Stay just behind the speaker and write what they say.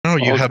Oh,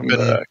 you have Welcome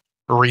been back.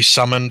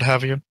 resummoned,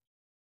 have you?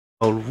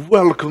 Oh,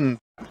 welcome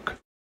back.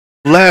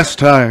 Last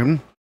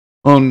time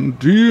on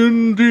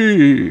D&D,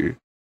 you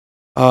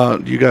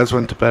guys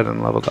went to bed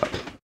and leveled up.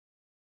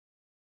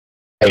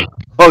 Hey.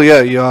 Oh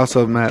yeah, you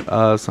also met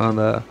some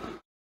of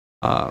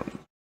the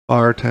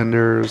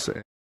bartenders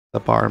and the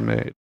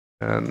barmaid,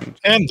 and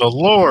And the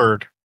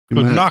Lord, you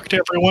who met, knocked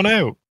everyone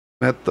out.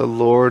 met the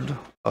Lord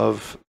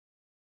of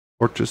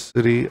Fortress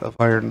City of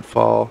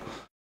Ironfall,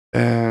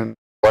 and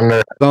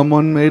Wonder.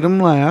 someone made him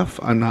laugh.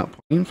 I'm not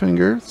pointing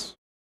fingers,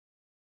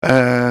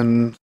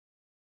 and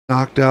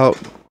knocked out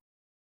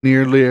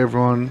nearly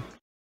everyone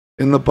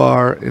in the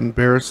bar,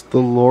 embarrassed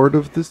the lord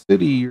of the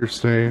city you're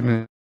staying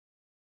in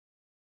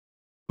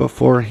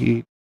before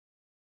he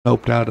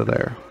noped out of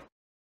there.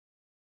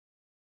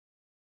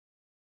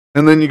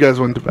 And then you guys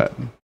went to bed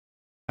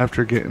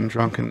after getting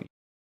drunk and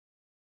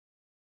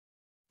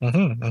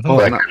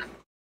well,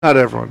 not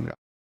everyone got.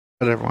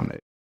 Not everyone ate.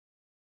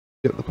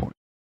 Get the point.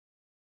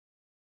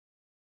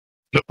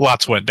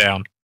 Lots went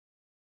down.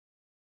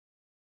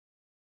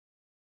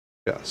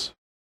 Yes.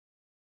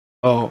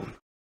 Oh,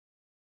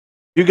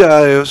 you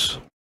guys.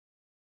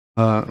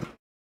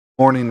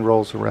 Morning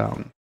rolls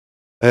around,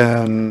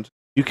 and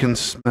you can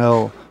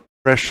smell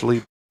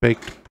freshly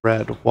baked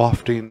bread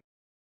wafting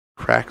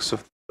cracks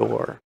of the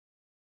door,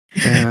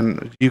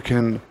 and you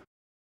can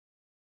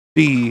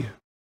see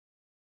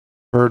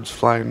birds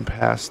flying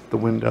past the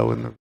window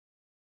in the.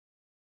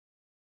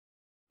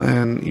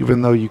 And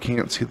even though you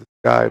can't see the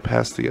sky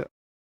past the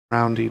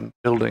surrounding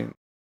building,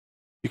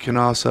 you can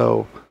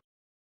also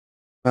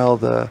smell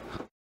the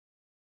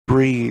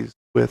breeze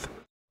with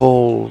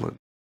coal and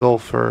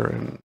sulfur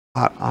and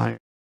hot iron.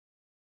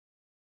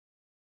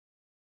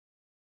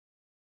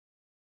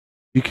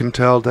 You can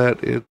tell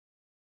that it's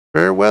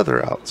fair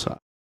weather outside.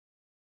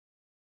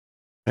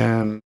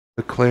 And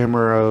the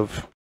clamor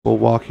of people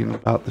walking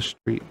about the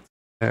streets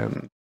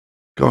and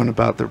going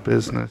about their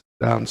business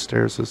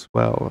downstairs as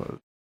well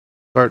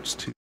starts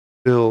to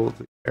fill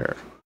the air.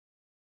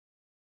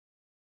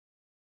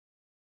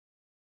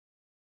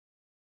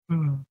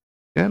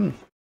 Again.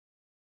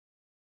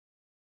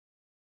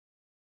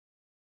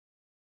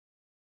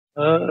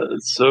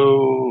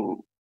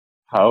 So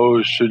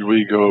how should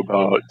we go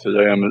about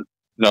today?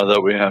 Now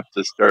that we have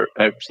to start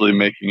actually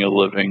making a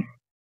living.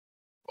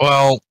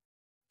 Well,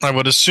 I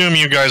would assume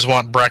you guys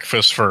want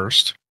breakfast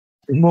first.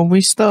 Well,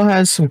 we still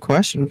had some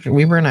questions.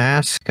 We were going to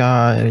ask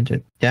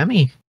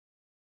Demi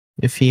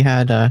if he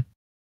had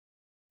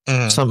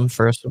something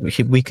for us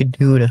we could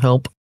do to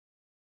help.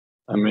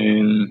 I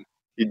mean,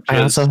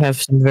 I also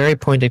have some very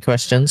pointed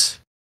questions.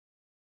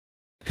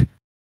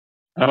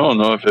 I don't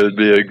know if it would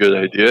be a good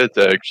idea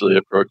to actually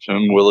approach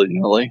him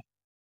willy-nilly.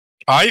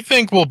 I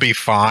think we'll be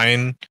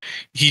fine.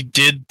 He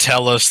did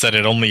tell us that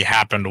it only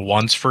happened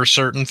once for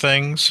certain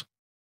things.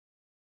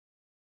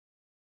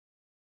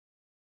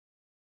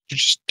 You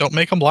just don't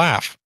make him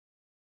laugh.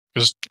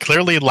 Because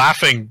clearly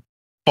laughing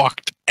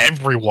fucked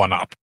everyone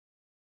up.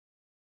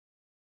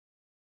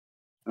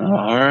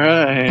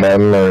 Alright.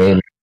 Memory.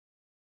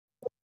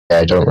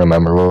 I don't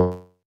remember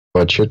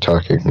what you're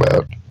talking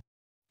about.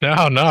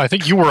 No, I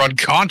think you were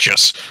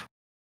unconscious.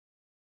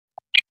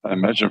 I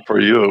imagine for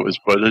you it was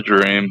but a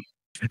dream.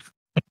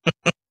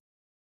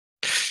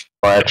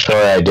 Well, actually,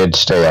 I did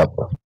stay up.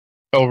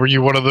 Oh, were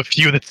you one of the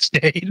few that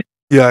stayed?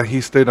 Yeah, he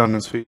stayed on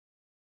his feet.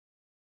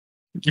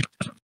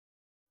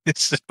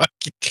 It's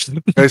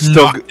fucking I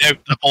still knocked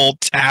out the whole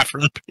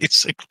tavern,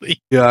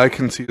 basically. Yeah, I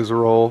can see his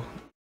roll.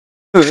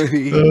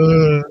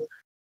 Yeah.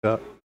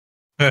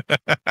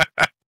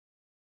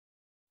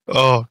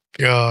 Oh,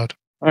 God.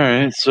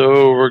 Alright,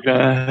 so we're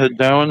gonna head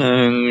down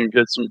and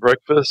get some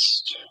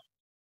breakfast.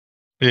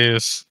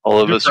 Yes. All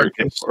of Good us are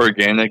breakfast.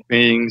 organic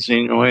beings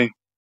anyway.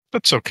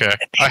 That's okay.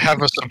 I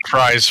have a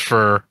surprise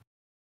for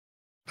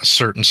a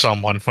certain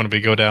someone when we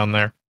go down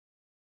there.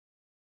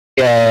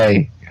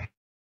 Yay.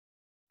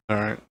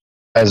 Alright.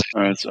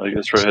 Alright, so I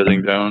guys we're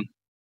heading down.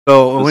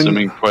 So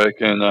Assuming Quick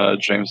and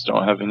James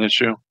don't have an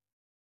issue.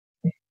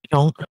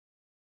 Don't. You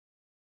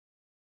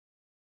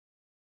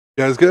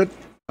guys good?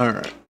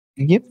 Alright.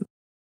 Yep.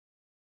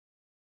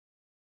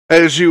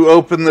 As you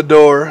open the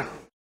door,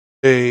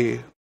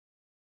 a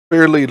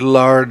fairly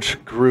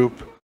large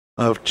group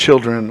of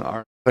children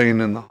are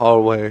playing in the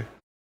hallway,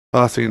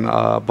 tossing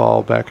a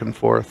ball back and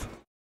forth.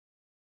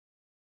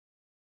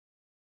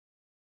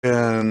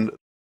 And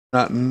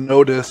not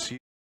notice you.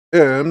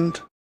 And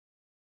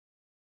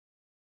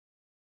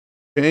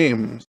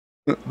James,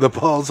 the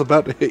ball's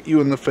about to hit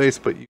you in the face,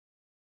 but you.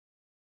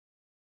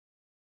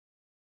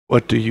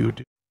 What do you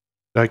do?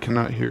 I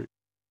cannot hear you.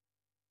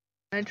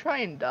 I try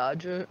and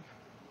dodge it.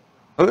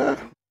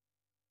 Okay.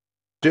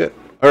 Shit.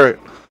 Alright.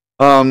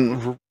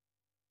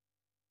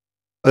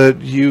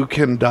 You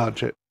can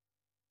dodge it.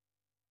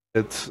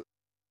 It's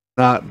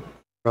not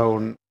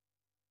thrown.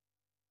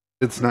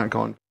 It's not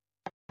going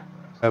to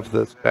have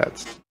the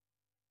stats.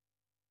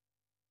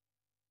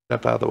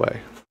 Step out of the way.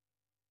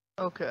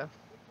 Okay.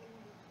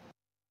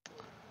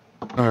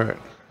 Would Alright.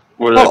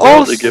 I be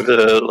able to give it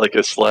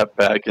a slap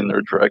back in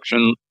their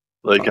direction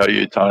Like how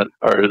you tap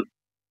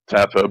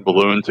a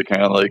balloon to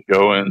kind of like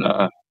go and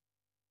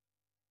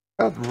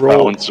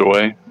roll bounce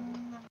away.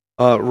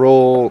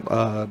 roll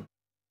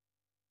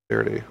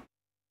dexterity.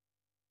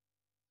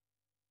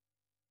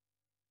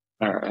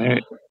 All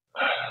right.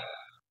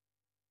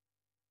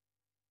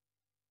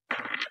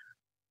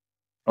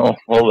 Oh,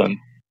 well then,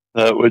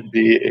 that would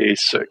be a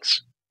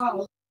 6.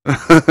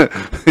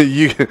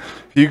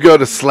 you go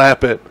to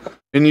slap it,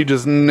 and you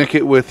just nick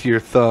it with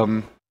your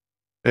thumb,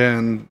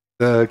 and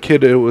the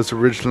kid it was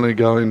originally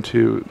going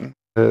to,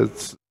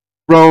 it's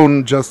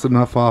thrown just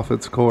enough off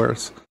its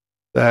course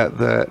that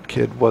that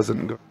kid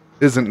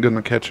isn't going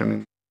to catch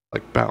any,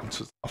 like,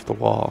 bounces off the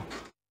wall.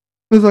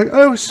 It's like,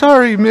 oh,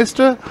 sorry,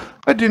 mister.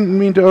 I didn't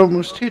mean to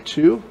almost hit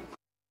you.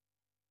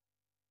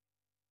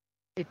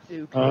 It's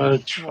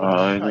okay, small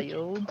fine.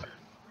 child.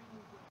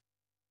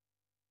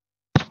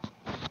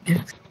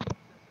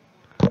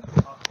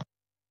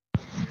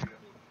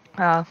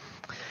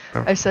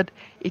 I said,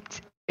 it's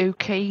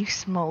okay,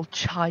 small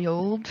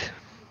child.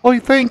 Oh,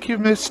 thank you,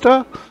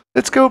 mister.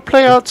 Let's go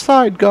play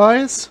outside,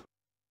 guys.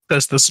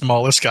 That's the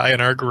smallest guy in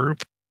our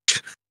group.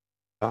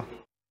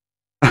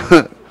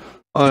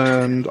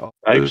 And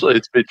Actually,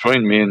 it's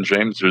between me and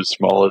James who's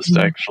smallest,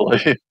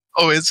 actually.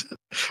 Oh, is it?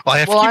 Well, I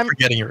have to keep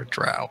forgetting you're a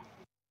drow.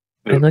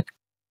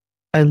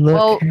 I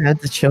look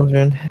at the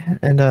children,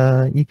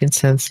 and you can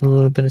sense a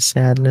little bit of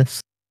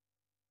sadness.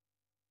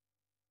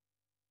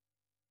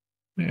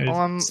 Yep,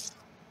 I'm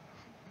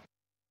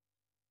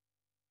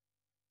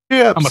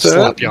gonna sir.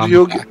 slap you on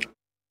the back.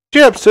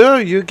 Yep,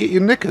 sir. You get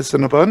your knickers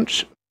in a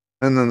bunch,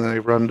 and then they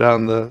run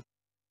down the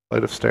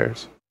flight of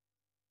stairs.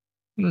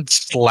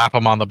 Slap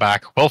them on the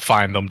back. We'll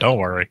find them. Don't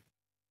worry.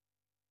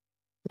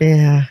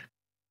 Yeah,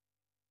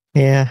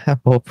 I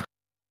hope.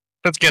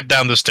 Let's get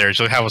down the stairs.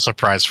 We'll have a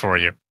surprise for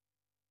you.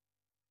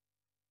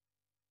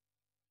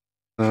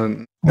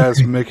 And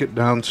as make it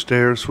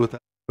downstairs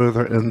without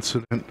further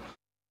incident,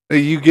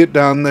 you get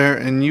down there,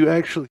 and you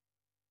actually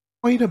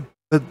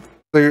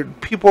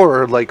people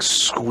are like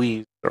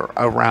squeezed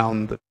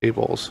around the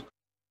tables,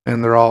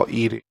 and they're all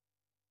eating.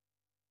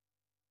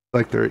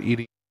 Like they're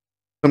eating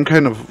some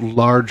kind of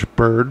large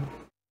bird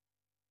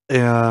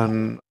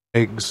and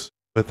eggs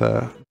with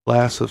a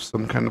glass of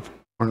some kind of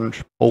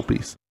orange pulpy.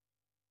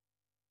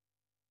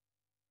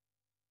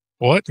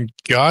 What in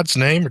God's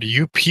name do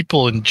you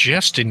people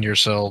ingest in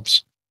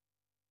yourselves?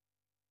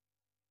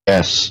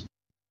 Yes.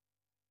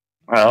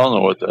 I don't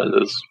know what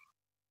that is.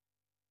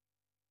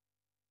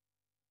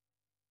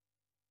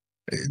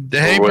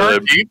 Hey, would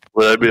barkeep.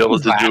 I be able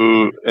to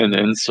do an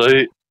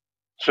insight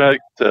check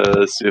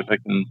to see if I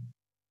can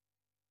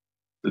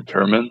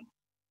determine?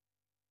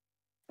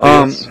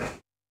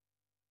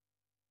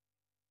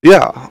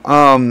 Yeah.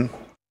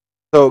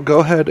 So go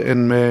ahead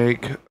and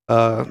make.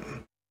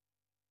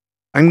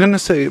 I'm gonna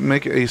say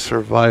make a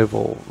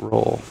survival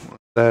roll.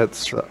 That's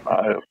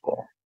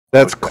survival.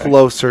 That's okay.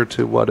 Closer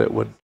to what it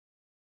would.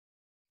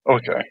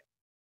 Okay.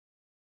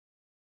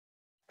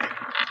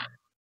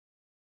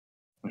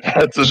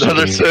 That's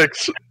another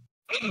 6.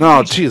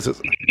 Oh,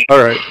 Jesus.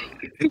 All right.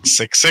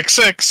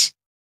 666.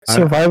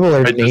 Survival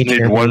or I just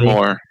nature? need one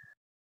more.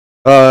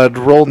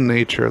 Roll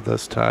nature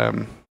this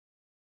time.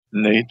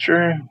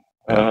 Nature?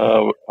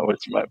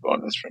 What's my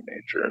bonus for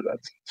nature?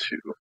 That's 2.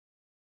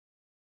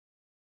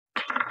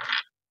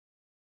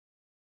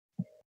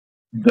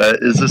 That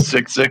is a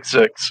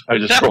 666. I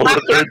just rolled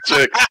a third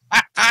 6.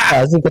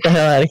 Ozzy, get the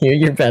hell out of here.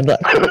 You're bad luck.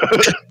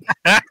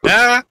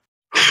 I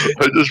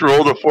just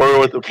rolled a 4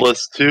 with a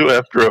 +2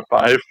 after a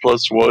 5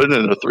 + 1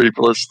 and a 3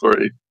 +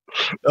 3.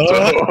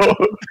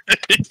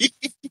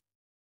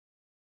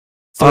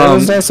 So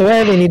that's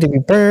why they need to be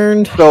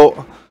burned.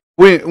 So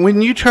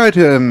when you try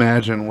to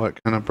imagine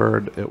what kind of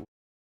bird it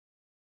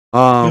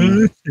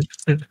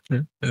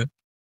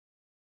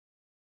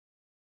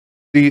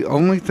the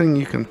only thing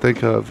you can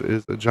think of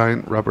is a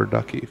giant rubber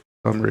ducky for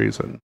some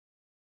reason.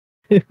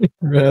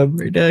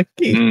 Rubber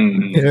ducky.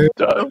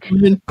 Duck.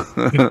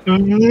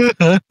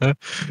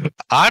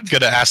 I'm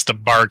gonna ask the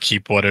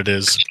barkeep what it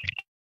is.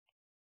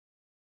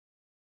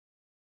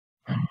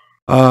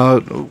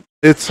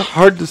 It's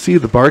hard to see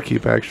the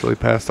barkeep actually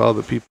past all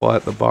the people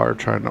at the bar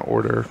trying to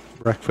order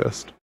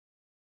breakfast.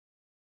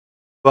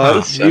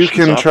 But you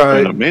can try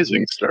an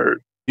amazing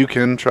start. You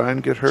can try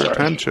and get her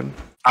attention.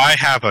 I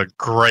have a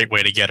great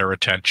way to get her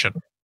attention.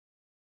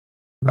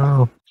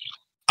 Oh.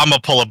 I'm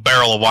gonna pull a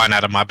barrel of wine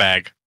out of my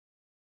bag.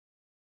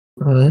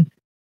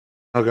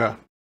 Okay.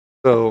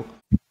 So,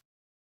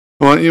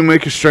 why don't you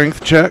make a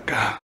strength check?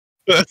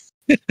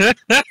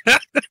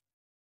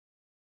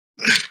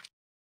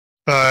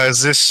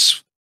 Is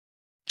this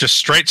just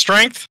straight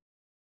strength?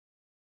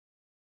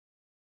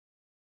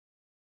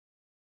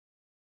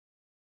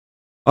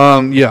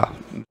 Yeah.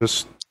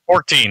 Just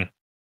 14.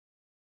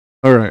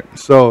 All right.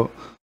 So,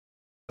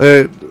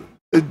 it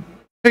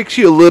takes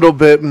you a little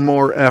bit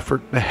more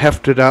effort to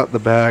heft it out the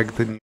bag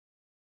than you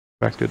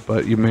expected,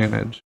 but you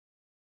manage.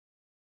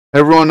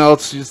 Everyone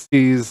else just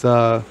sees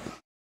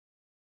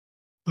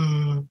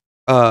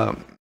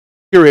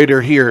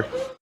curator here.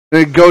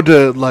 They go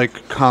to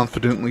like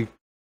confidently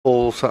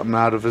pull something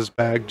out of his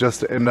bag just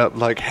to end up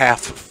like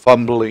half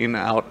fumbling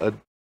out a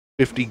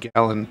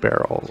 50-gallon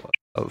barrel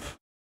of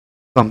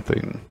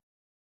something.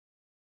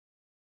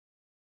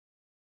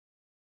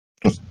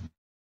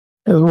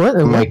 What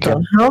Make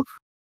the hell?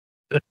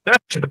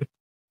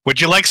 Would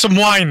you like some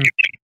wine?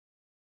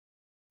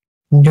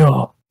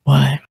 No.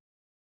 What?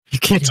 You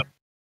kidding?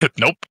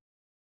 Nope.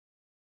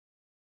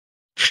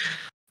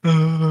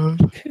 I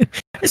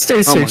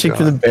started Oh my searching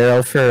for the God.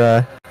 barrel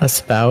for a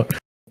spout.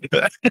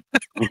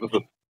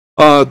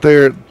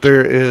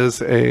 There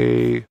is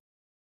a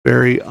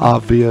very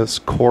obvious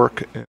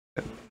cork in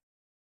it.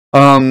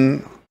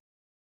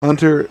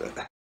 Hunter,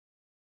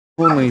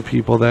 only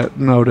people that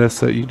notice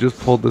that you just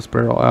pulled this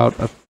barrel out,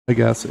 I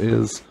guess,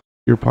 is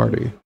your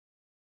party.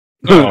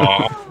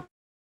 Aw.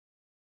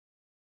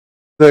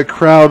 The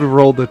crowd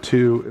rolled a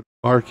 2, and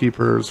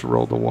barkeepers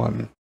rolled a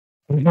 1.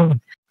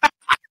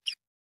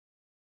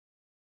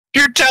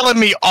 You're telling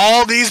me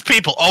all these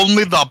people,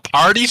 only the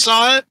party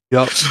saw it?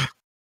 Yep.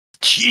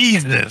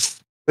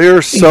 Jesus. They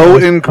are so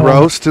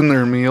engrossed in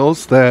their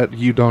meals that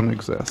you don't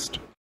exist.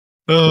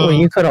 Well,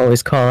 you could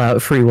always call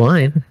out free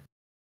wine.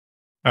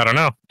 I don't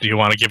know. Do you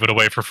want to give it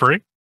away for free?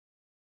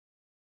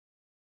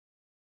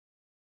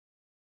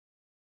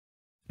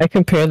 I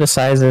compare the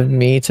size of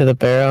me to the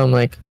barrel. I'm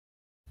like,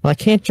 well, I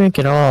can't drink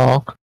it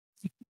all.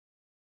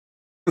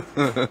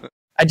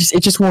 It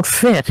just won't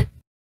fit.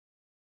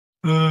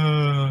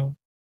 All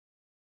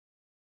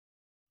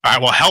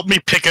right, well, help me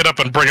pick it up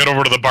and bring it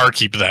over to the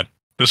barkeep then.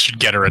 This should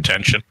get her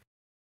attention.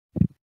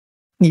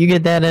 You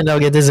get that end, I'll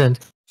get this end.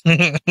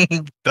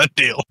 Done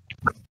deal.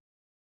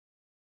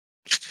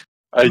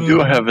 I do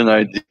have an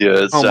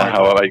idea as Oh to my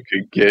how God. I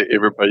could get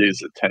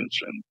everybody's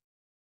attention.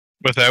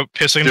 Without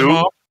pissing them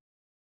off?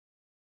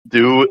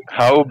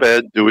 How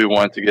bad do we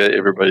want to get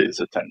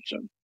everybody's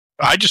attention?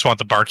 I just want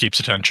the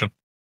barkeep's attention.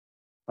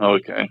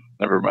 Okay,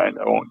 never mind.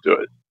 I won't do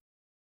it.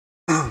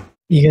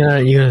 You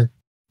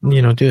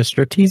gonna, do a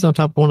striptease on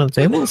top of one of the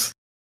tables?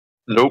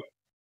 Nope.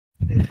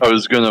 I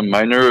was gonna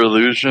minor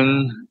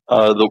illusion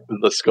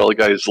the skull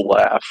guy's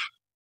laugh.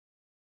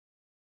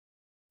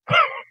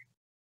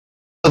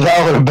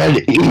 That would have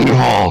been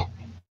evil.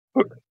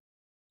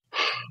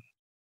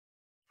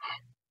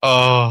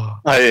 Oh.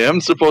 I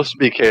am supposed to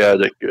be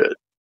chaotic good.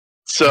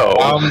 So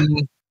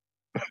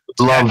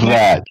Love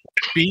that.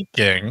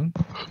 Speaking,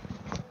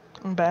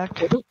 I'm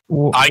back.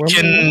 I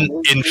can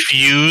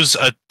infuse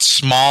a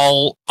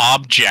small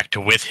object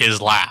with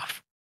his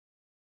laugh.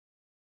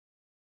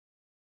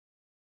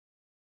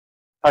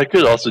 I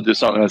could also do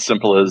something as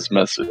simple as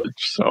message,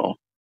 so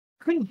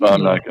but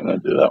I'm not gonna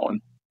do that one.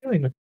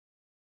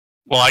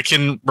 Well, I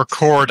can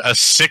record a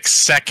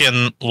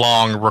 6-second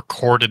long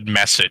recorded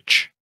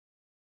message.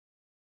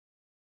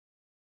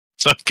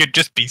 So it could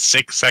just be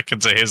 6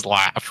 seconds of his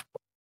laugh.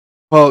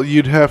 Well,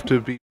 you'd have to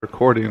be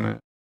recording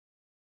it.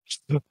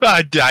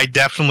 I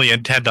definitely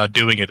intend on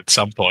doing it at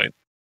some point.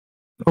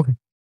 Okay.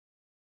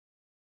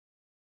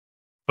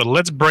 But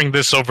let's bring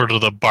this over to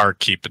the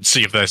barkeep and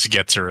see if this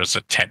gets her his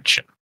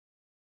attention.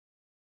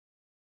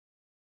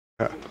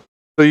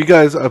 So you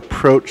guys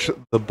approach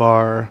the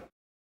bar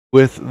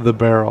with the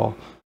barrel,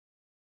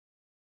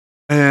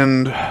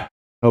 and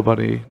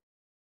nobody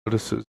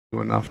notices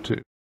you enough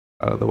to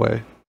out of the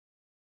way.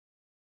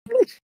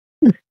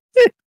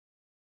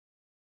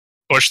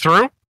 Push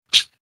through?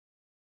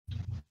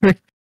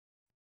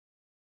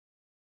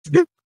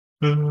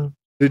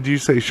 Did you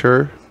say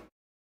sure?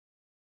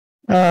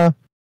 No,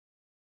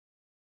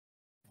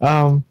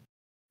 I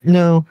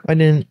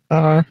didn't.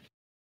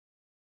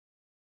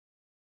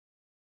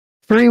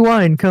 Free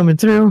wine coming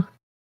through.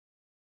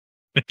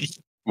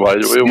 Why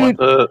do we want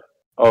the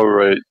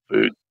right,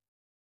 food?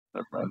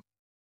 Never mind.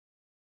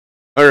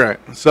 Alright,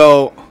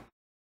 so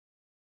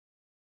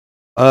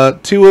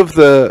two of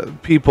the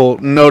people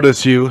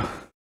notice you.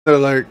 They're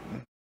like,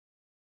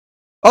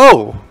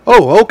 oh,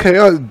 okay,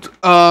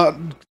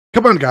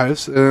 come on,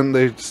 guys. And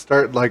they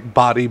start like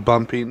body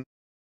bumping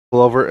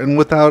all over, and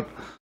without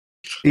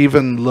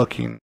even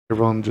looking,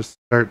 everyone just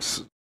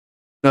starts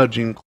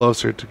nudging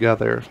closer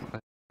together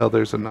until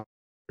there's enough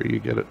where you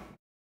get it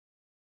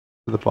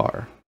to the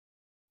bar.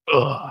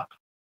 Ugh.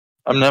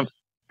 I'm not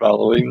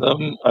following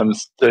them. I'm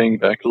staying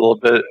back a little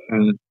bit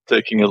and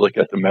taking a look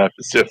at the map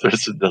to see if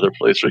there's another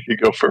place we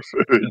could go for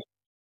food.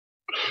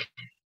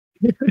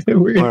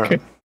 we're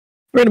Alright.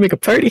 gonna make a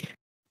party.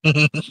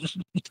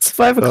 It's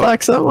 5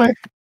 o'clock somewhere.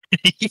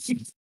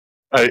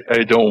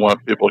 I don't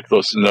want people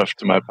close enough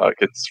to my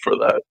pockets for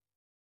that.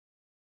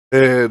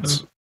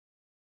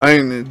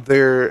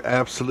 There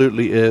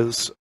absolutely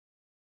is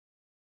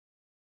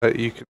that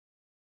you can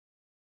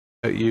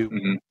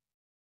Mhm.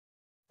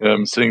 Yeah,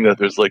 I'm seeing that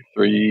there's like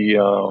three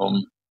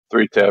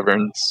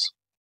taverns.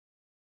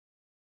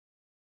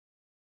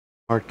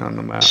 marked on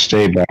the map.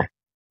 Stay back.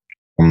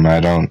 I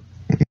don't.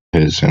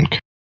 Isn't.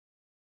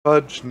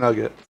 Fudge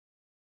Nugget.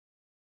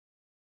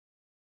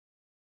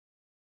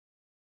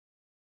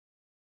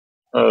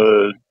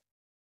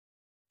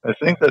 I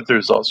think that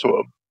there's also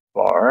a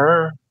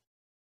bar.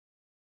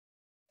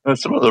 And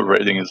some of the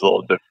rating is a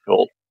little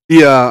difficult.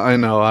 Yeah, I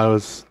know. I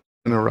was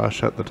in a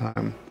rush at the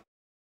time.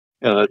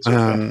 Yeah, that's okay.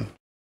 And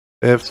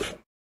if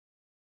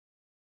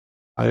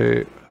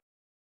I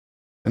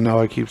know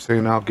I keep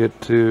saying I'll get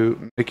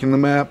to making the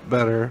map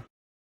better,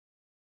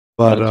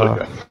 but That's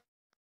okay.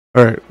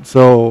 all right.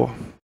 So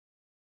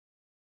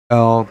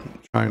I'll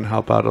try and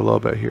help out a little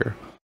bit here.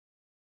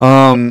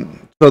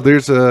 So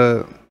there's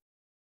a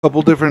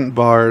couple different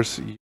bars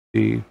you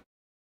see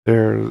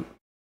there,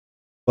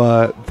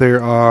 but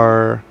there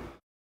are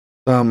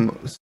some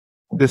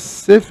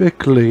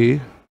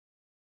specifically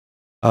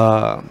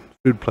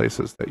food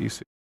places that you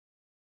see.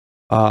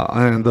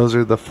 And those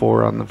are the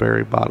 4 on the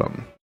very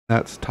bottom.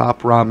 That's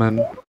Top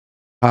Ramen,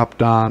 Top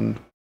Don,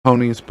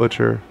 Tony's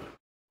Butcher,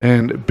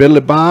 and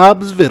Billy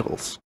Bob's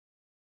Vittles.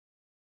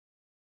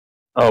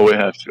 Oh, we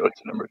have to go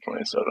to number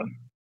 27.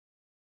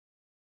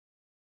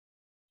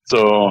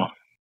 So,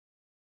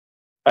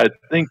 I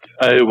think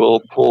I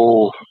will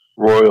pull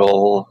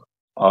Royal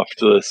off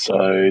to the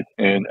side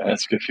and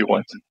ask if he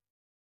wants to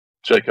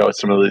check out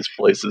some of these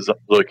places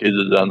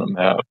located on the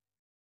map.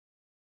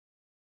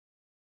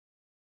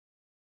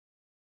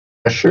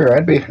 Sure,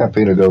 I'd be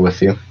happy to go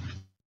with you.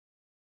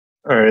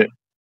 Alright.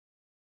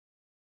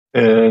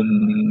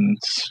 And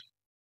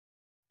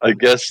I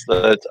guess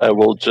that I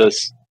will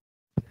just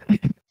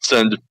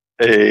send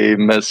a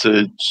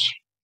message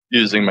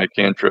using my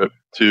cantrip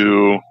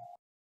to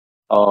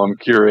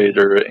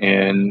Curator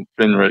and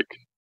Finrick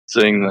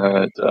saying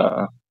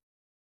that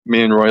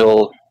me and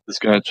Royal is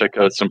going to check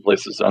out some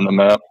places on the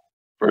map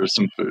for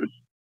some food.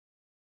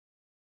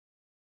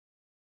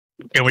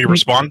 Can we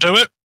respond to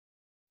it?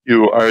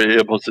 You are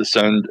able to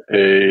send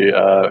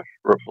a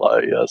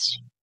reply, yes.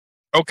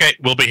 Okay,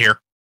 we'll be here.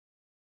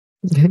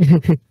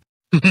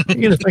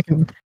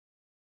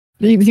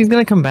 He's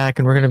gonna come back,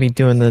 and we're gonna be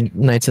doing the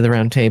Knights of the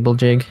Round Table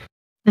jig.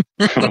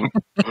 So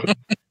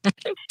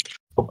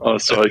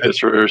I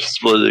guess we're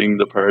splitting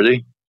the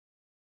party.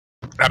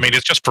 I mean,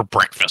 it's just for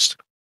breakfast.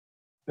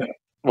 Yeah.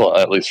 Well,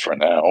 at least for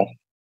now.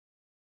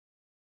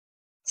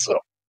 So,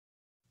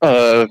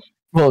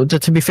 well,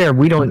 to be fair,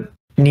 we don't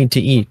need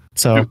to eat,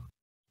 so.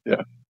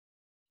 Yeah.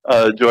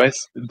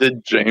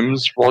 Did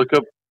James walk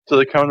up to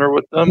the counter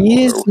with them?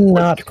 He's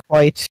not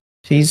quite.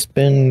 He's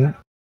been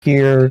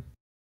here.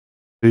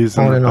 He's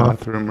in the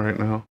bathroom right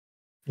now.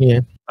 Yeah.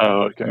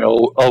 Oh, okay.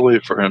 I'll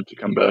wait for him to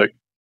come back.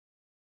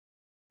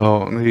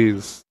 Oh, and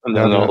and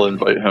then I'll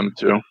invite him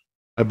too.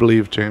 I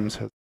believe James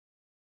has a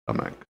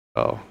stomach.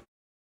 Oh.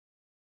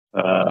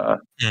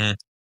 Although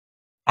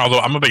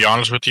I'm gonna be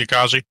honest with you,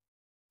 Kazi,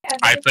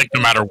 I think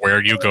no matter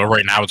where you go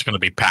right now, it's gonna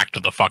be packed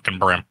to the fucking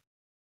brim.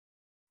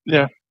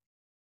 Yeah.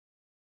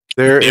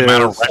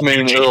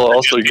 It'll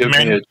also give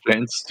me a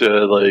chance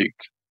to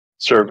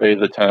survey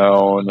the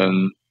town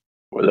and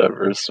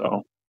whatever.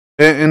 So,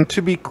 and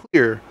to be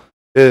clear,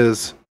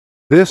 is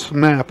this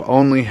map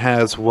only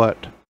has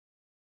what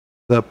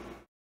the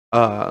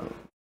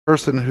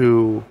person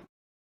who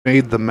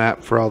made the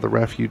map for all the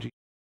refugees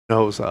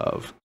knows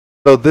of.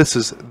 So this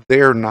is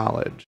their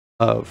knowledge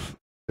of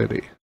the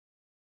city.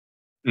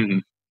 Mm-hmm.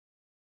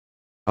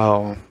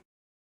 Oh.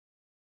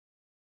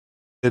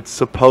 It's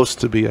supposed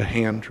to be a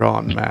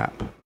hand-drawn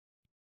map.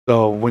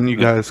 So when you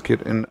guys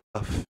get an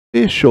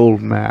official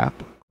map,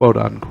 quote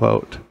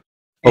unquote,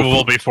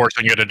 we'll be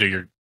forcing you to do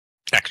your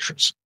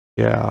extras.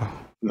 Yeah.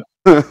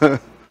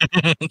 Then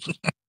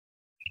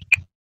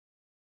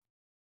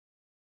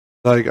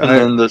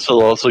this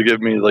will also give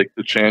me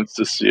the chance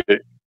to see if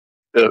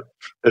it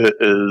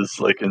is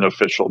an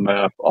official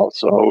map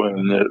also,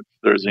 and if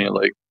there's any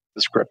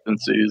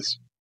discrepancies.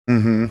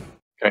 Mm-hmm.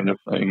 Kind of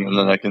thing, and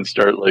then I can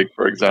start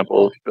for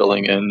example,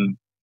 filling in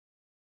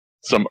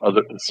some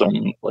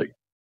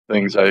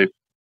things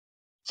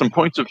some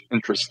points of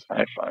interest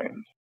I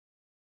find.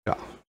 Yeah.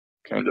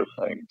 Kind of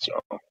thing. So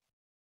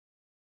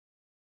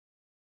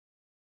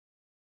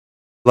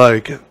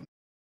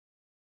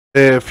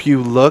if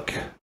you look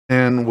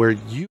and where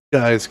you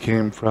guys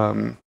came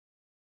from,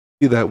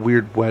 see that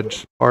weird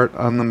wedge part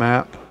on the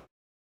map?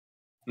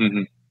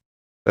 Mm-hmm.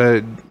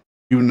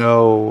 You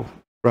know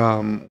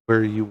from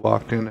where you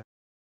walked in,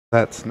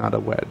 that's not a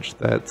wedge.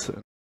 That's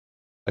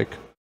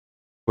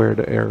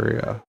squared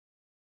area.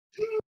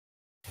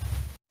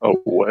 Oh,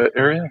 what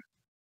area?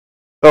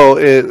 Oh,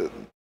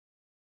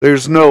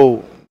 there's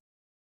no.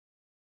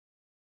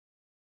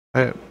 It's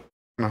kind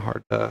of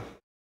hard to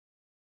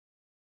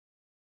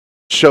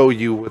show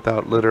you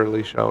without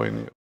literally showing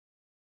you.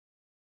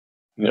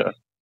 Yeah.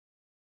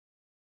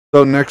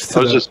 So next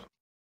to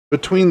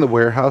between the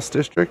warehouse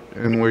district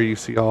and where you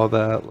see all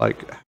the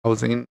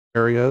housing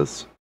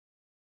areas,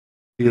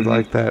 see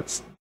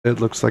that it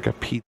looks like a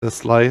pizza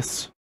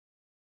slice.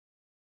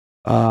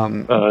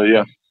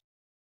 Yeah.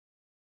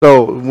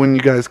 So when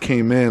you guys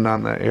came in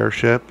on the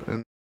airship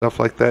and stuff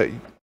like that,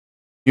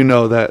 you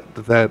know that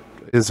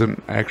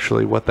isn't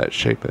actually what that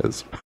shape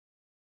is.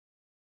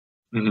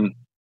 Mm-hmm.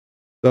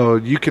 So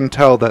you can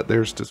tell that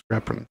there's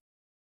discrepancy.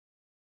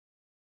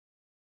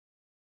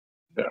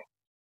 Yeah.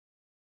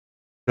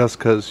 Just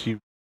because you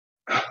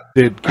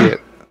did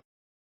get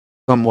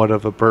somewhat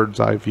of a bird's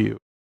eye view.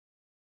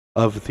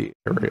 of the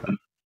area.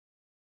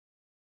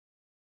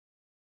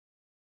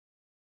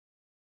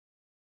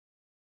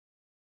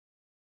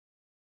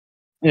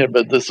 Yeah,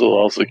 but this will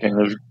also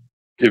kind of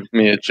give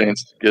me a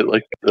chance to get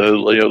like the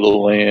lay of the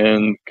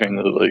land, kind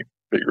of like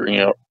figuring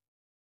out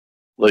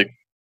like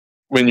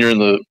when you're in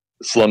the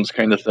slums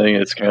kind of thing,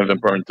 it's kind of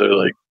important to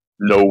like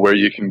know where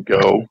you can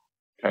go,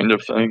 kind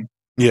of thing.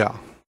 Yeah.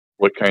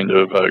 What kind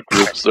of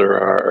groups there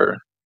are.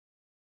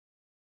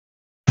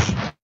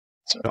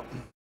 So. Yep.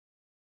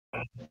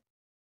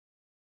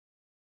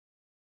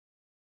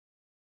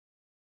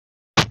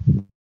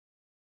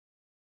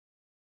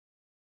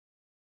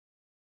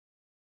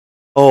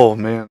 Oh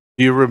man,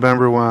 do you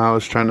remember when I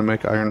was trying to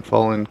make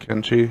Ironfall in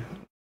Kenshi,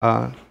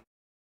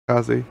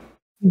 Kazi?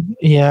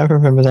 Yeah, I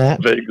remember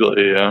that.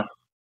 Vaguely, yeah.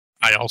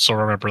 I also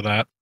remember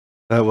that.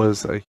 That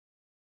was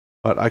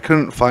but I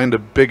couldn't find a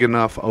big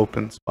enough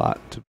open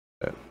spot to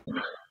do it.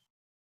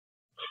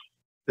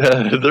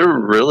 Yeah, there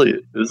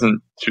really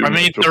isn't too much. I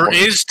mean, there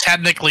is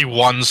technically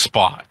one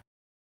spot.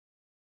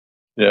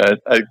 Yeah,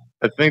 I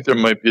think there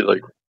might be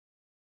like,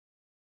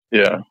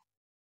 yeah.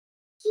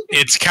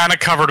 It's kind of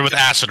covered with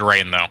acid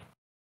rain, though.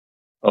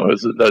 Oh,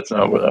 is it? That's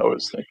not what I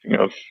was thinking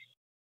of.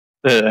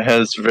 It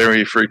has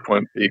very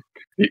frequent beak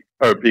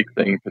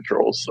thing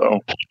patrols. So.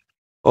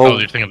 Oh,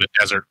 you're thinking of the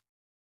desert.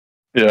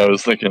 Yeah, I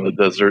was thinking the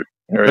desert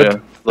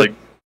area, like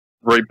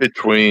right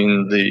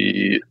between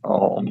the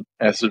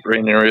acid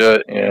rain area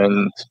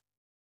and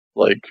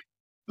like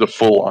the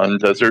full-on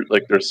desert.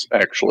 Like, there's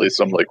actually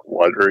some like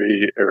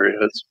watery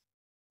areas.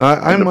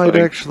 I might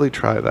actually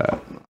try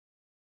that.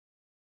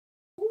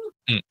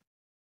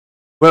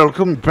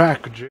 Welcome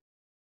back, Jay.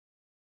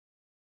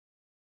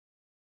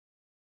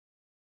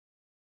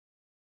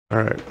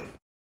 All right.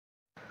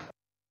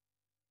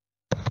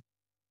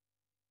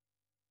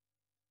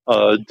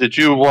 Did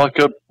you walk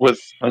up with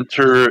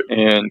Hunter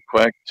and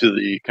Quack to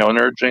the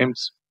counter,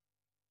 James?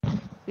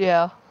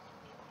 Yeah.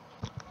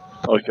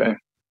 Okay.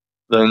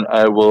 Then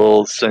I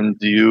will send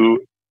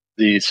you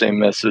the same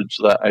message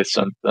that I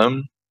sent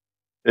them,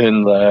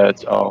 in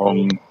that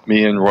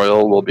me and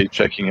Royal will be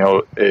checking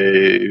out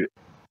a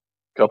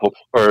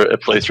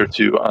place or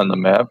two on the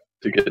map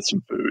to get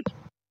some food.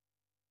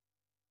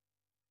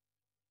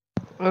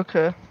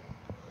 Okay.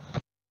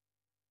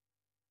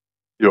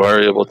 You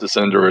are able to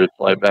send a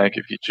reply back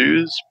if you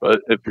choose,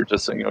 but if you're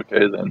just saying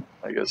okay, then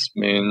I guess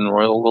me and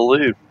Royal will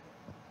leave.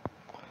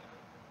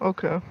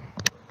 Okay.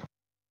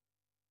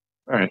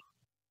 Alright.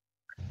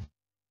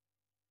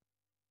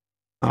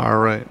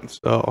 Alright,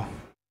 so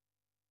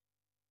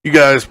you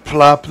guys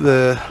plop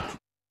the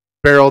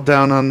barrel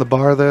down on the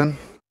bar then?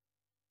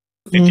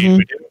 Indeed,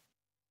 we do.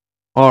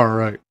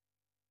 Alright.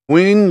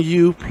 When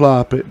you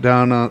plop it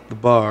down on the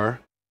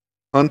bar,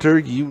 Hunter,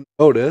 you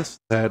notice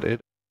that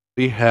it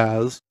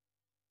has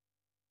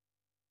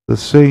the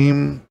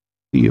same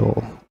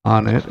seal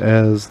on it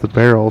as the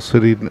barrel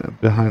sitting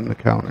behind the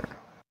counter.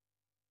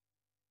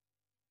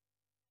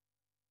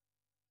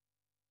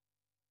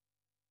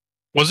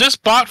 Was this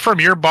bought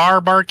from your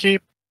bar,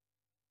 barkeep?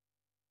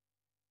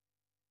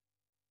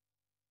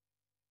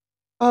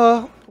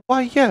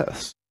 Why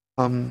yes.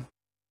 One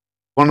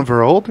of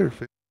our older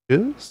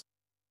fishes.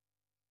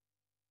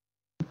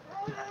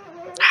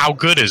 How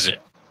good is it?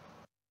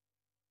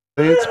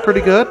 It's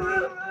pretty good.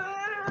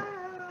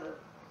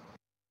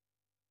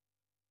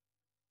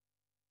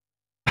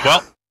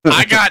 Well,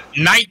 I got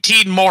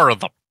 19 more of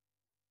them.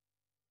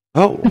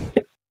 Oh,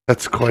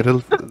 that's quite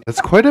a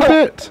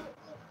bit.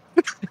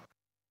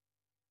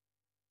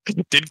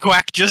 Did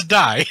Quack just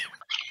die?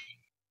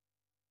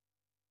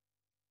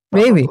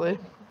 Maybe. Probably.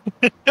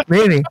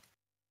 Maybe.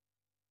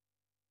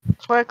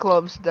 My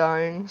club's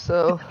dying,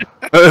 so.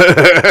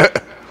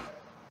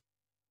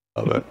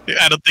 Love it.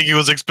 I don't think he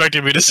was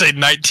expecting me to say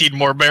 19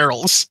 more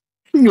barrels.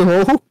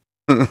 No.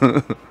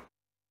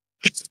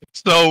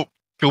 So,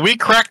 can we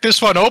crack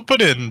this one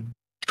open and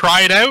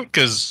try it out?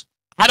 Because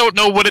I don't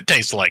know what it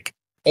tastes like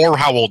or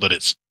how old it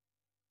is.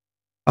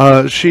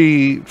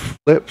 She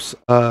flips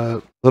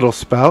a little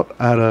spout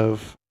out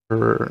of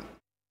her,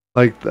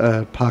 like,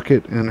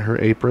 pocket in her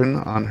apron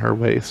on her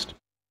waist,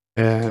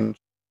 and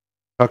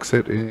tucks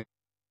it in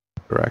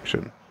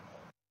direction.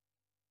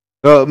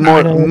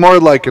 More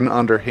like an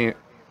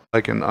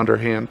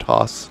underhand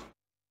toss.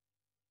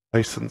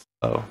 Nice and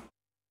slow.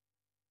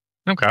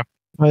 Okay.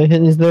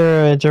 Is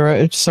there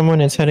someone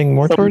that's heading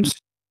more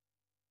towards?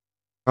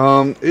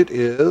 It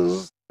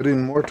is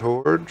heading more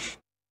towards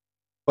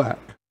Quack.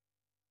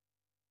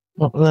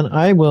 Well, then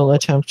I will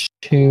attempt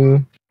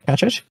to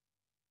catch it.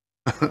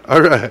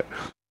 All right.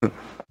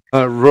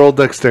 Roll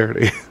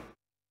dexterity.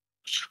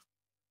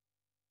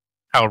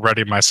 I'll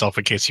ready myself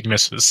in case he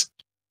misses.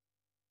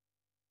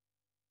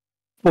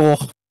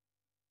 Oh.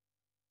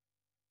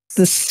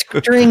 The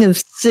string of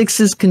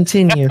sixes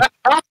continue.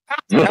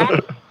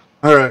 All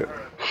right.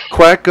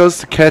 Quack goes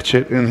to catch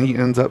it, and he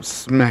ends up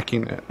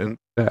smacking it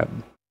instead.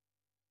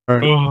 All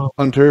right,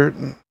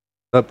 Hunter,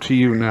 up to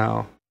you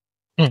now.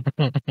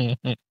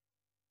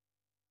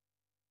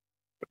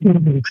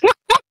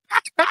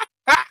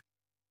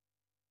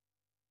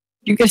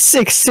 You get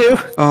 6 too.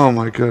 Oh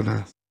my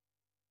goodness.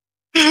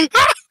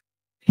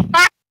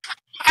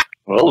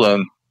 Well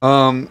then,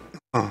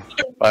 Oh.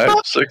 5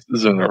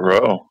 6s in a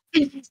row.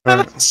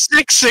 Alright.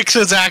 6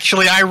 6s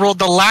actually. I rolled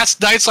the last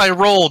dice I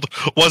rolled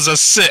was a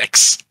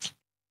 6.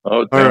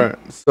 Oh, damn.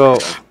 Alright, so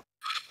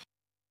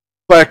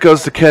Quack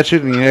goes to catch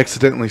it and he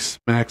accidentally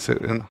smacks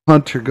it, and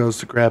Hunter goes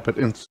to grab it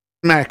and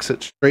smacks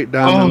it straight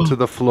down into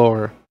the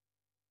floor.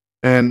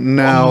 And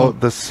now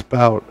the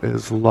spout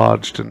is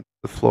lodged in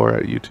the floor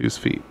at you two's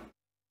feet.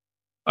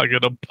 I'm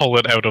gonna pull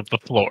it out of the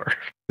floor.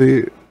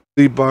 The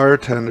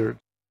bartender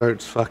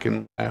starts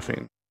fucking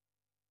laughing.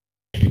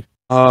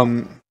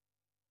 Alright.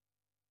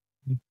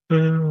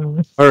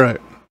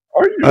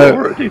 Are you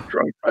already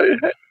drunk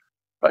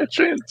by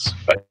chance?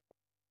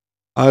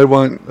 I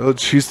want. Oh,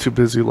 she's too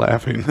busy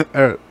laughing.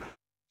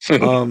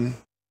 Everyone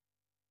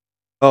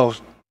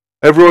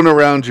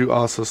around you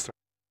also starts.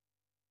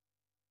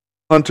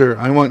 Hunter,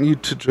 I want you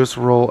to just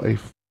roll a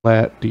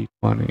flat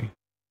d20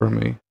 for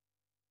me.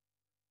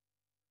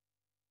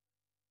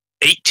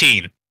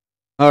 18.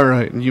 All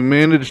right, you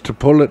managed to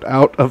pull it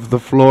out of the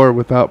floor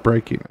without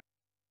breaking it.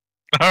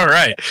 All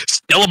right.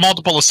 Still a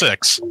multiple of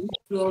 6.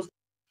 Yep.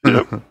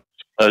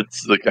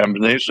 That's the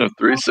combination of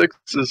 3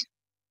 6s.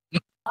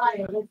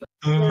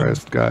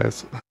 Christ,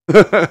 guys.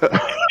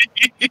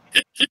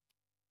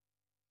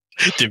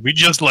 Did we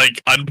just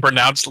like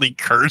unpronouncedly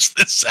curse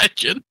this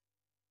session?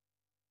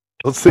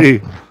 Let's see.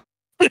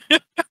 I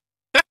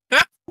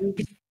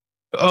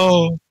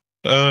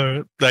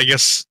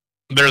guess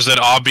there's an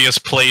obvious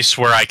place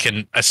where I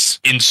can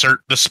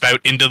insert the spout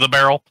into the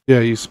barrel.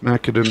 Yeah, you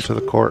smack it into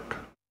the cork.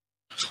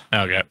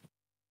 Okay.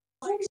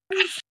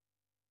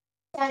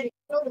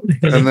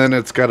 And then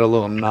it's got a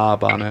little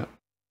knob on it.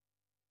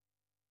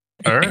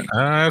 All right.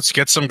 Let's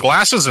get some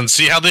glasses and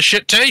see how this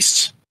shit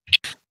tastes.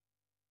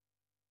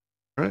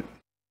 Right.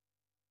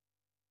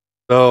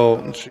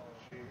 So she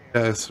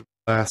has some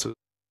glasses.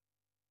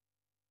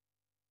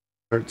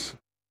 Starts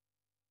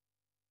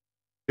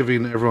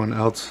giving everyone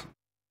else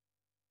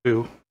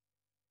to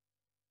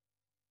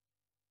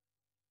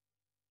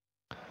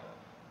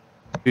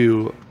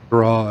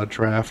draw a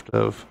draft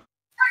of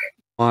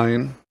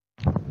wine.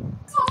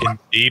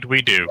 Indeed,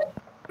 we do.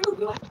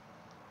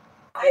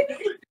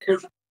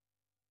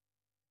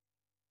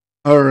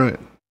 All right.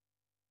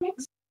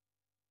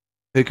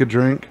 Take a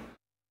drink,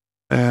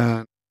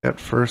 and at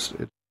first,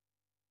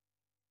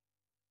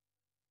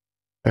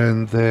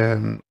 and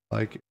then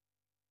like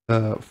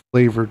the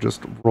flavor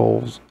just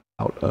rolls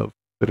out of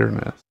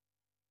bitterness.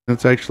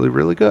 It's actually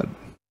really good.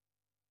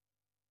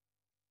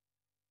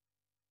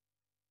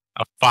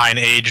 A fine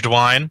aged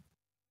wine.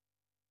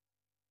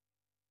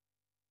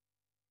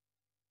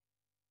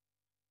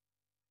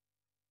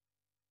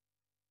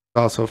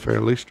 It's also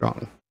fairly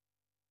strong.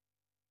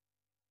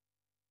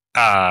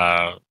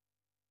 Oh.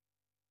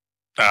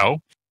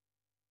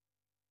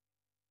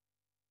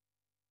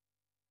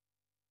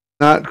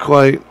 Not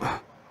quite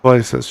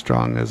twice as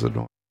strong as a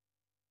normal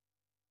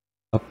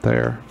up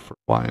there for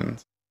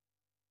wines.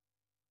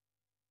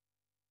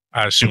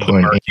 I assume the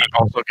barkeep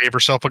also gave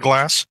herself a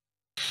glass.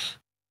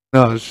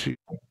 No, she.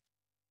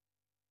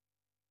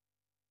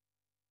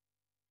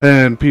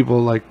 And people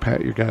like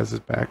pat your guys'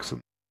 backs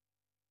and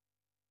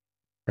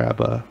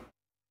grab a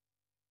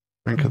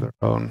drink of their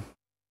own.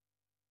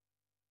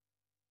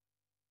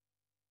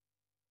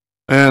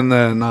 And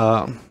then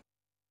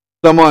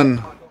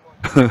someone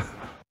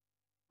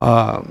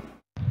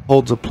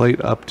holds a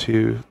plate up to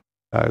you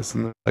guys,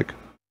 and they're like,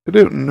 I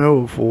don't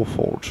know if we'll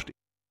forged,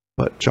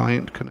 but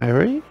giant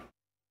canary?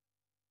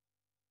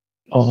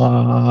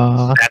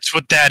 That's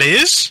what that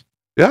is?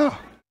 Yeah.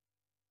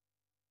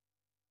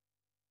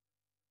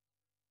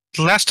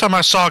 The last time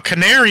I saw a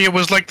canary, it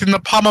was like in the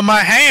palm of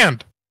my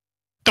hand.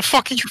 The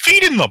fuck are you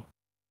feeding them?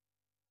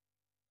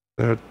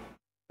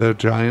 They're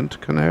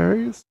giant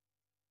canaries?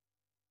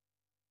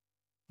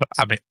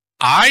 I mean,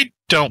 I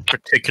don't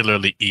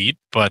particularly eat,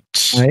 but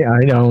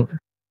I don't.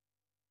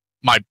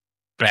 my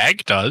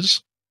bag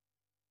does.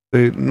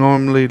 They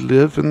normally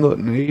live in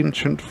the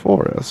ancient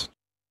forest,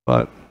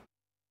 but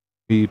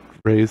we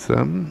raise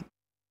them.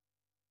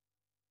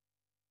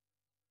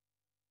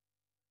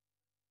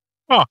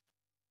 Huh.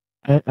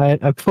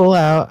 I pull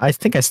out, I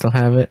think I still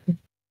have it.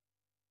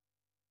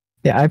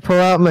 Yeah, I pull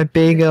out my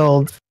big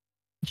old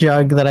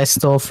jug that I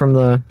stole from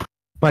the...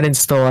 Well, I didn't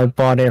steal, I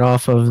bought it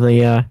off of the...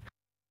 You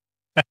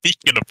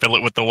gonna fill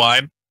it with the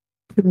wine?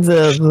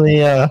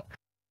 the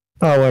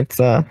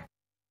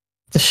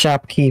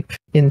shopkeep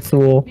in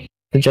Thule,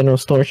 the general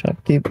store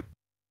shopkeep.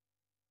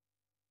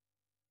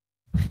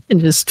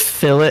 And just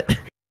fill it.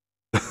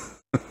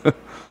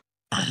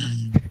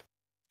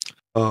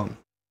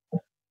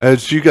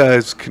 As you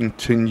guys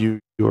continue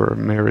your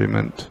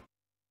merriment,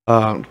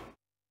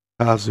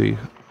 Kazi,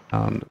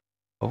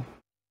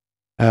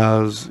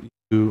 as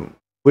you,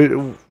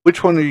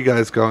 which one are you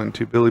guys going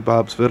to? Billy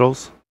Bob's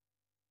Fiddles?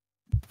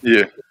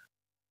 Yeah.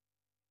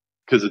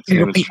 Because its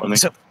name is funny.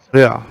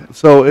 Yeah.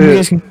 So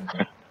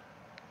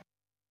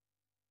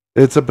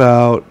it's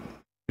about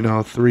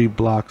 3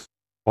 blocks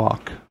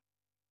walk.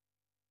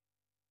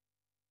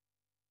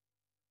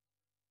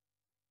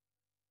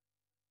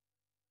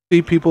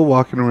 see people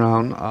walking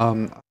around.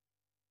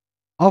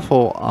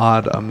 Awful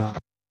odd amount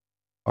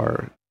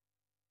are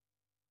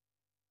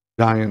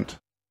giant,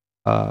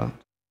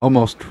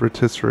 almost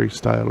rotisserie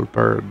style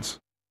birds.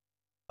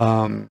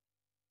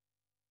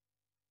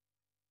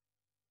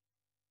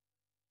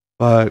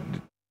 But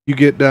you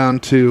get down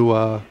to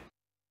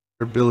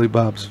where Billy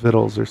Bob's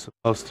Vittles are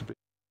supposed to be,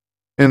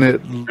 and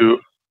it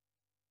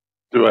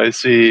Do I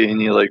see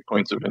any like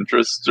points of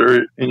interest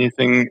or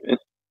anything,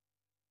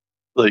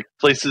 like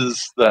places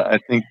that I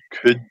think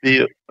could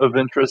be of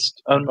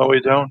interest on my way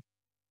down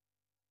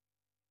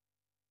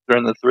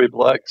during the 3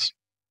 blocks?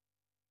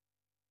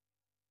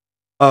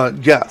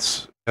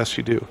 yes,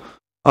 you do.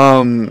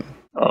 Oh,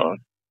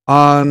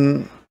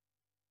 On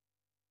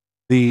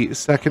the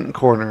second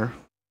corner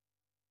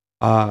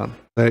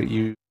that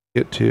you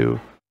get to,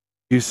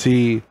 you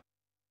see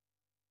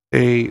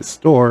a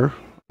store,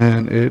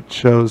 and it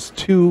shows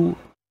 2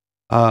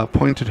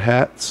 pointed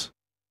hats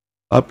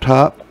up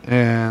top,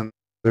 and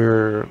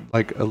they're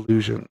like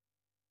illusion.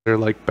 They're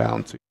like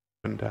bouncing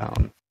up and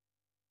down.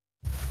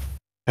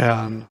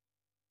 And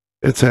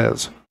it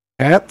says,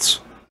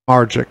 Hats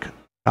Magic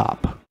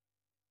Shop.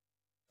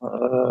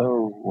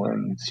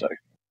 1 second.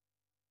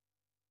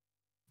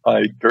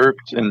 I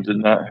derped and did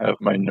not have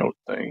my note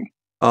thing.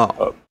 Oh.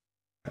 Up.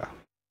 Yeah.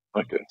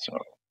 Okay, so.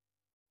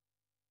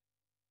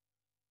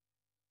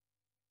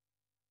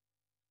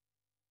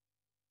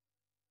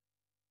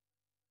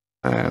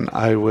 And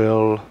I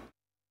will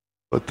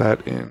put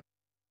that in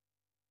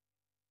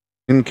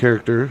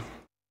character,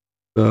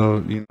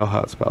 so you know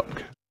how it's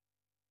spelled.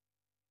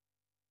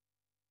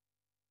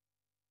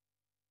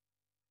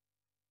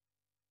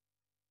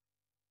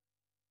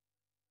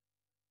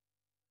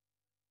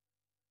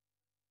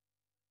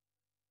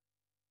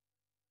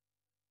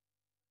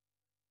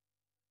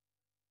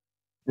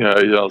 Yeah,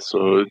 I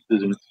also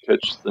didn't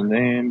catch the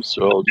name,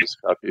 so I'll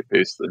just copy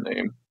paste the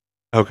name.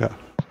 Okay.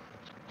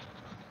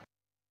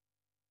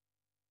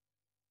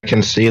 I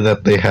can see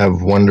that they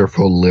have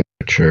wonderful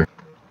literature.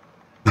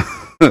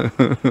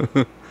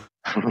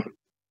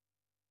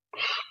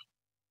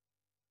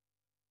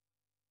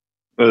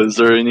 Is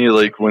there any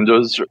like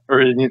windows or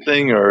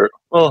anything, or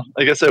well,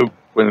 I guess I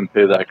wouldn't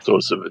pay that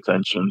close of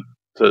attention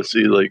to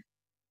see like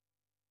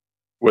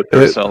what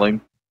they're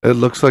selling. It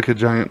looks like a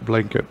giant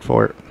blanket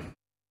fort.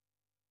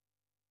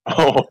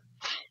 Oh, all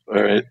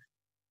right.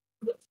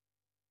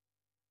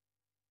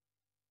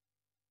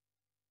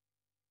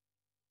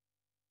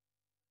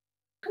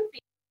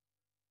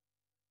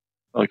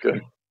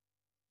 Okay.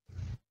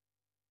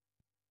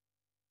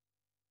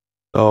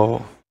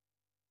 So,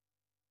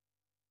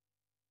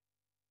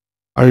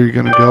 are you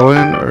gonna go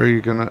in, or are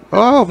you gonna?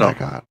 Oh my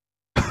god!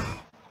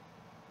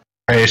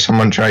 Hey,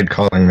 someone tried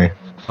calling me.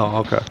 Oh,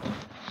 okay.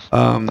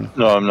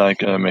 No, I'm not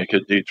gonna make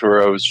a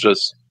detour.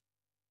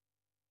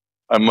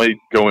 I might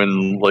go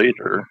in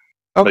later.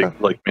 Okay.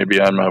 Like maybe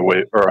on my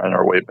way or on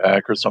our way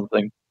back or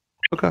something.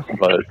 Okay.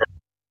 But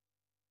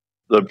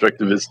the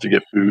objective is to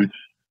get food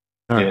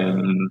Right.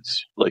 and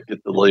like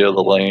get the lay of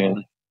the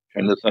land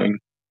kind of thing.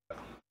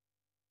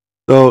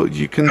 So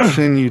you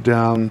continue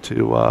down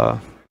to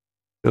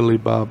Billy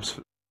Bob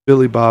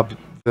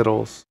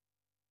Vittles,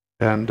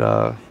 and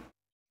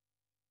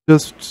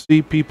just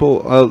see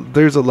people.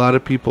 There's a lot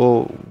of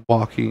people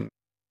walking,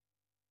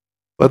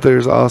 but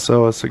there's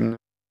also a significant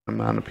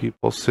amount of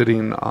people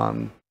sitting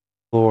on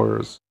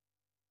floors,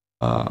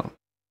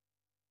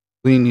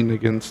 leaning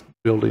against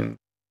building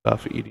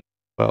stuff, eating.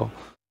 Well,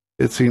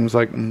 it seems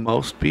like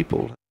most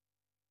people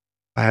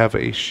have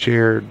a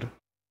shared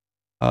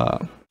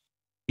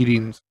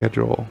eating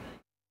schedule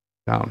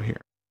down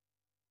here.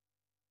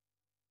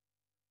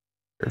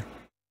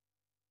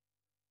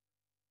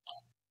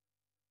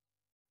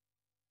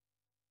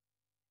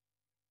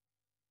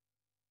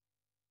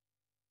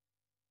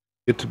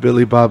 Get to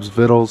Billy Bob's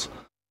Vittles,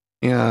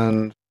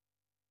 and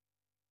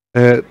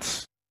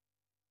it's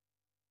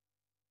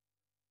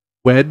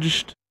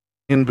wedged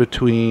in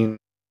between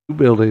 2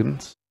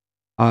 buildings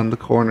on the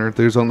corner.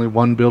 There's only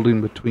one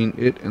building between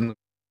it and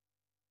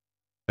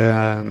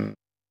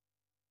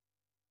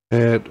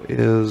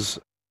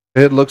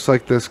it looks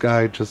like this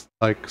guy just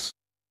likes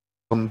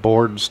some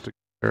boards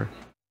together,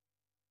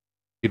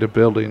 a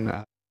building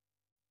at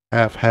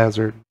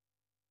haphazard,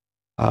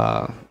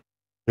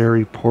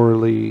 very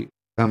poorly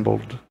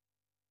assembled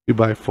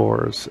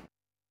 2x4s,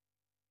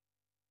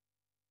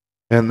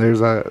 and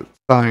there's a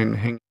sign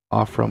hanging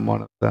off from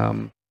one of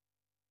them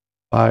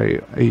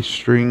by a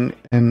string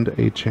and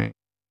a chain,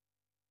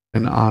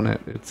 and on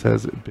it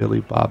says Billy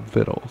Bob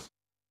Vittles.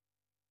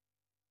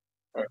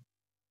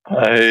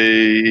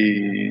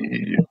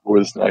 I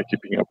was not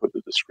keeping up with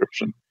the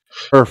description.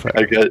 Perfect.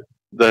 I get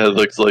that it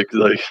looks like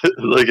like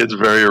it's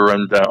very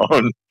run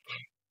down.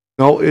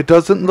 No, it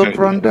doesn't look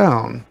run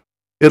down.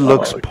 It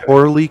looks okay.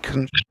 poorly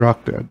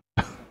constructed.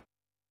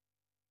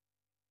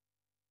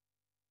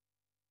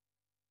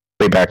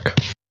 Way back.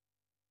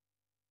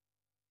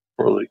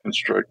 Poorly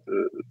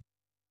constructed.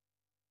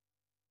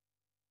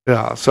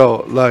 Yeah,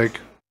 so like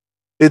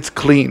it's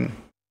clean,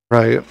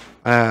 right?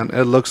 And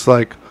it looks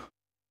like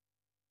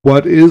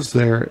what is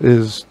there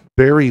is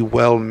very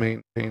well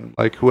maintained.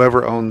 Like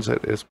whoever owns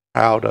it is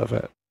proud of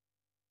it.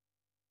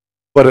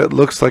 But it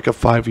looks like a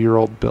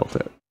 5-year-old built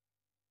it.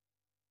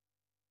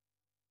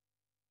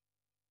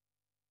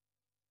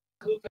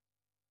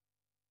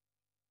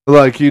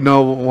 Like, you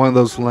know, one of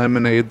those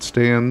lemonade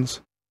stands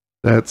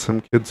that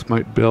some kids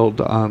might build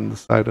on the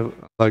side of,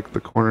 like, the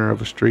corner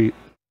of a street.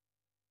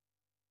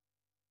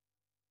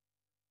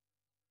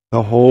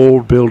 The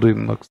whole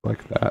building looks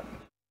like that.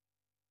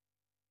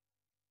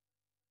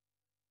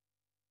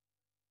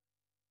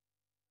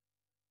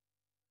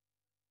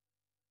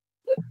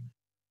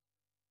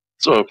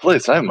 So a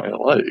place I might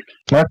like.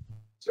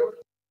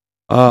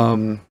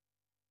 The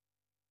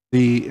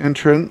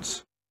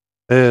entrance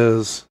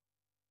is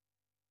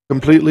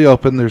completely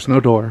open. There's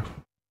no door.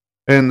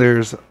 And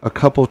there's a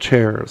couple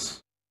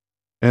chairs.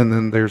 And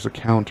then there's a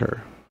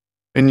counter.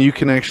 And you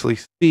can actually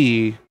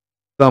see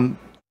the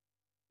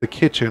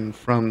kitchen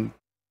from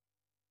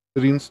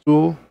the sitting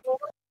stool.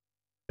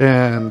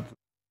 And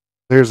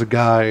there's a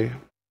guy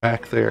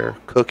back there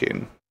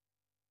cooking.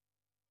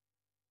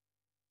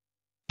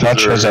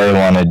 Much as I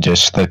wanted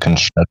just the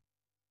construction,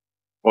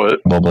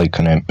 What? probably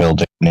couldn't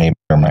build it neighbor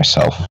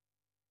myself.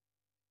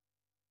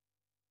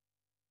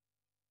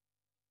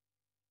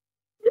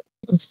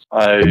 Go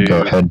I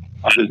ahead.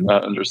 did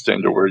not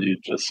understand a word you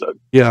just said.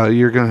 Yeah,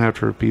 you're going to have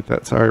to repeat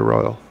that. Sorry,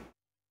 Royal.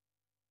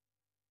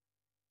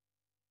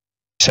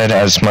 Said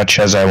as much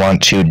as I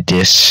want to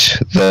diss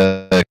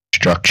the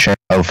construction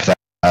of that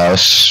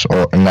house,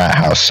 or in that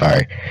house,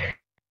 sorry,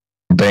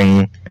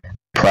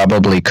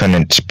 probably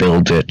couldn't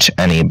build it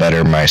any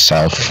better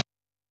myself.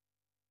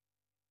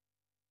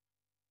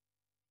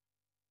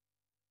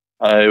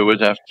 I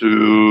would have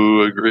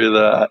to agree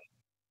that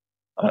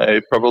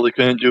I probably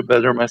couldn't do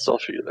better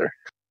myself either.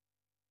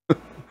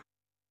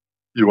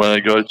 You want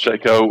to go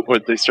check out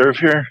what they serve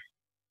here?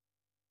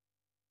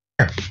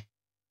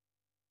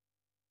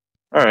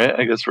 Alright,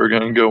 I guess we're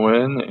going to go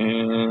in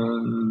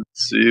and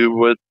see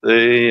what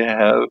they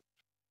have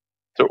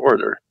to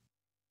order.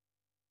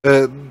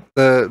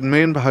 The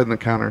man behind the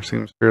counter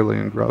seems fairly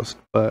engrossed,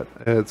 but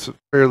it's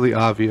fairly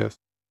obvious.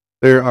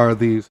 There are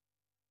these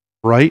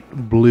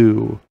bright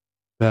blue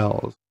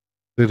bells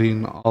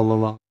sitting all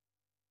along.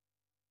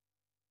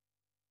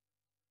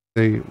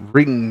 They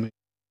ring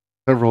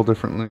several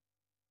different lengths.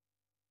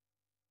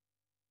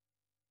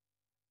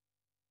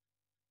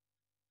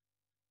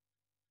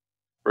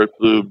 Bright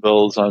blue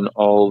bells on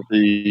all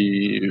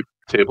the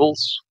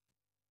tables.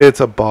 It's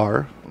a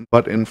bar,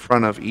 but in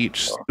front of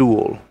each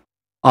stool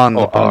on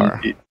the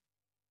bar.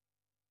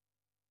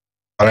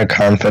 I want to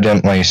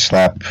confidently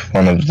slap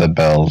one of the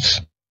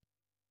bells.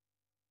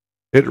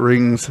 It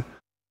rings,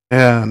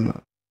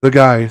 and the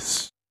guy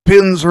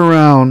spins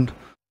around,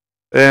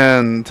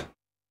 and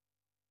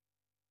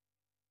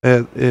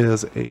it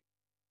is a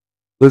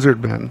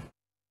lizard man,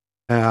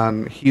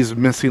 and he's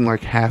missing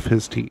like half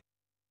his teeth.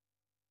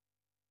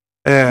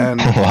 And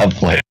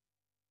Lovely.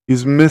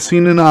 he's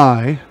missing an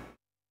eye,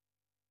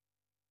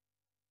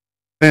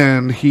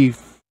 and he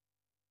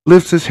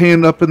lifts his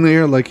hand up in the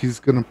air like he's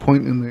going to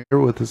point in the air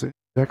with his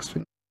index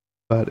finger,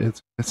 but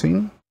it's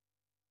missing.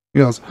 He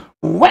goes,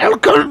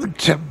 "Welcome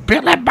to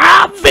Billy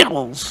Bob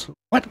Vittles.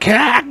 What can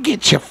I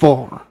get you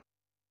for?"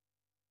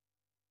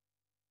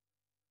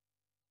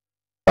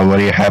 What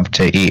do you have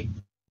to eat?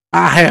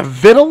 "I have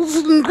victuals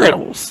and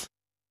griddles."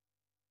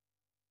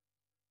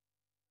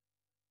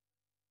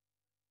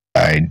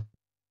 I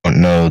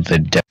don't know the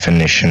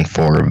definition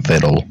for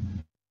vittle.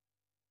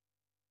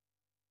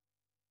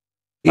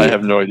 I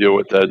have no idea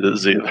what that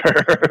is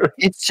either.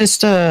 It's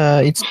just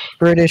it's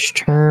British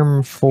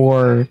term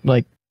for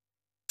like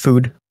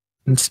food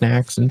and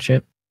snacks and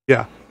shit.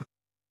 Yeah.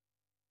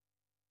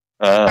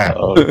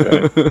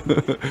 Okay.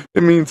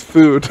 It means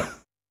food.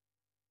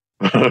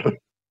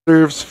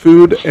 Serves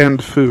food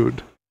and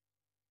food.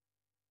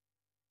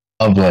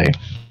 Lovely.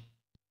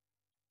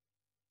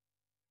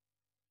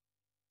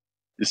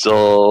 You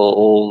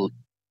sell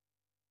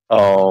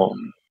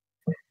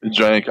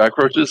giant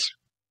cockroaches?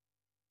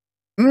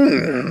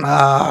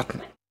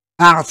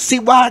 I'll see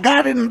what I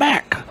got in the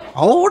back.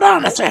 Hold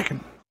on a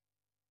second.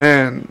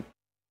 And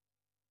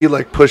he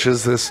like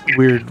pushes this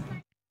weird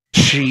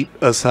sheet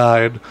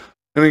aside,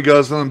 and he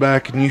goes on the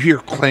back, and you hear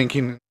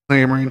clanking and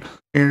clamoring,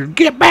 and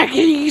 "Get back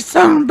here, you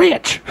son of a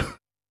bitch!"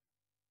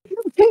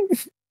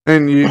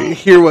 And you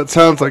hear what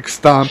sounds like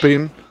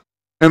stomping,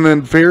 and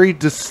then very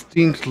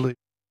distinctly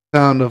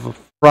sound of a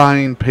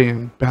frying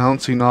pan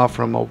bouncing off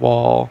from a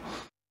wall,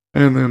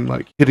 and then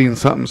like hitting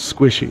something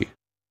squishy.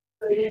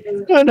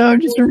 Oh no, I'm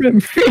just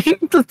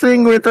remembering the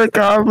thing where the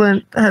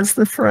goblin has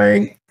the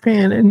frying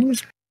pan and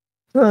he's,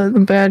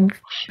 the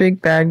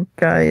big bad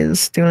guy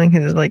is doing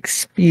his like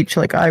speech,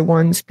 like I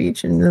won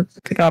speech, and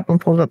the goblin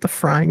pulls out the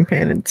frying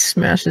pan and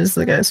smashes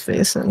the guy's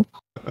face in.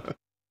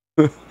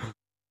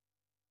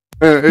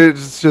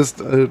 It's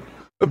just a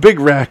big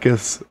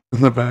rackus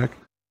in the back.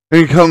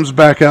 And he comes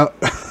back out.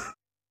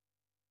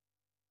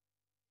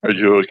 Are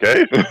you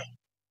okay?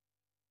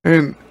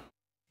 And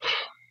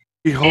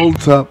he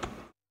holds up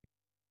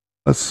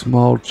a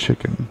small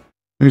chicken.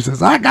 He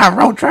says, I got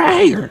roach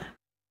right here.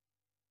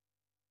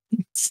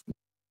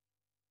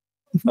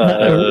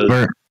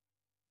 Uh,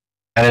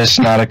 That is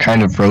not a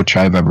kind of roach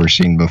I've ever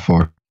seen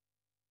before.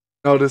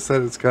 Notice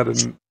that it's got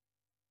a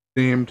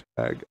name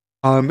tag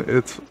on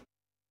its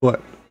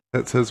foot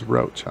that says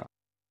roach on.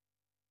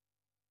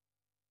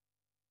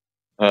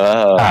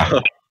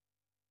 all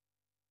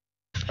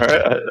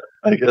right.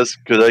 I guess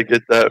could I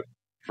get that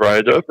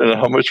fried up, and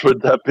how much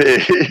would that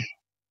be?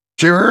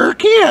 Sure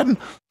can.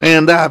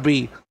 And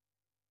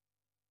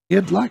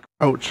you'd like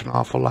roach an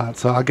awful lot,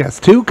 so I guess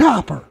 2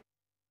 copper.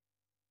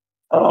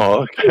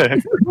 Oh,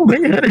 okay. Oh my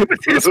god, it was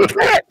his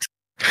pet!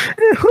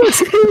 It was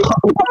his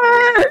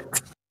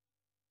pet!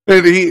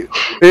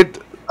 And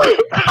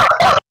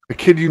I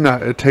kid you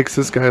not, it takes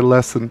this guy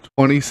less than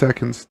 20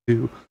 seconds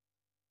to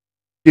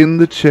skin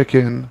the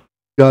chicken,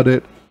 gut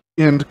it,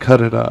 and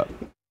cut it up.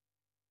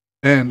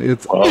 And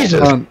it's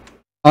on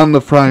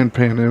the frying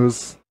pan. It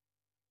was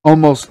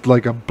almost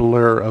like a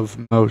blur of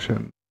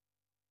motion.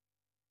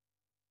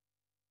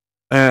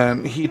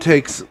 And he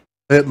takes,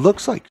 it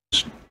looks like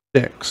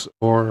sticks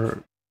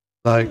or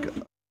like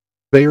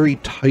very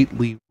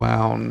tightly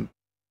wound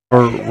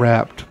or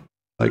wrapped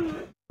like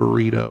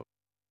burrito,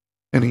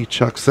 and he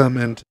chucks them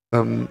into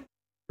some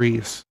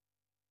grease,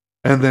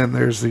 and then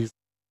there's these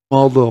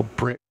small little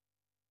bricks,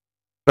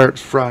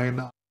 starts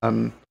frying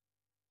on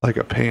like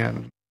a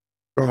pan,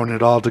 throwing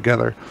it all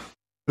together.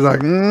 He's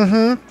like,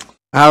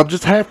 I'll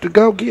just have to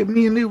go get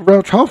me a new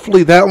roach.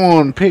 Hopefully that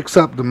one picks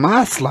up the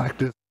mice like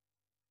this.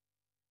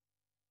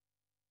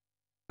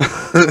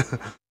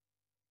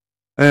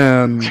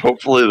 And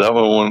Hopefully that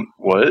one won't.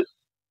 What?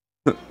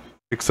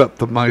 except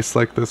the mice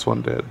like this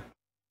one did.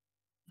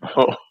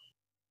 Oh.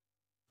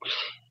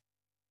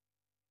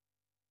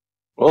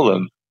 Well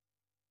then.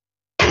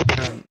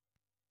 And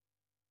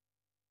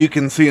you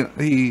can see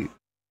he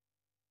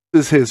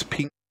this is his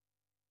pink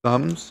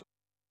thumbs,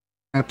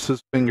 snaps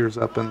his fingers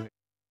up in,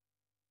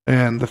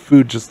 and the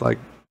food just like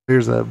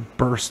there's a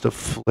burst of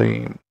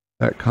flame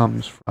that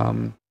comes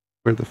from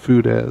where the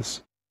food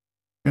is.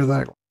 He's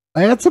like,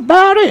 that's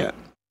about it.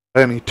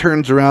 And he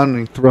turns around and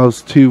he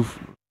throws 2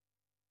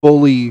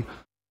 fully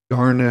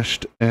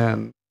garnished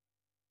and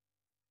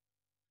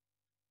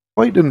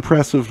quite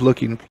impressive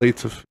looking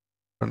plates of food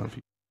in front of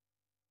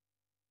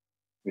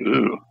you.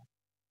 Ooh.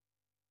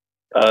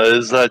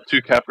 Is that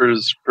 2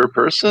 cappers per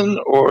person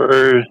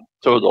or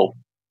total?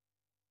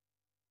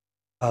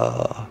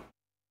 I'm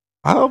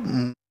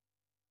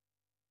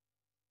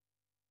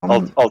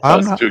I'll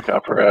toss not- 2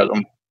 copper at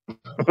him.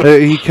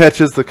 He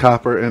catches the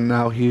copper and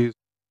now he's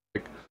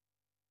like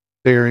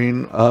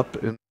staring up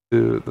into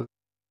the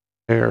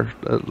air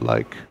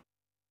like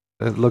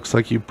it looks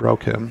like you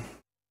broke him.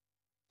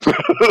 Hold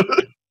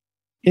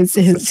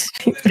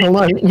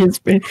on, he's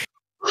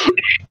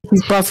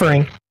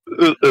buffering.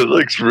 It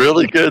looks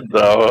really good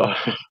though.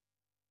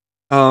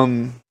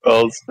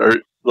 I'll start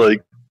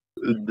like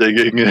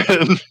digging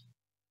in.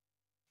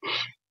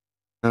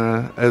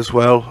 As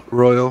well,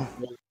 Royal.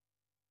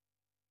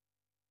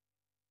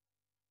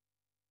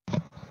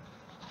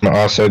 I'm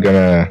also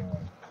gonna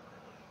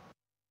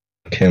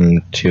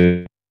him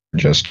to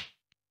just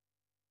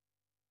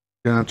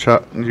You're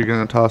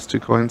gonna toss 2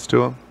 coins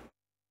to him.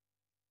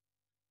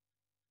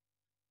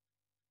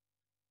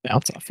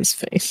 Bounce off his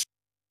face.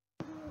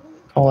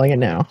 Calling it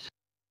now.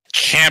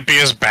 Can't be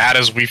as bad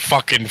as we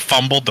fucking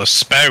fumbled the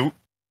spout.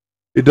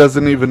 He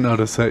doesn't even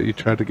notice that you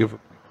tried to give him.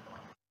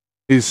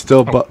 He's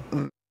still,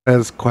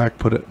 as Quack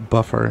put it,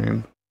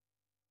 buffering.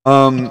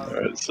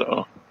 Alright,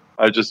 so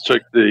I just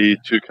took the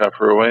 2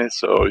 copper away,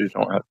 so you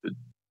don't have to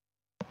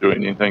do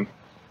anything.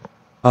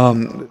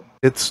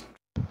 It's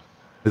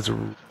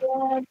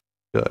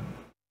good.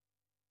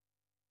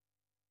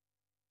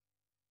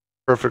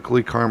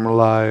 Perfectly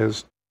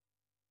caramelized.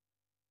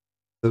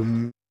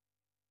 The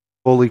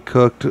fully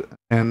cooked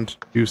and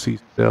juicy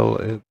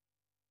still.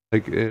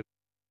 It's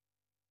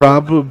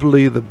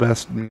probably the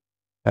best meat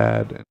I've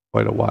had in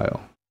quite a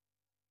while.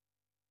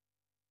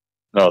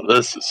 No,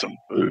 this is some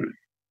food.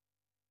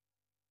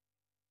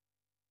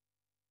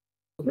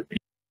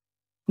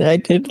 I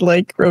did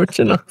like roach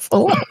an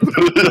awful lot.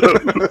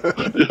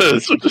 Yeah,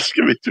 so just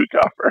give me 2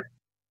 copper.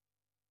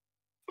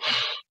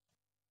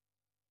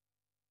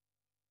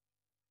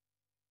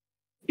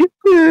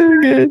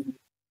 Good.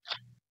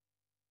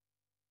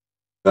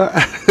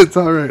 It's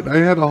alright. I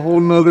had a whole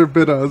nother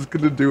bit I was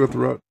going to do with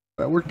roach.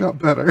 That worked out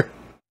better.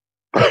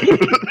 I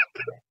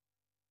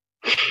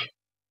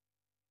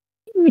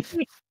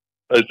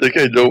think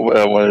I know what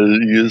I want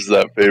to use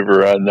that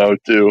favor on now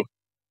too.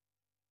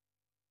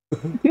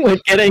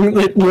 Like getting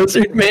the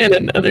lizard man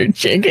another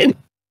chicken.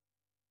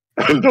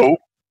 Nope.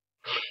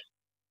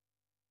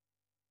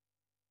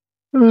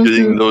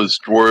 Getting those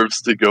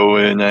dwarves to go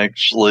in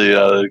actually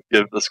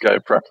give this guy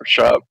a proper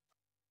shop.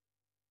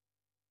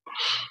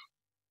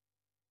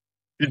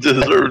 He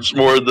deserves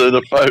more than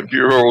a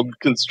 5-year-old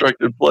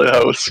constructed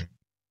playhouse.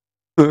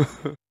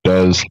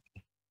 does.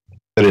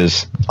 It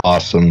is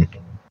awesome.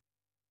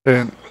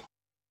 And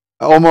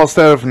almost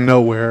out of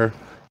nowhere,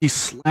 he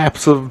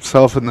slaps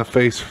himself in the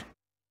face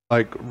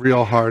like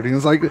real hard.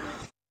 He's like,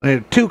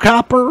 2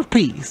 copper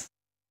apiece.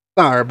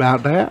 Sorry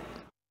about that.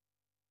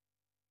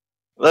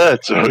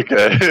 That's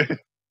okay.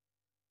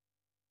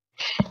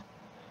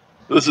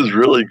 This is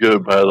really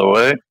good, by the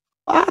way.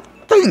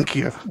 Thank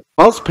you.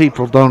 Most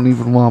people don't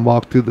even want to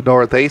walk through the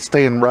door. They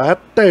stand right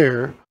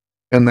there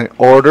and they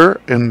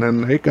order and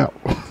then they go.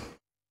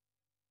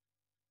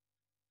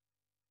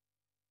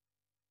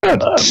 I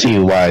don't see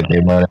why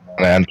they want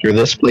to enter.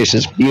 This place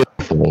is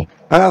beautiful.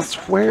 I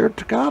swear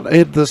to God,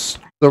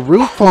 the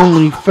roof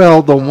only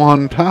fell the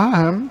one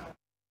time.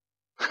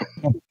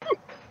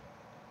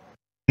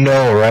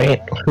 No,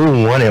 right?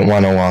 Who wouldn't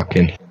want to walk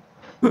in?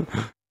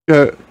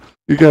 Yeah,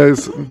 you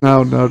guys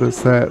now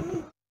notice that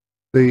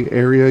the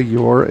area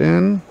you're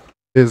in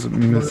is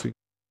missing.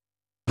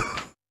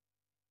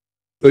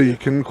 So you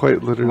can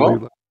quite literally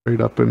look straight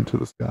up into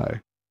the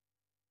sky.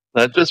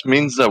 That just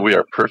means that we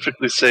are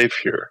perfectly safe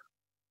here.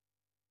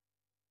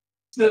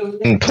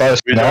 And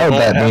plus, We now don't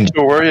that have means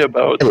to worry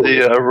about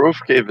the roof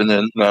caving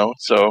in now,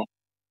 so...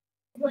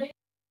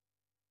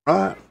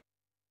 Right.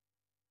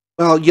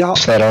 Well, y'all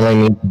that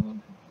only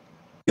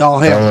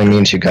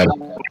means you got.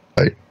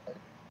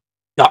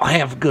 y'all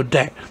have a good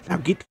day. Now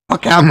get the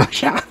fuck out of my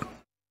shop.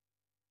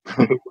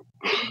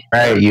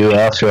 Right, you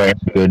also have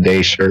a good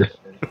day, sir.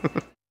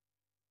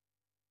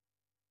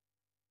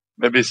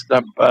 Maybe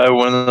stop by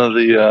one of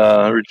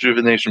the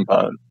rejuvenation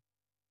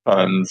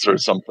ponds or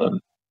something.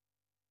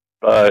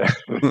 Bye.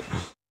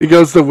 He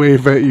goes to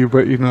wave at you,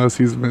 but you notice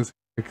he's missing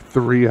like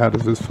 3 out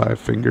of his 5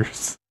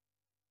 fingers.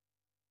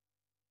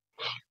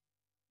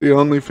 The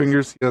only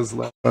fingers he has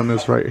left on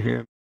his right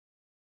hand.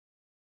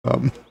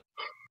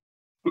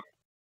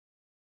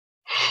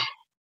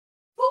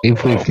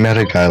 If we've met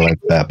a guy like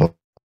that, but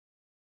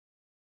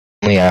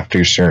only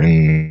after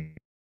certain.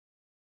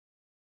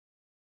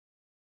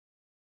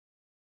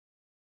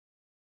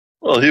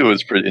 Well, he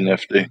was pretty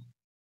nifty.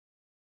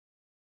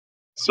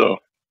 So,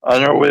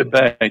 on our way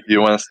back, do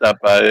you want to stop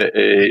by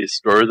a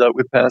store that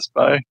we passed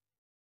by?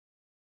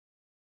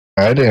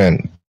 I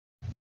didn't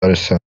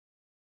notice that.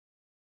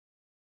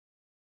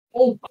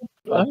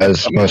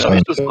 As I most was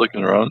men. just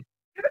looking around.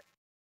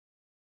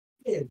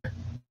 It's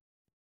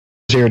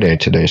your day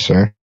today,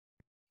 sir.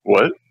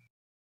 What?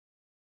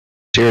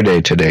 It's your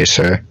day today,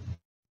 sir.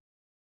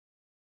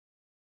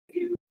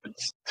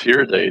 It's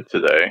tear day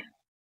today.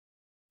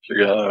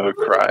 You're gonna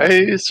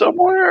cry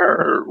somewhere,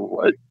 or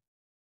what?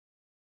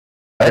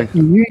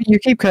 You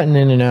keep cutting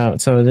in and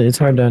out, so it's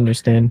hard to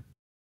understand.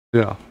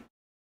 Yeah.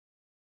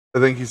 I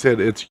think he said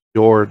it's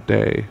your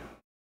day.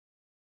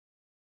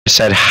 I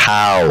said,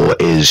 how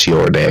is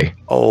your day?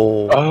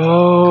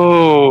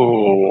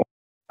 Oh,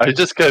 I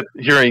just kept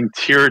hearing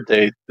tear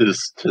day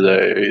this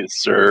today,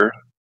 sir.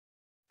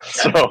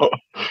 So,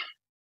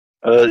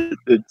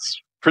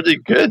 it's pretty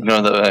good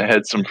now that I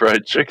had some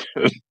fried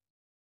chicken.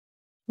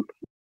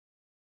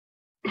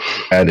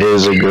 That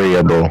is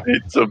agreeable.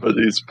 Ate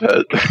somebody's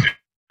pet.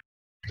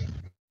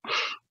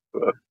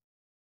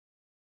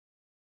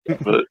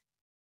 but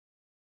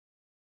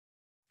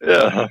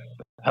yeah,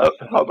 how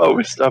about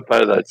we stop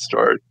by that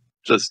store?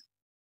 Just,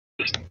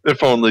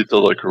 if only to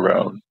look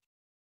around.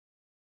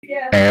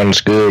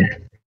 Sounds good.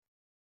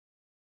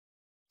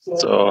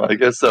 So I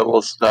guess that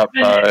will stop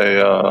by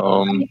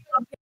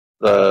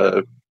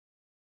the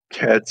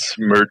Cat's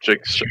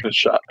Merchic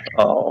shop.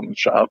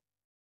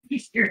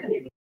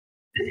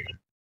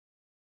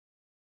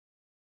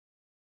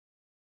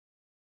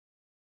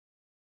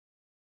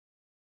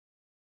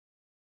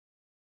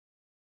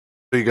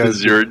 So you guys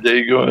Is your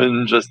day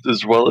going just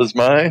as well as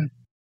mine?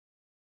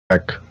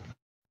 Heck.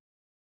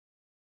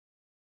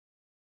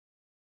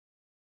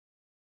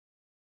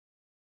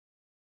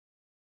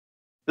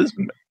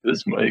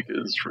 This mic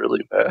is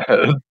really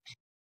bad.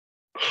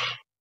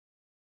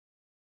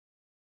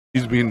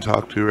 he's being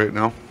talked to right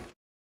now.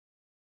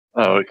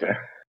 Oh, okay.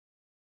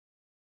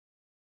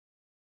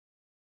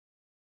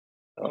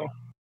 Oh.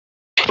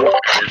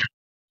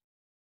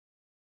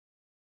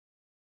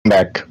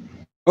 Back.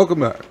 Welcome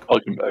back.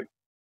 Welcome back.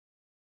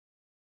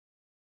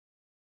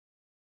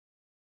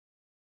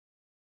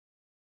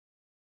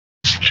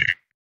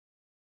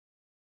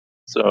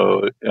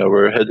 So yeah,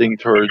 we're heading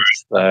towards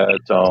that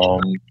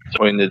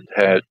pointed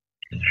hat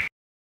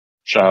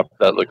shop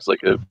that looks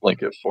like a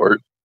blanket fort.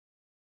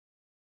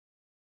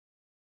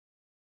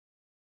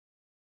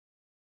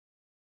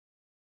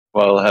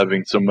 While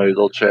having some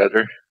idle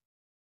chatter.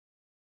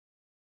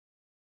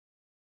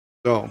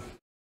 So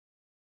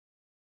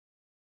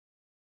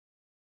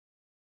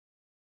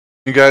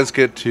you guys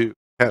get to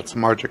Cat's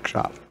Magic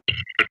Shop.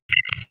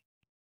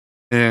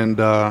 And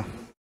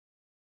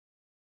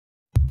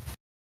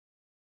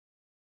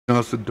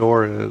notice the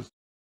door is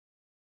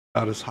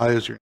about as high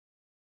as your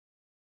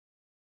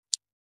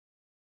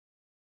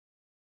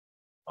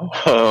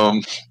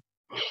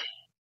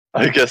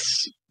I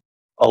guess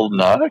I'll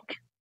knock.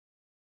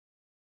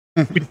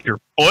 With your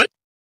foot?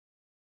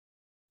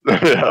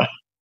 Yeah.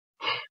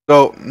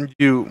 So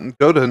you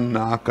go to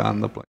knock on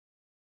the blanket,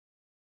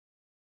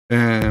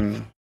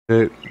 and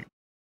it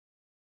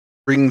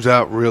rings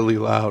out really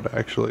loud,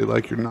 actually,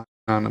 like you're knocking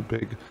on a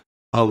big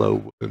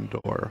hollow wooden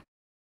door.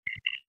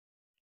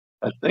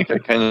 I think I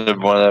kind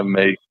of want to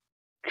make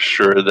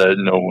sure that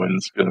no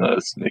one's gonna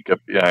sneak up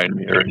behind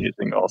me or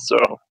anything. Also,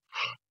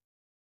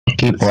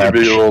 Keep it's gonna be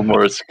a watch. little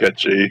more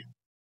sketchy,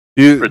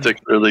 You,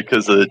 particularly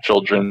because of the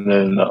children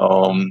in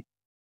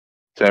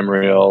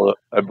Tamriel,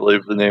 I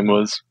believe the name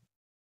was.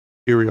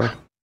 Imperial.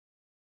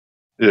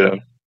 Yeah.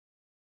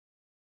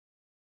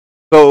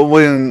 So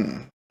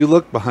when you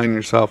look behind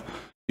yourself,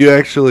 you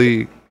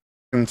actually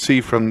can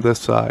see from this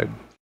side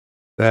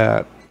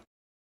that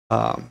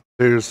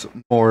there's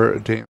more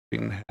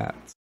dancing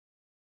hats.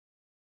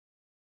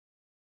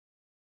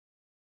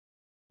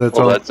 That's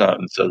Well, all. that's not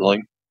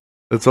unsettling.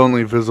 It's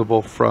only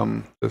visible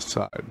from this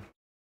side.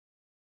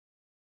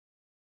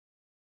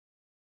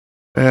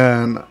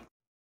 And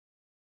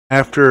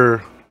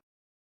after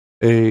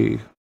a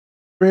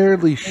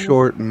fairly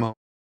short moment,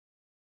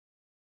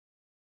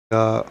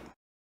 oh,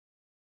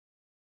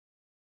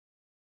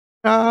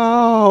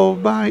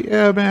 my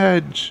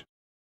image.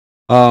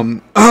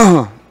 Oh,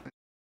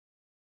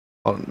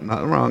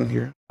 not wrong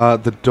here.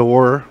 The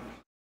door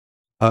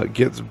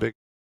gets big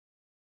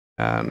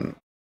and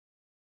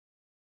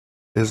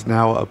is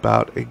now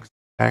about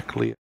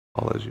exactly as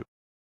tall as you.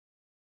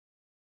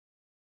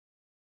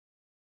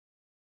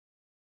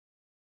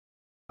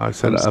 I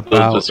said I'm still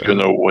about. just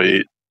gonna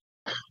wait.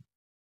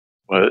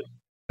 What?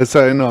 I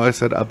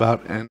said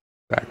about and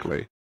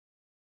exactly.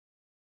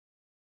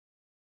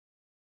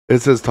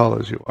 It's as tall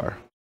as you are.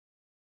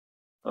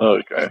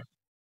 Okay.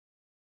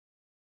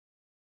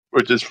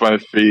 Which is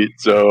 5 feet,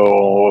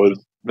 so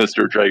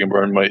Mr.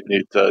 Dragonborn might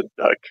need to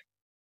duck.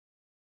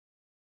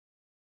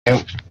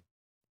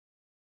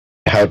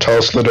 How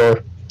tall's the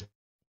door?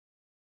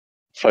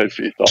 5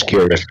 feet tall. Just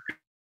curious.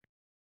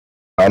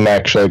 I'm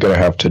actually gonna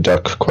have to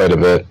duck quite a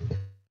bit.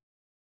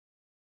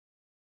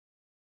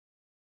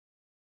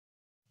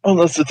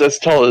 Unless it's as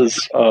tall as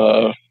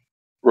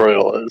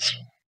Royal is.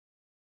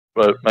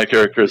 But my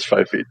character is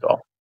 5 feet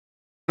tall.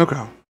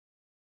 Okay.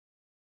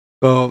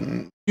 So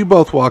you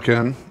both walk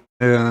in,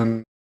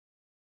 and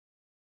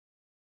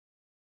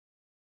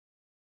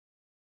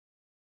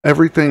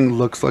everything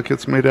looks like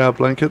it's made out of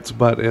blankets,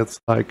 but it's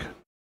like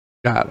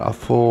got a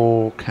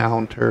full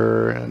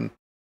counter and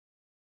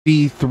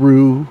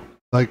see-through,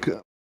 like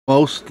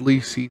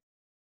mostly see.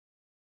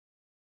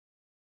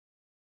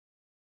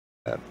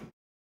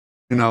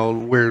 You know,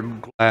 where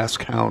glass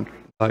count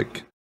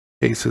like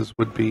cases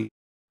would be,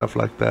 stuff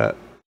like that.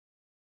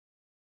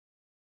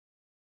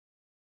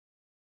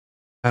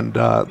 And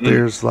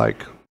there's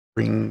like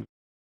ring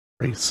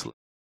bracelets,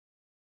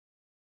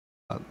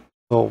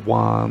 little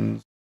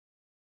wands.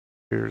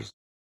 There's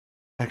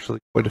actually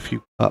quite a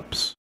few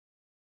cups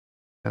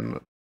and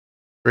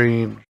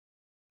strange,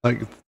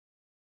 like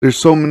there's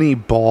so many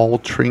ball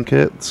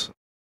trinkets,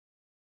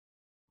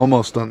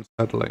 almost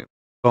unsettling.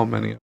 So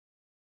many.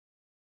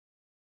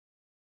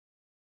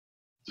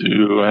 Do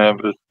you have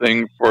a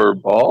thing for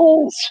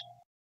balls?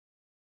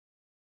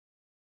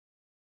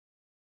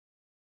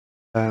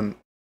 And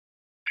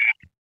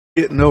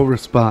get no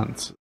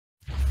response.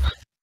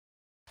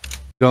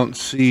 Don't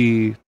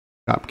see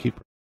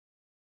shopkeeper.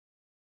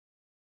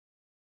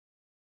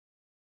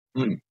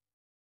 Can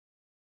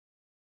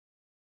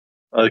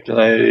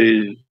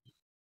I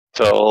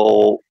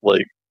tell,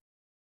 like,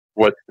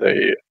 what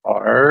they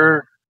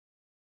are?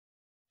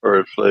 Or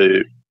if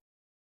they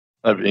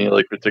have any,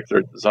 like,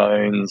 particular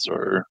designs,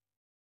 or...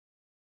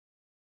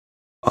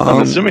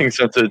 I'm assuming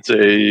since it's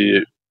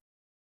a...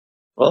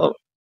 Well...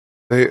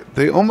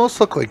 They almost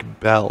look like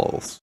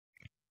bells.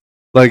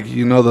 Like,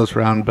 you know those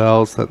round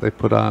bells that they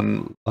put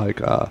on,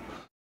 like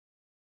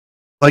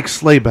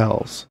sleigh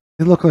bells.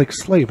 They look like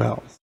sleigh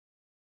bells.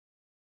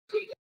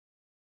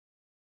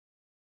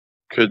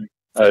 Could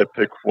I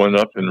pick one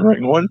up and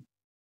ring one?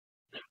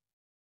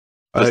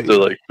 Just to,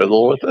 like,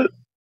 fiddle with it?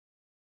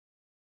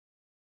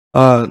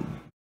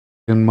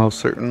 Can most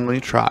certainly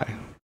try.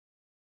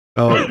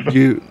 So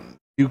you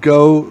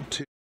go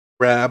to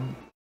grab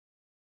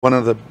one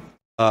of the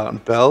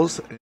bells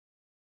and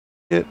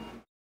hit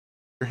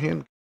your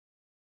hand.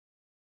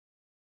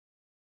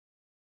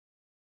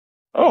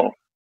 Oh,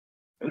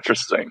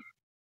 interesting.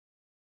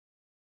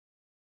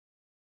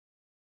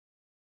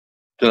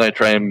 Can I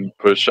try and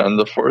push on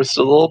the force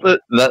a little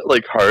bit? Not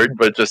like hard,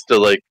 but just to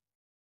like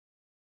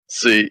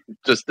see,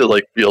 just to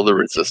like feel the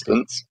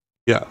resistance.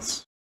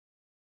 Yes.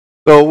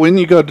 So when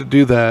you go to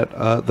do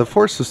that, the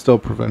force is still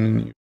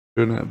preventing you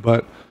from doing it,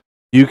 but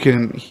you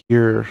can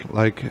hear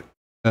like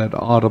an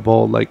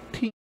audible like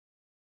ting,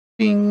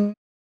 ting,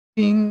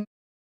 ting,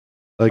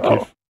 like if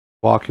you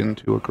walk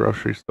into a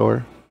grocery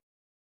store.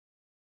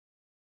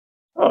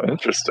 Oh,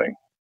 interesting.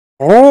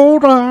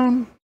 Hold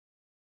on.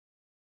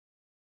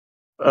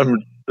 I'm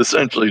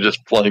essentially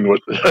just playing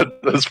with it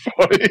at this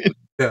point.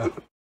 Yeah.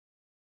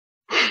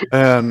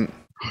 And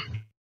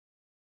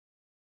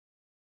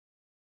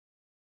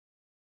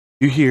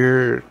you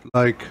hear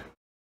like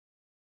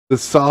the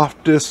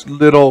softest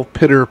little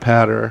pitter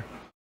patter,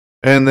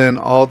 and then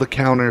all the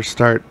counters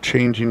start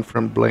changing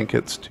from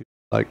blankets to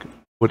like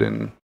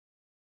wooden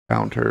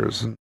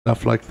counters and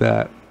stuff like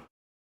that.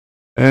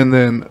 And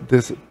then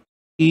this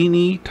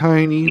teeny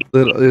tiny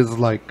little is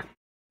like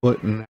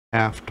foot and a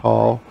half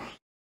tall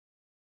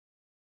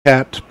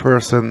cat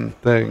person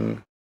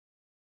thing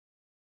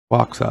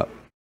walks up.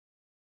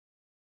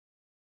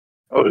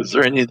 Oh, is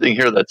there anything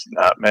here that's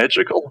not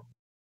magical?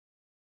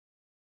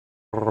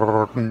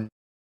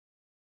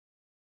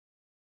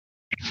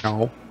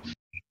 No.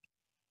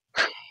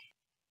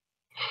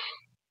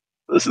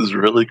 This is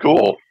really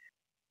cool.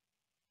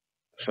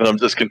 And I'm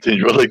just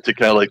continuing to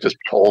kind of like just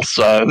pulse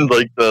on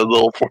like the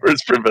little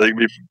force preventing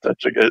me from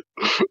touching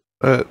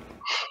it.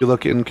 You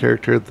look in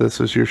character, this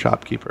is your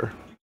shopkeeper.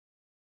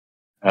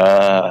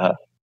 You're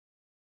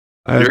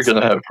It's-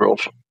 gonna have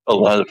a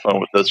lot of fun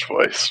with this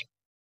voice.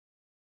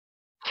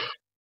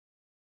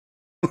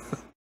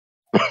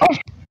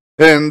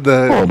 And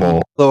the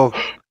Horrible. little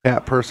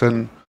cat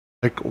person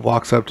like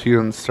walks up to you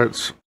and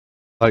starts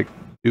like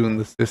doing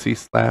the sissy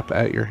slap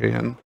at your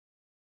hand.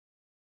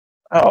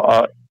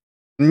 Oh,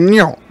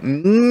 No,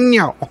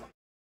 no,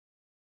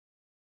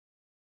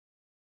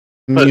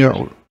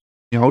 But-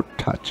 no,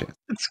 touch it.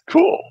 it's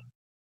cool.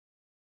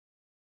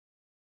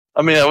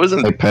 I mean, I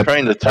wasn't Hey, Pep,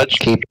 trying to touch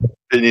Keep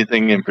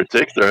anything in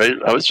particular.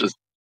 I just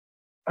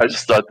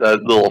thought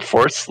that little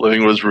force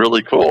sling was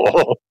really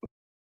cool.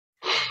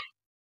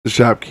 The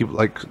shopkeeper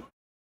like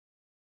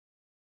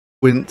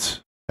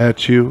squints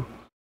at you,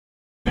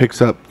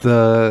 picks up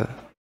the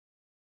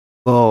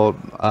little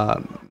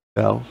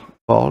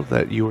ball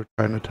that you were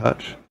trying to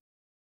touch,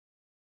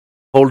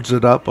 holds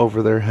it up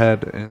over their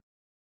head and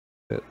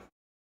it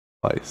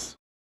twice,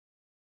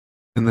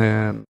 and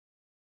then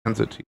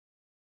hands it to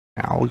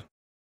you.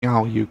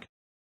 Now you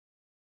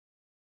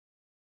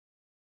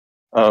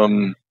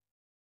can.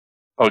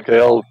 Okay,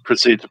 I'll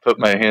proceed to put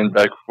my hand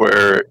back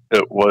where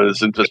it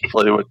was and just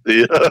play with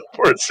the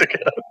force again.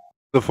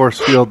 The force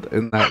field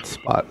in that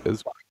spot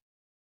is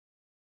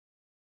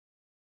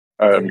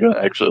Alright, I'm gonna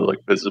actually look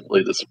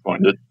visibly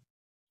disappointed.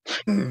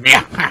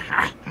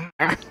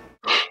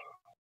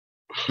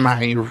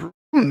 my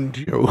ruined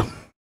you.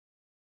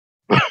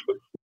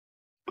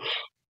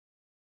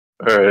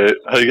 Alright,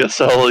 I guess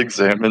I'll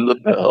examine the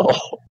bell.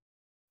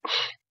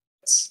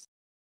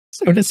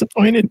 So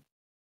disappointed.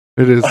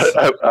 It is.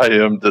 I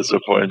am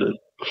disappointed.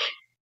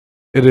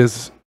 It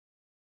is,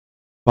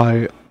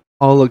 by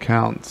all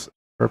accounts,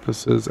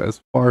 purposes,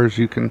 as far as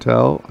you can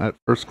tell at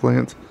first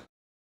glance,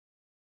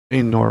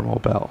 a normal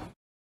bell.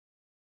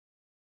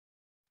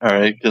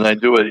 Alright, can I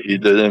do what he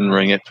did and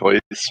ring it twice?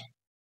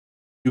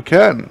 You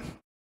can.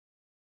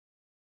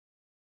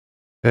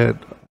 And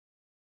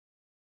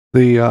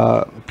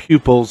the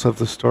pupils of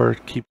the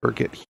storekeeper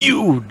get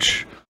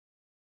huge.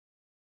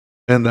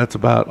 And that's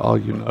about all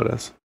you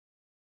notice.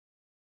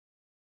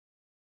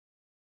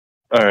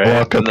 Alright,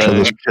 Walk and up to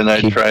then the can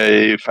I keep-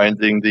 try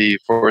finding the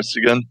force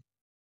again?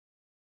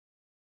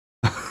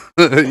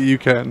 You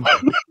can.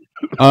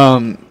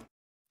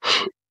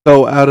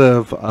 So out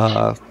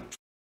of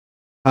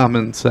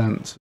common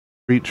sense,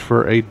 reach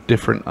for a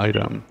different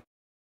item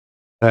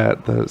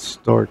that the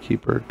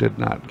storekeeper did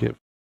not give.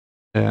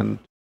 And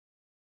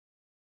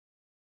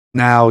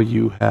now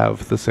you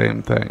have the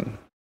same thing.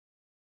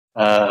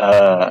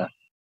 I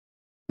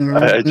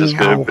just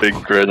got a big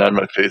grin on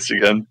my face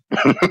again.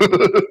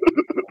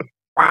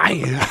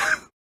 Why?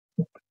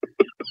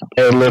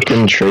 I look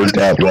intrigued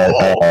at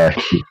what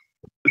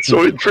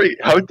So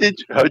intrigued. How do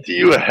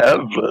you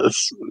have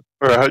this?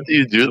 Or how do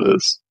you do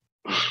this?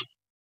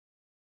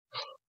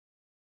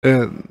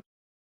 And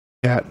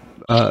cat,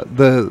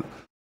 the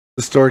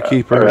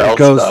storekeeper Alright, I'll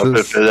goes stop.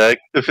 this.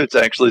 If it's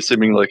actually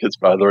seeming like it's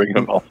bothering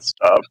him, I'll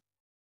stop.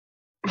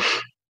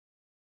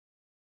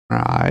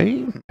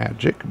 Try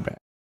magic bag.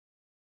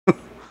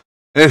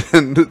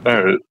 And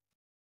Alright,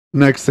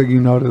 next thing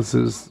you notice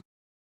is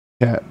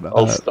cat.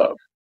 I'll stop.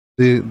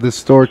 The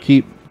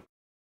storekeep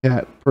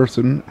cat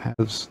person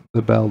has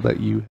the bell that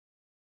you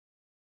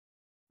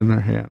in their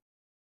hand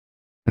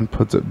and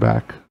puts it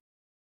back.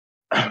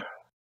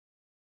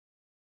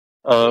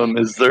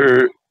 Is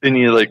there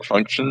any like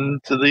function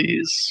to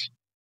these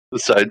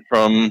aside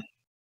from,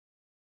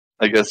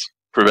 I guess,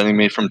 preventing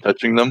me from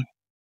touching them?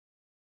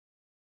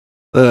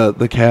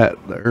 The cat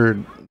or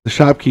the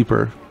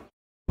shopkeeper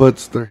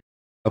puts their hand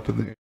up in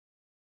the air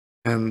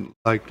and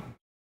like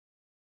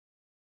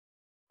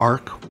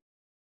arc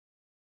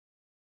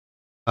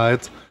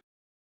sides.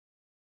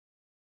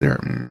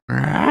 They're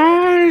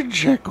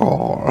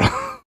magical.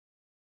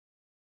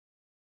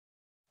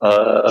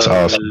 That's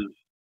awesome.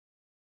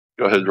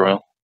 Go ahead,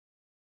 Royal.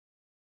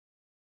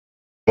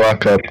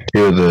 walk up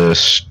to the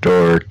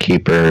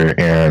storekeeper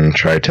and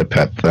try to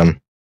pet them.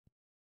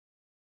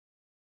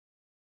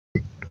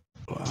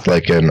 It's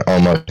like an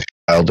almost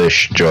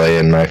childish joy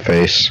in my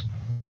face.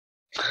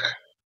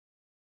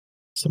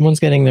 Someone's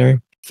getting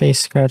their face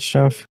scratched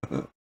off.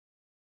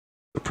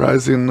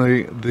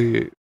 Surprisingly,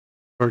 the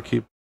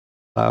storekeeper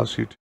allows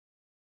you to.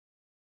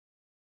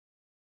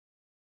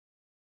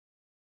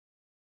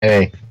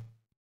 Hey,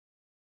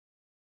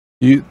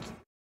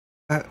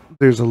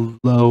 There's a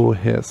low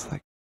hiss.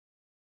 Like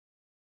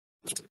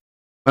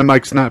my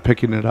mic's not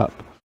picking it up,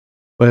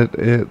 but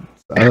it's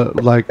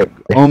like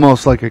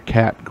almost like a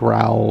cat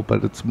growl,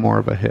 but it's more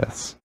of a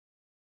hiss.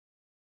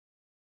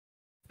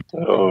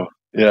 So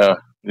yeah,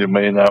 you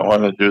may not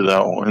want to do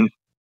that one.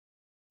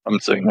 I'm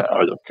saying that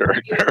out of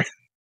character.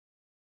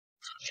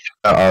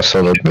 I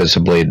also look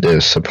visibly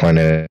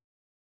disappointed.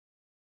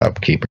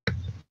 Upkeeper.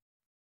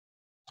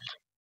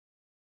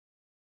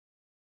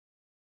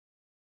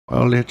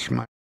 Well, it's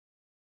my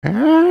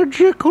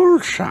magical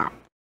shop.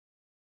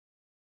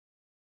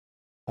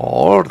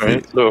 Or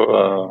Right,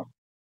 so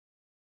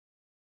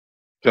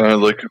can I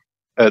look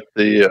at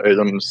the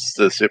items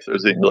to see if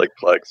there's any like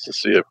flags to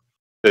see if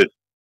it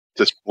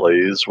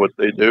displays what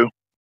they do?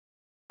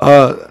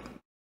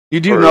 you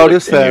do Or,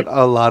 notice like, that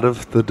a lot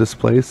of the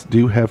displays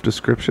do have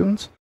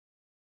descriptions,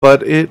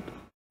 but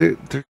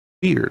they're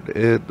weird.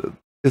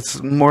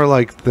 It's more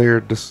like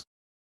they're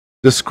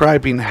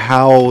describing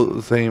how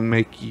they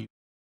make you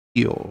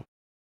feel.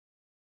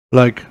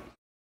 Like,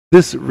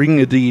 this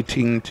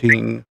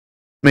ring-a-dee-ting-ting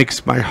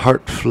makes my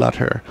heart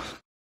flutter.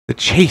 The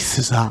chase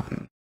is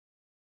on.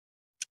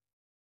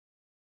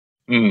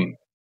 Hmm.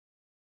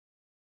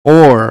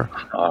 Or,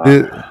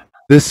 Uh,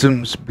 this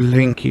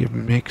blankie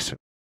makes her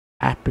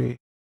happy.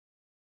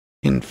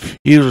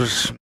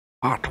 Infused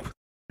heart with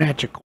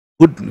magical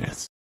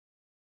goodness.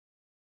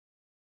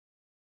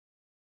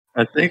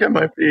 I think I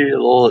might be a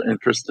little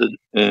interested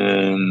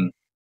in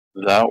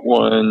that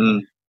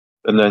one,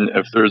 and then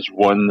if there's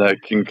one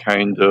that can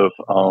kind of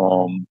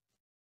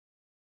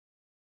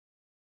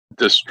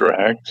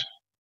distract,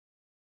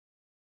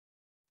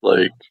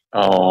 like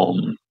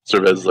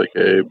serve as like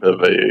a bit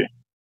of a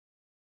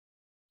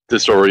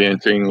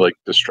disorienting, like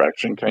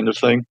distraction kind of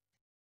thing.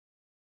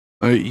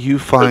 You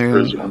If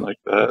there's find one like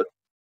that.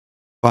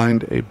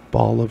 a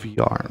ball of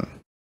yarn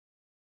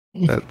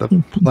that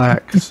the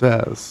plaque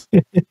says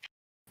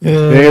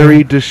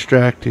very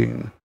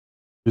distracting.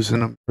 Use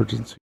an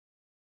emergency.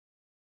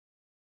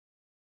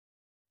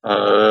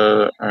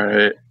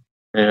 Alright.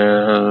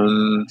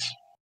 And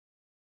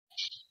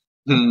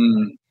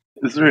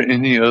is there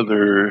any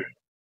other?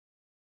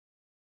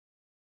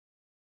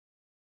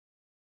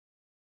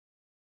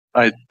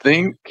 I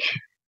think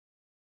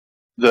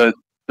that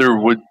there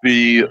would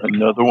be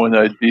another one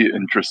I'd be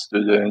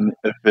interested in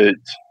if it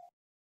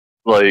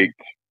like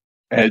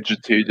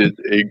agitated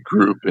a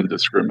group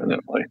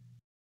indiscriminately.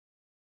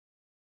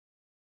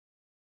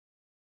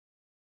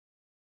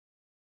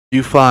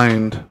 You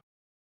find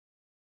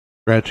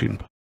scratching.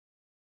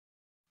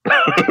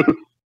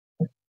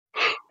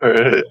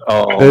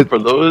 Alright, for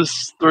those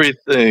three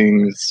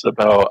things,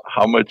 about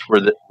how much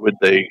would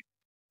they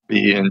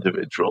be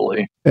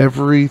individually?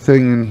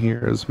 Everything in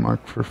here is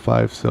marked for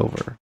 5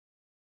 silver.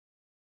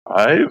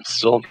 5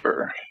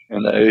 silver,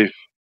 and I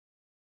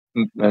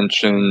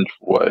mentioned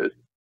what,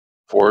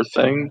 4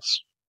 things?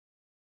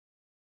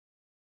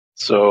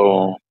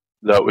 So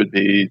that would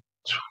be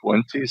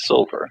 20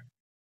 silver.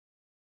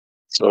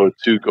 So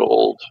 2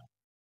 gold.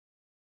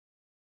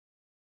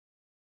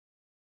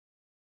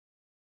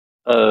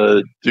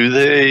 Do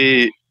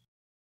they?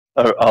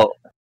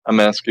 I'm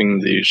asking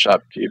the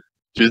shopkeep.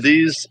 Do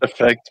these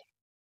affect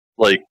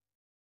like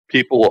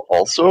people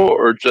also,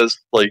 or just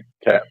like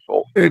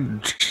catfolk?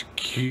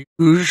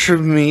 Excuse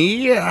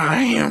me,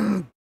 I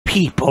am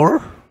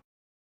people.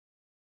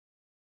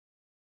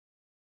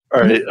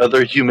 All right,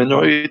 other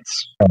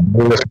humanoids.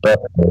 Oh,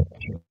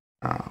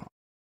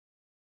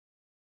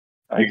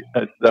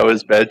 That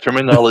was bad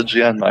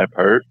terminology on my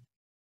part.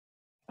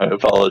 I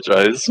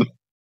apologize.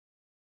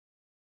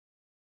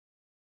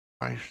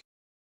 I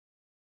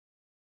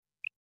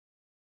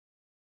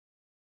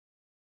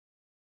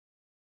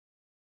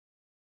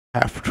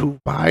have to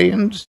buy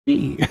and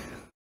see.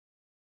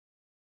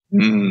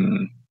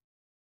 Hmm.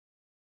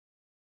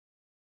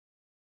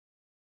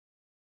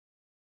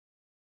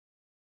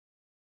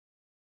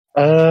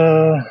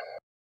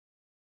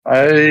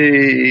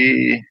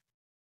 I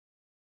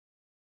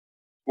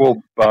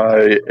will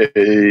buy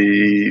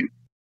the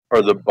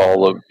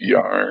ball of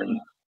yarn.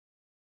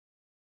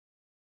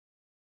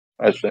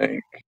 I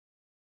think.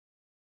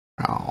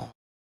 Oh,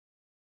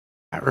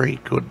 very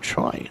good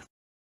choice.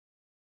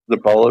 The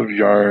ball of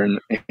yarn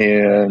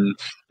and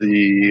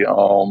the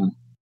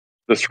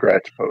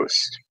scratch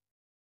post.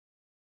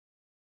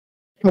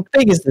 How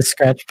big is the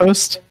scratch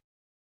post?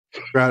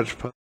 Scratch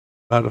post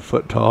about a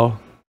foot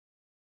tall.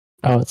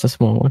 Oh, it's a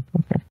small one.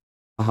 Okay.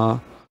 Uh-huh.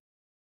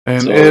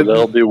 And So it,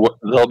 that'll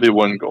be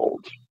 1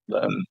 gold.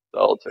 Then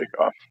that'll take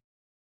off.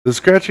 the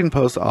scratching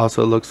post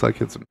also looks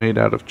like it's made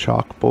out of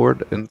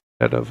chalkboard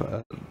instead of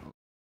a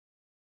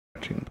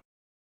scratching.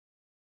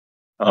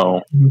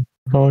 Oh,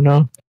 Oh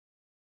no.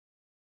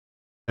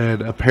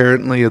 And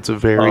apparently it's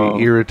very Oh.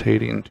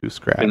 irritating to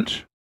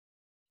scratch.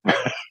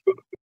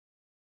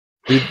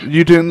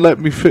 You didn't let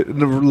me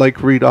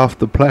read off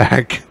the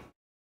plaque.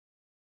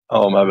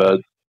 oh, my bad.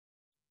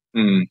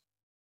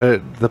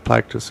 The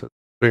plaque just says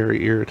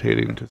very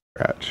irritating to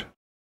scratch.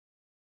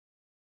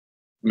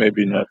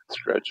 Maybe not the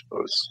scratch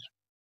post.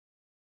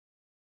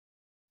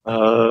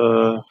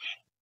 I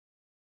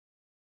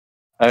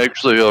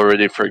actually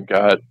already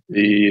forgot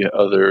the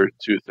other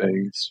 2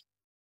 things.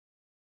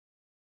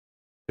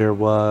 There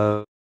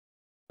was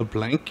a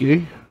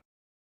blankie.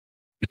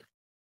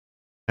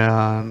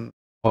 And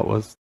what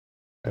was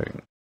the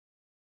thing?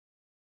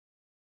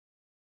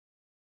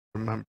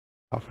 Remember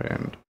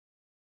offhand.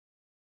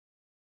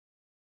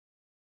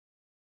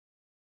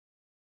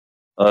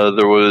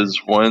 There was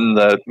one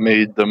that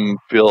made them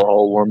feel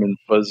all warm and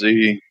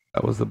fuzzy.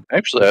 That was the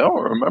Actually, I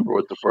don't remember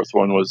what the fourth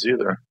one was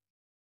either.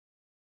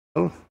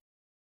 bell.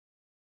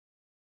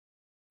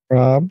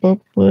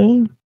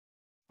 Probably.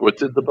 What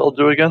did the bell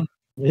do again?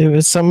 It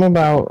was something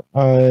about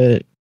Your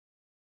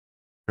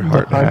the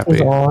heart hunt is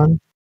happy. on.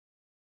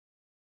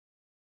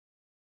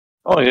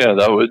 Oh yeah,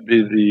 that would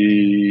be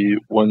the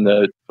one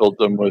that filled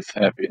them with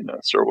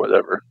happiness or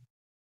whatever.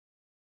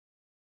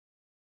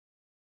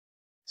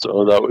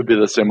 So that would be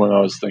the same one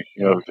I was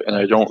thinking of, and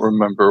I don't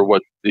remember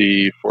what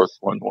the fourth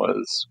one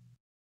was.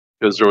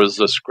 Because there was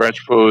the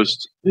scratch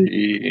post,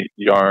 the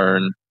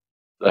yarn,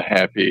 the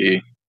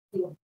happy,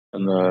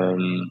 and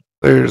then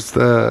There's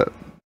the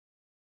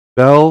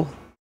bell,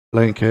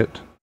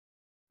 blanket,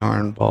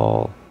 yarn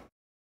ball,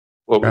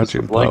 what was the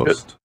scratching blanket?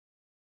 post.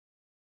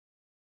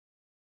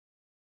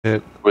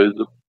 It With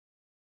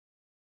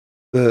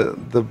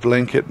the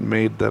blanket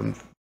made them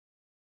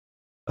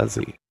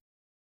fuzzy.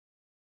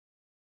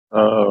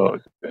 oh,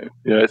 okay.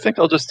 Yeah, I think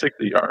I'll just take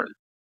the yarn.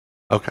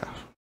 Okay.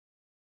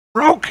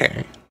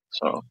 Okay.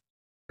 So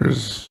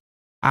There's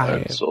I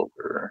I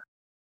silver.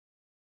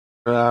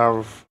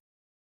 have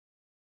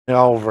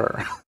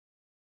silver.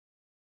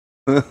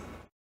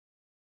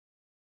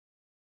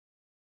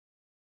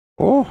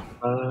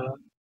 Oh,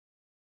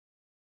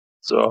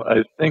 So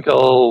I think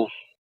I'll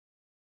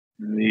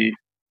need.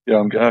 Yeah,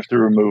 I'm gonna have to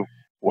remove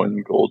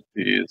one gold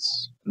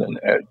piece and then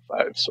add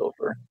 5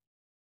 silver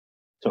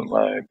to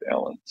my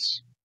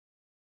balance.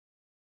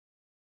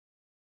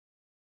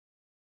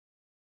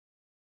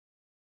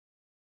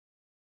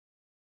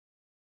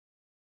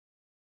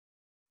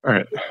 All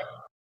right,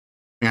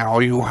 now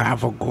you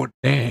have a good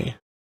day.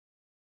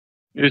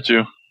 you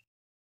too.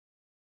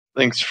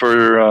 Thanks for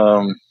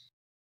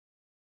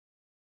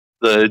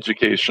the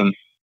education.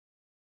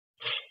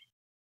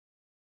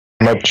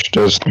 How much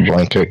does the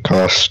blanket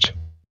cost?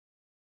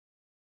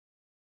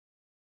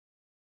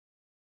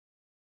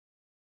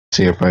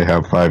 See if I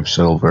have 5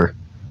 silver.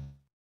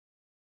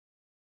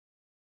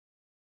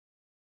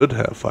 Should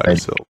have 5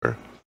 Right. silver.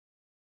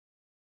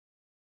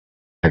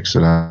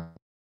 Accident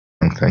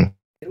thing.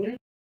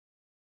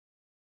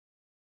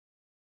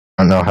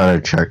 I don't know how to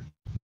check.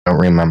 I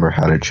don't remember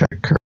how to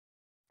check her.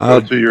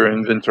 Go to your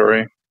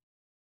inventory.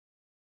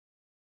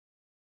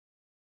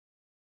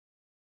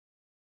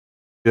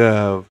 You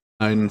have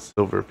 9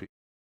 silver pieces.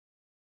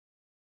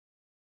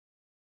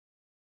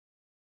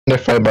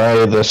 If I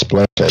buy this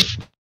blanket,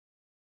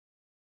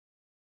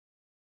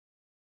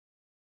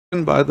 You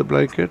can buy the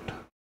blanket.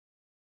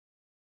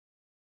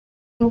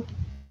 I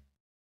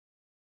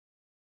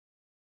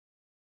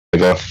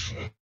go.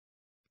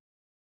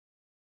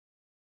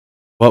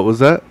 What was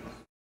that?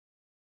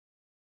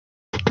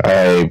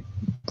 I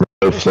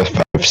remove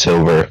the 5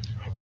 silver.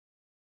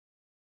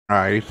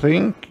 I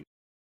think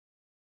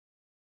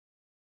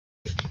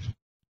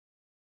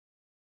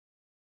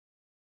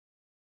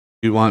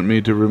you want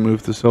me to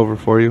remove the silver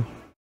for you?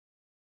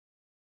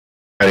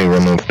 I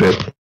removed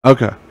it.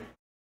 Okay.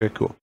 Okay,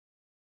 cool.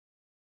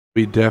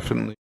 We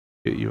definitely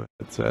get you a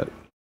headset.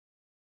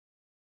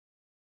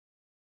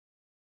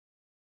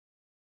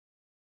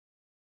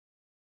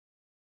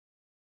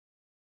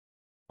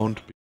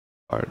 Won't be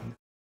hard.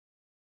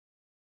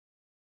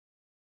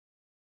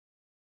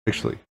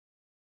 Actually.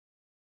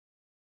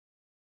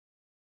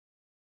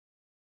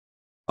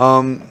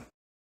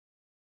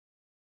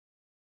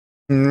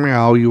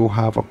 Now you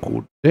have a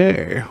good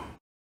day.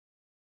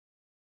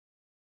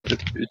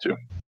 You too.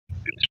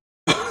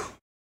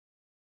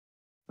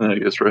 And I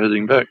guess we're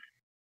heading back.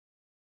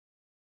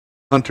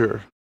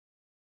 Hunter.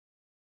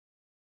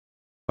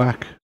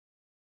 Back.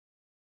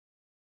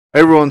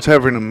 Everyone's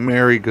having a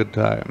merry good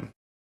time.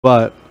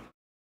 But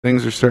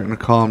things are starting to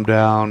calm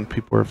down.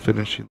 People are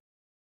finishing.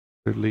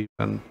 They're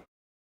leaving.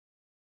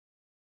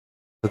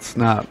 It's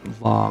not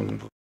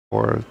long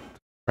before the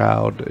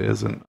crowd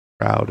isn't a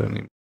crowd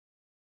anymore.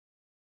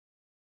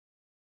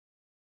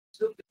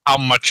 How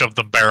much of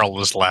the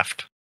barrel is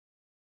left?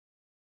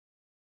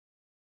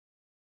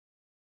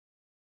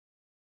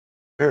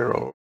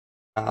 Carol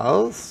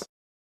has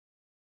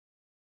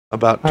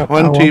about I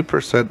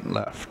 20%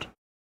 left.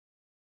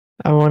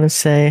 I want to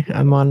say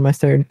I'm on my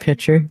third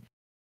pitcher.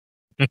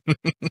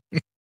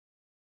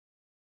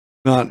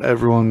 Not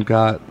everyone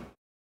got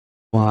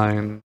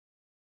wine.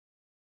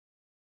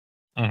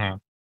 Mm-hmm.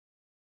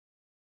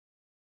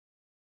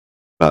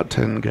 About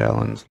 10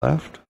 gallons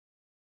left.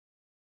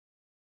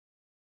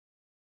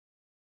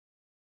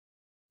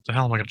 What the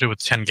hell am I going to do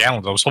with 10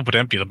 gallons? I was hoping to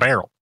empty the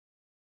barrel.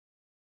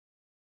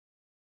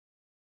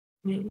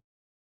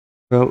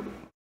 So,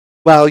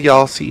 while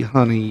y'all see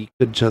honey, you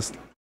could just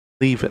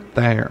leave it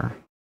there.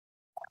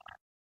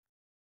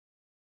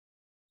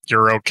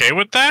 You're okay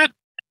with that?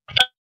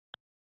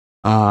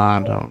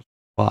 I don't.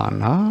 Why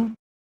not?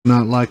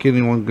 Not like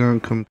anyone gonna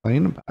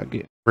complain about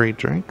getting free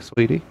drink,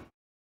 sweetie.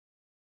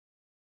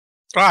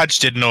 Well, I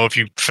just didn't know if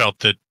you felt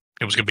that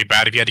it was going to be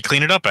bad if you had to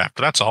clean it up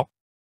after. That's all.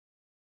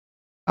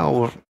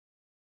 Oh, well,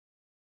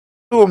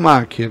 who am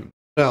I kidding?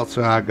 What else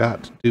have I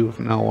got to do with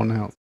no one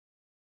else?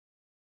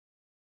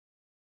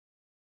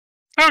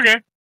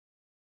 Okay.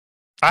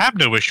 I have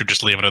no issue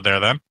just leaving it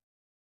there then.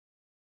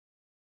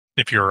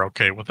 If you're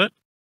okay with it.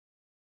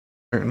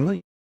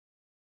 Certainly.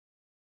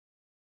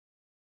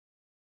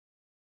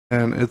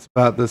 And it's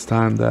about this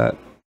time that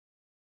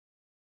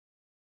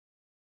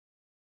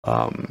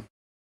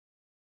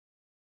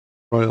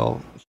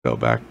Royal go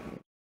back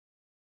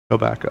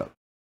up,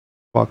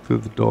 walk through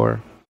the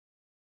door,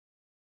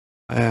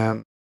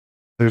 and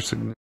there's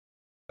significant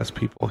less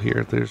people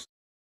here. There's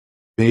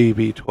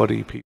maybe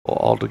 20 people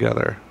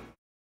altogether.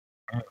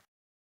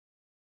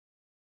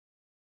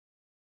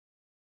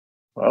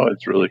 Wow,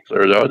 it's really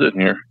cleared out in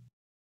here.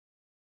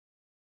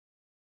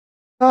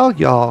 Oh,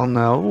 y'all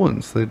know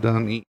once they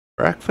done eat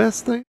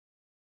breakfast, they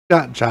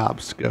got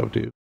jobs to go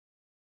do.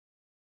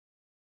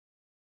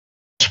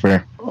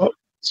 Swear. Oh,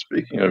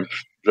 speaking of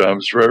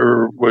jobs,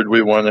 where would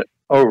we want it?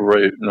 Oh,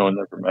 right. No,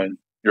 never mind.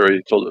 You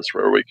already told us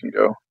where we can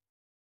go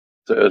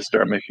to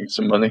start making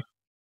some money.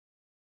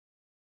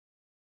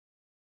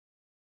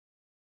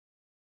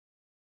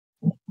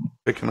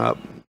 Picking up,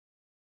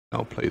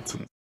 plates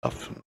and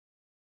stuff, and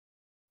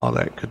all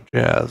that good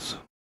jazz.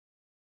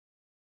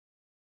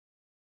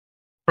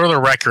 For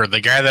the record, the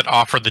guy that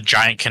offered the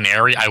giant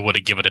canary, I would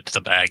have given it to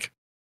the bag.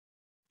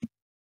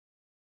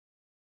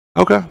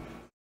 Okay.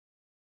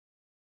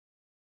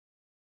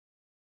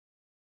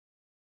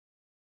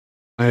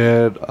 I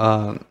had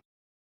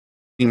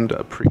seemed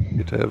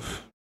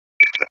appreciative.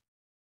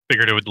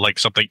 Figured it would like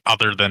something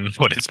other than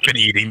what it's been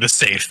eating the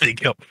same thing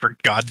up for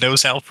God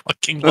knows how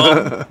fucking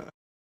long.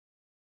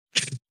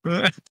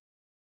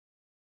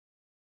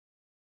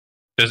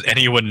 Does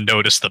anyone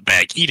notice the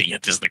bag eating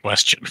it is the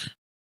question.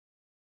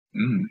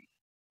 Mm.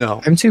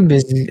 No. I'm too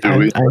busy.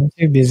 I'm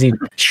too busy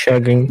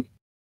chugging.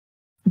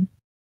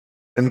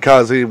 And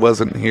Kazi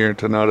wasn't here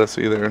to notice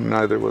either, and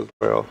neither was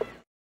Will.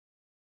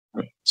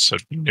 So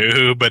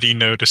nobody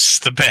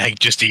noticed the bag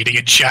just eating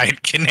a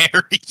giant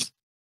canary.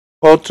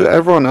 Well, to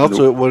everyone else,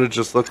 it would have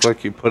just looked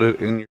like you put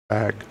it in your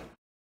bag.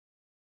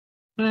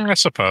 I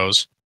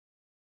suppose.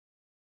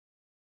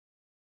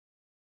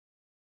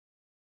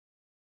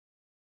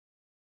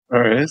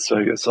 Alright, so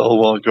I guess I'll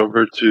walk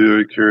over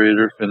to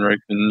Curator Finrick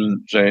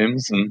and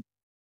James and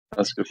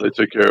ask if they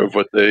took care of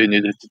what they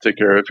needed to take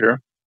care of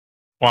here.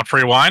 Want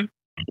free wine?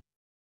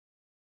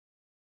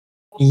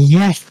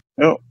 Yes.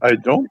 No, I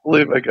don't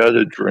believe I got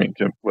a drink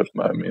with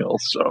my meal,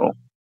 so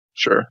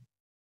sure.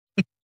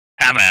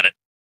 Have at it.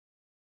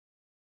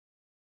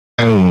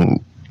 I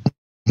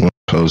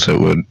suppose it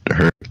would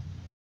hurt.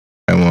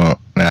 I won't.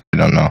 I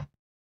don't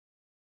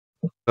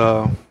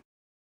know.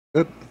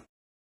 Good.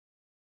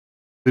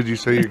 Did you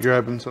say you're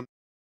grabbing something?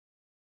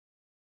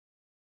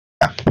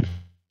 Yeah.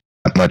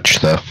 Not much,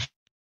 though.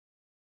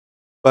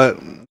 But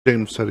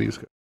James said he's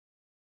good.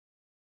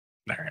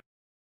 All right.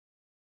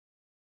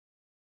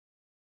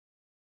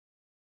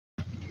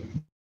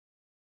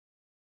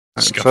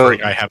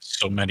 Discovering I have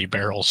so many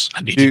barrels.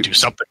 I need to do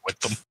something with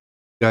them.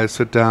 You guys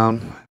sit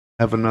down,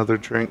 have another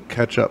drink,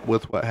 catch up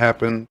with what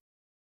happened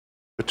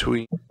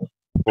between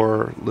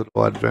your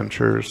little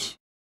adventures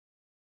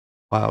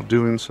while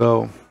doing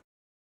so.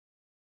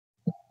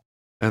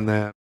 And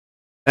then,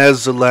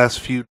 as the last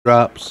few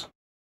drops,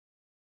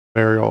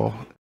 burial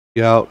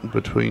out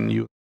between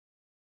you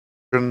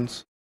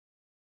and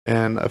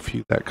a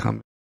few that come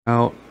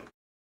out.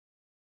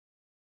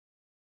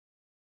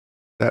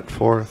 That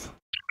forth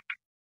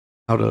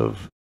out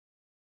of.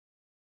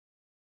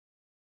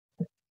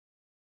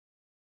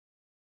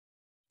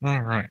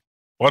 All right.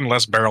 One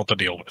less barrel to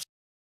deal with.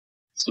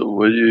 So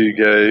what do you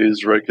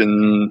guys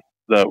reckon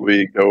that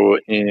we go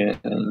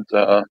and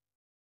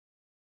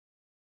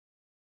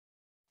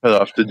head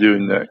off to do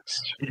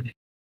next?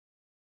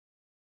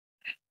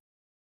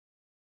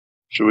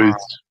 Should we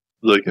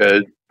look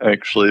at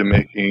actually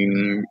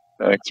making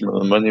maximum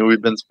of the money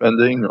we've been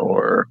spending,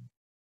 or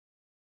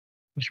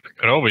We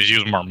could always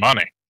use more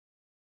money.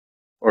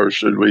 or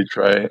should we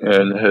try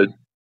and head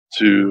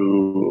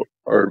to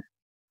or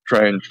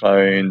try and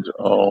find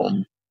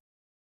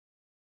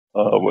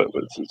what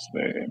was his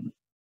name?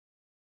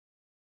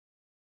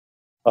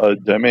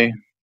 Demi.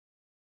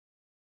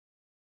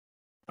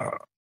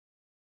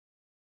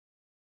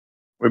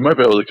 We might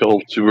be able to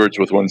kill two birds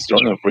with one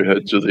stone if we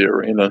head to the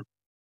arena.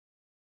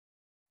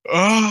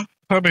 I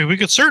mean, we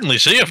could certainly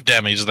see if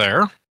Demi's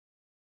there.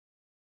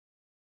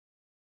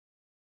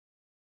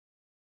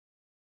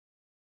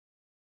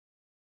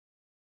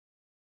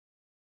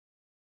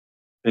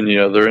 Any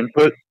other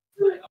input?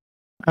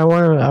 I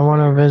want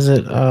to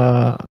visit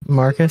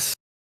Marcus.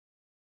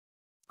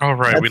 All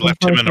right, we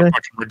left him in a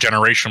fucking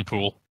regeneration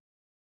pool.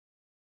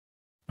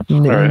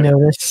 Right.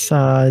 Notice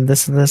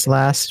this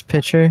last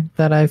pitcher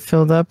that I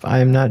filled up.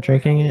 I'm not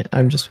drinking it.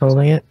 I'm just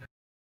holding it.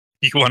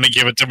 You want to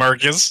give it to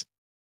Marcus?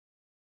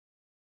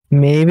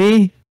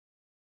 Maybe.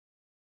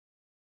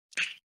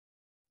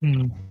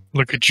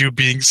 Look at you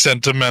being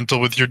sentimental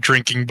with your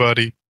drinking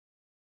buddy.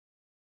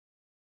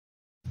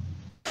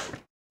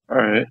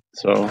 Alright,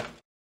 so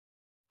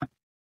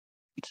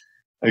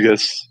I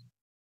guess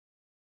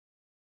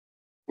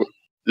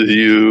do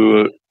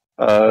you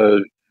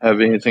have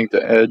anything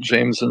to add,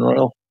 James and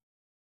Royal?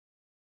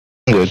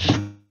 Good.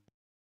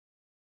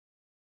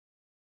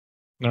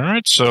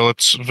 Alright, so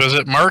let's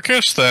visit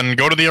Marcus, then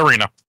go to the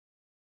arena.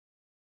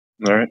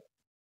 Alright.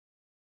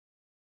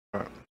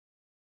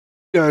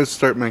 You guys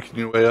start making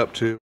your way up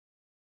to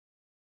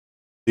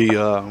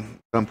the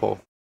temple.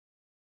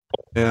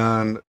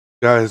 And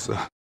guys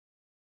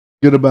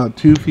get about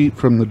 2 feet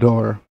from the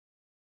door.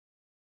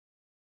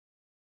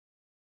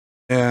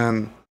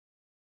 And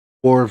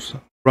dwarves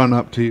run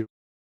up to you.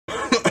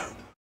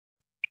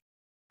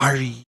 Are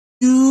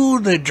you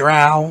the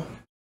drow?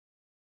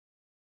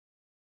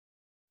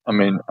 I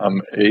mean,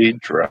 I'm a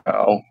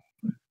drow.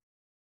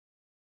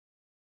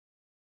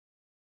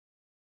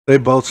 They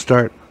both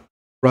start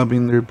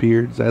rubbing their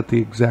beards at the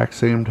exact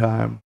same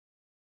time.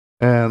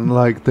 And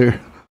like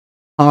they're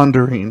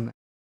pondering.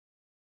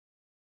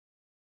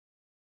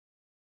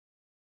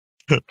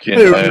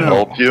 Can I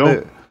help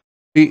you?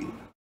 He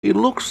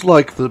looks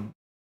like the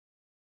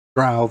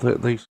drow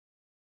that they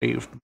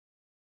saved.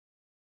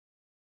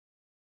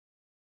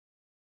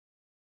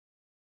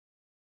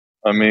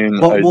 I mean,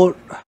 What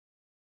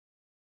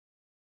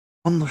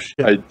on the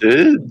ship? I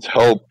did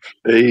help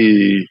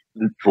a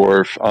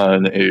dwarf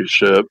on a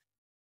ship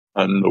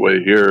on the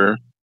way here.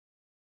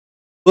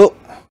 Well,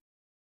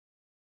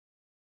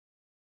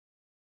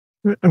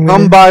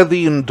 come by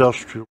the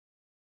industrial.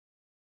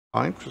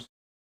 I'm just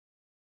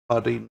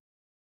studying.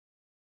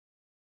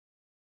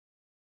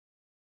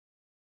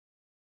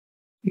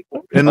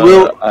 And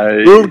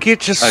we'll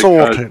get you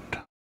sorted.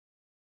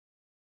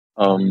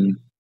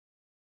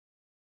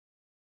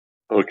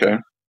 Okay.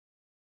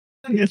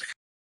 I'm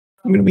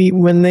gonna be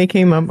when they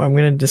came up. I'm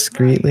gonna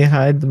discreetly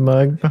hide the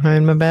mug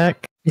behind my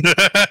back.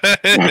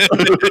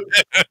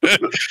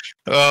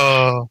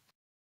 Oh.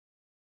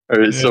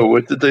 Alright, so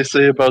what did they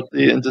say about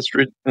the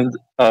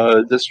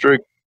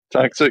district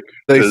toxic?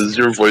 Because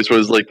your voice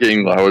was like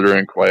getting louder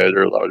and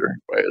quieter, louder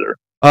and quieter.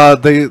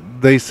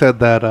 They said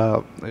that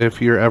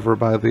if you're ever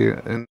by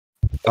the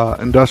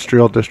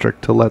industrial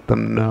district, to let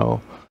them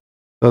know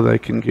so they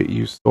can get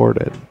you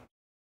sorted.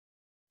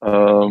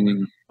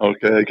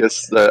 Okay, I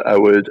guess that I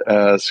would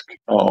ask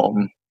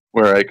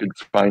where I could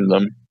find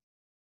them.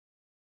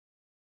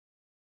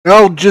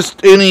 Oh,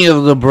 just any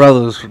of the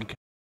brothers.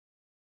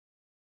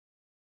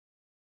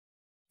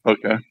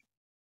 Okay.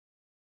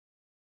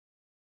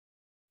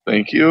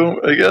 Thank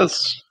you, I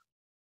guess.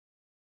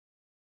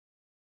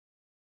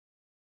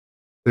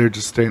 They're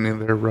just standing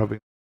there rubbing.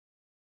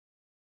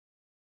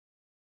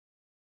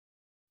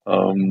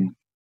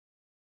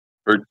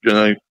 We're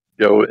gonna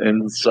go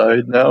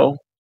inside now.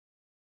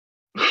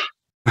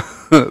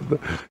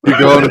 You're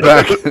going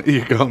back.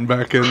 You're going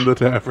back in the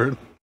tavern.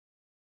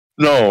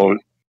 No,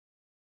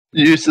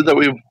 you said that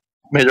we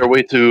made our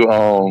way to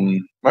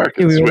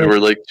Marcus. We were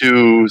like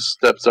 2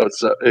 steps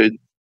outside,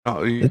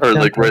 or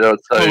like right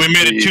outside. Oh, we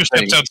made it 2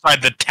 steps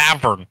outside the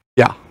tavern.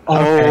 Yeah.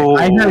 Oh,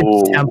 I heard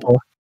temple.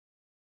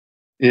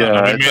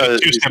 Yeah, we made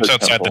it 2 steps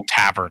outside the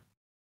tavern.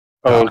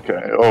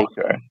 Okay. All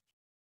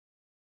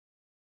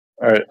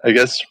right. I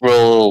guess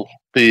we'll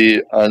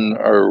be on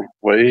our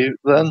way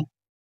then.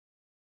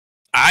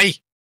 Aye.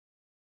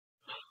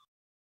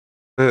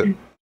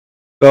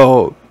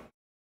 So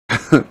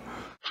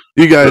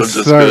you guys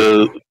So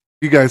start.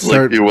 You guys like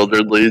start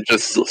bewilderedly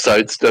just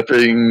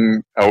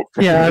sidestepping out.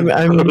 Yeah,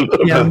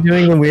 I'm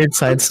doing a weird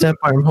sidestep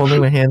where I'm holding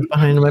my hands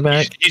behind my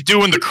back, He's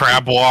doing the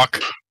crab walk.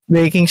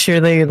 making sure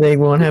they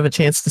won't have a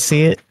chance to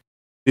see it.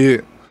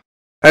 Yeah.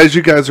 As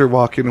you guys are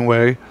walking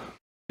away,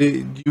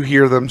 you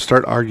hear them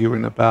start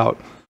arguing about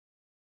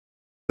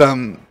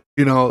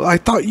I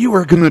thought you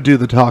were going to do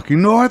the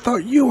talking. No, I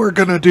thought you were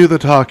going to do the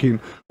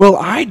talking. Well,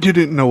 I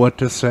didn't know what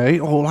to say.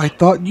 Oh, I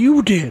thought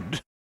you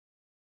did.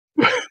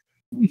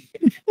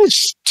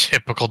 It's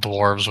typical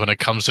dwarves when it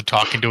comes to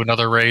talking to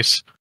another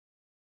race.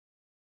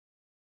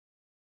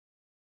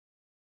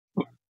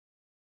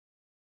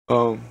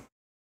 Oh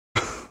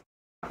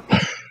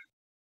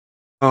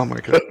my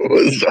god. That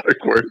was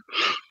awkward.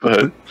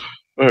 But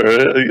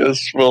alright, I guess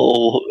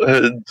we'll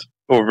head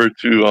over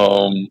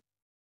to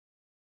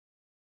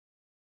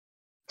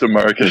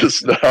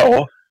Marcus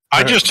now.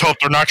 I just hope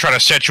they're not trying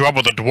to set you up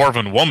with a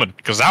dwarven woman,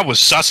 because that was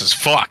sus as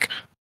fuck.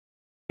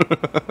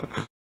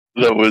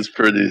 That was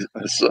pretty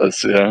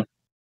sus, yeah.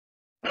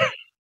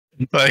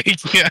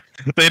 Like, yeah,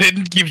 they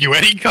didn't give you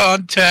any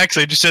context.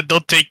 They just said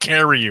they'll take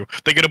care of you.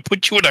 They're gonna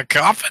put you in a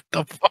coffin.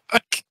 The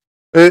fuck?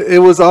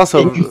 It was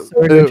also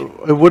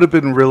it would have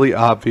been really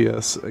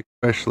obvious,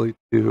 especially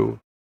to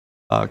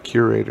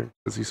Curator,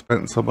 because he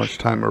spent so much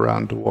time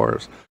around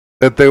dwarves,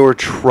 that they were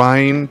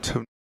trying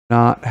to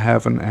not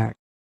have an act.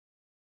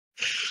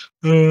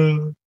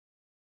 Oh,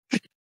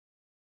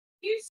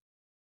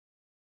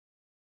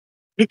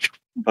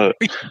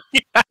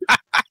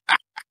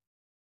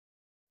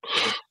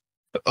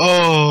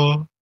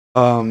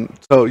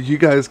 So you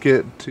guys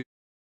get to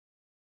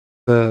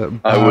the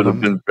I would have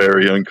bottom. been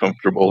very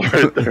uncomfortable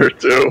right there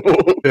too.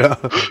 Yeah.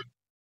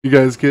 You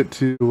guys get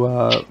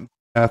to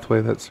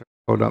pathway that's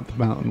going up the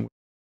mountain with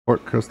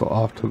Port Crystal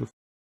off to the.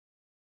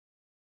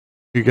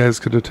 You guys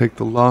could have take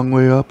the long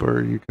way up,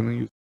 or you can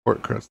use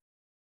Port Crystal.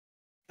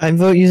 I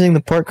vote using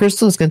the port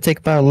crystal. It's going to take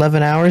about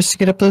 11 hours to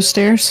get up those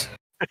stairs.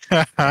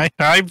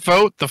 I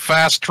vote the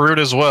fast route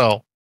as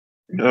well.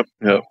 Yep.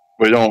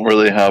 We don't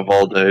really have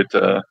all day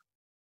to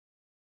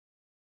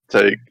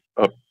take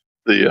up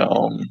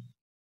the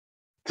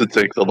to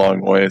take the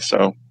long way,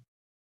 so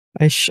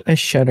I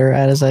shudder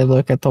as I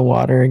look at the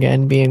water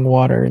again, being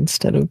water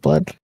instead of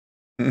blood.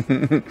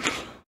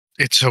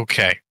 It's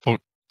okay.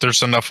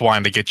 There's enough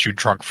wine to get you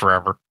drunk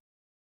forever.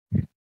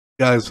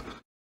 Guys,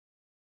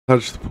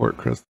 touch the Port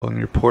Crystal and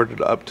you're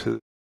ported up to the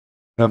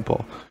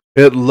temple.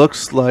 It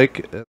looks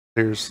like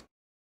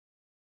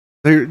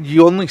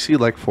you only see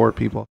like 4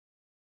 people.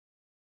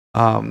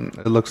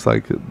 It looks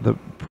like the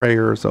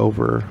prayer is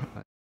over.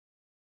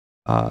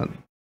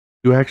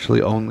 You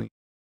actually only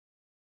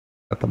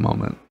at the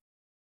moment.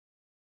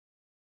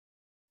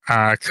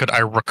 Could I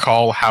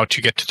recall how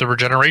to get to the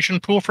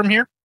regeneration pool from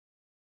here?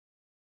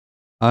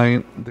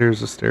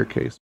 There's a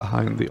staircase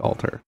behind the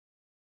altar.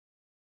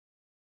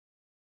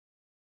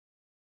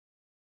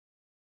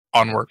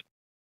 Onward.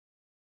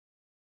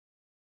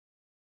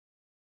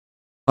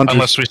 Hunter,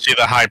 Unless we see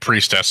the high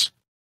priestess.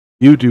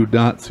 you do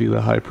not see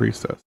the high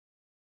priestess.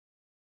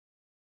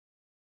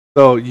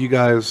 So you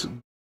guys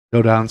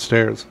go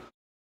downstairs,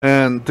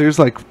 and there's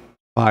like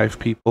 5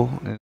 people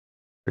and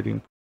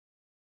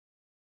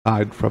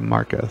aside from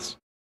Marcus.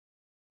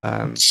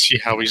 And Let's see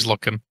how he's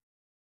looking.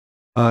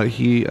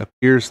 he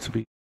appears to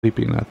be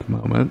sleeping at the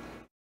moment.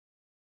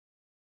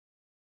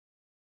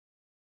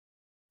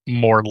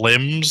 More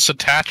limbs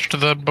attached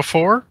than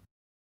before?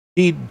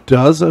 He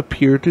does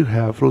appear to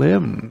have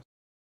limbs.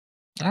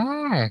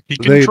 Oh, he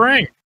can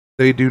drink.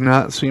 They do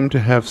not seem to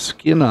have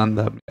skin on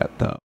them yet,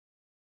 though.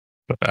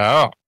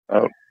 Oh.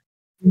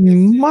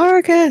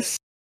 Marcus!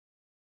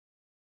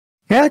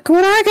 Look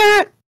what I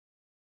got!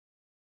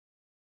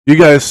 You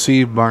guys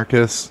see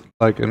Marcus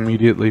like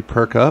immediately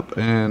perk up,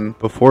 and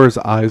before his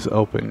eyes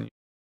open, you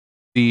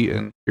see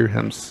and hear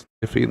him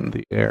sniffing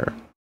the air.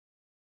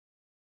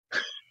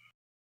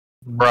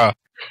 Bruh,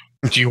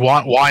 do you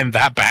want wine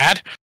that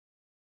bad?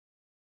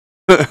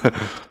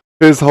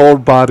 His whole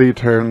body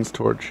turns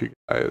towards you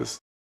guys,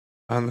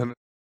 and then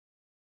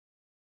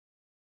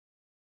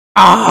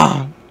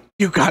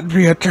you got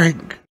me a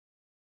drink.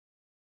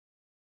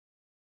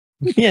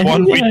 Yeah,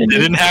 One we I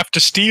didn't have to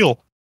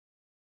steal.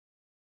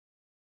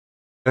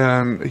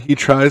 And he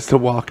tries to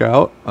walk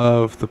out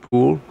of the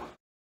pool,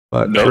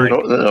 but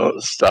no,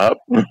 stop.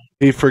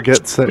 he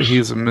forgets that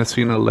he's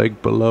missing a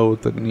leg below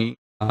the knee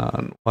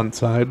on one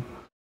side.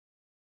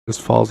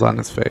 Just falls on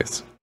his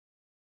face.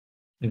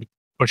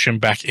 Push him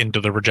back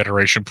into the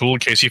regeneration pool in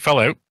case he fell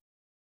out.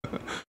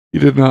 He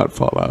did not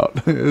fall out.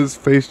 His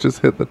face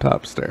just hit the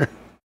top stair.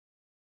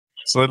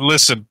 So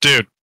listen,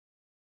 dude,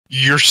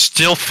 you're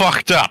still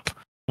fucked up.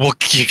 We'll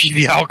give you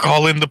the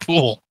alcohol in the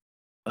pool.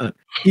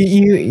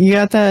 You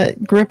got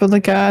that grip of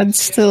the gods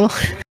still?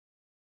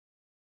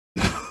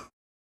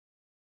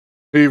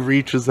 He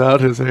reaches out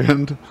his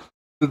hand.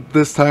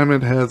 This time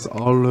it has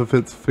all of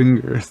its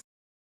fingers.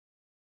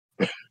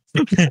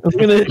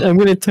 I'm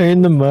gonna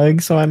turn the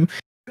mug so I'm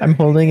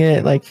holding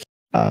it like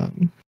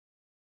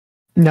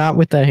not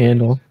with the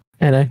handle.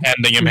 And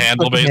Handing him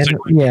handle,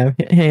 basically. Yeah,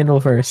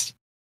 handle first.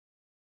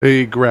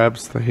 He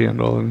grabs the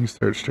handle and he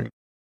starts drinking.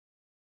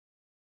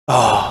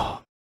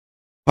 Oh,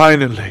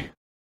 finally.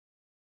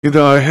 You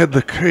know, I had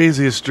the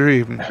craziest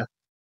dream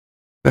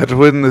that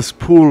when this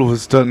pool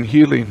was done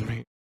healing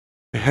me,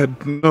 I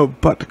had no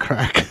butt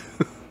crack.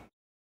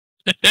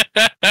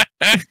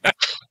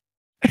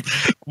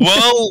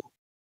 Well,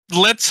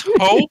 let's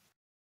hope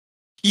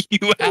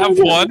you have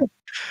one.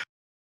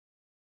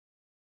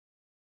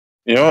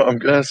 You know, I'm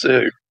gonna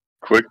say a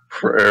quick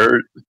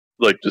prayer,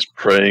 like just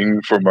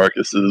praying for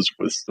Marcus's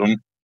wisdom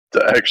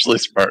to actually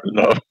smarten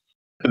up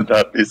and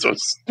not be so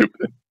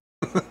stupid.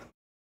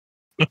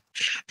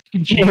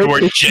 You are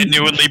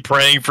genuinely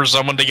praying for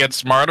someone to get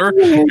smarter?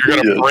 You're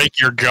gonna break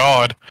your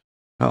god.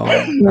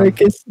 Oh,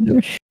 Marcus.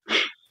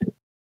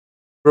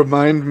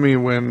 remind me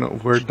when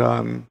we're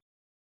done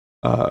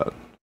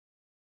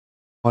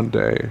one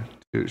day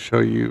to show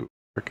you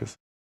Marcus'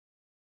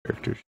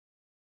 character.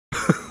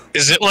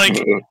 Is it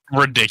like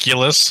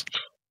ridiculous?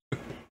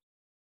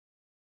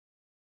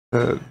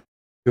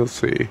 You'll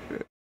see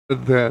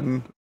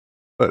then,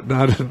 but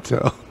not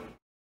until.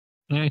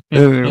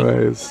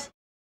 Anyways,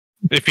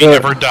 If he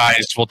ever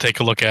dies, we'll take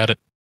a look at it.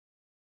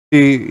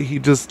 he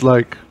just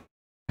like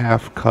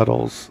half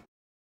cuddles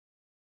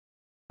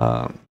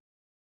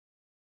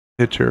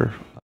pitcher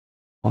of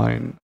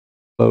wine,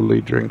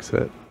 slowly drinks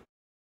it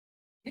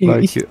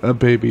like a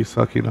baby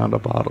sucking on a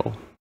bottle.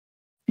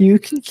 You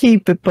can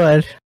keep it,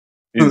 bud.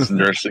 He's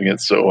nursing it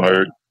so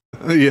hard.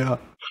 Yeah.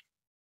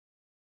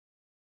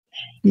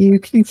 You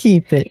can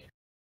keep it.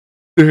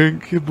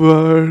 Thank you,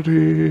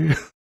 buddy.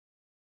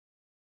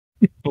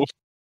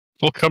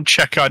 We'll come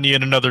check on you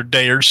in another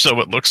day or so,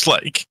 it looks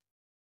like.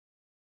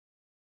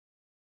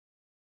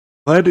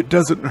 Glad it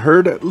doesn't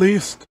hurt at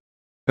least.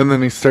 And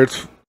then he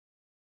starts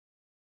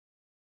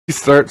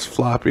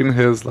flopping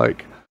his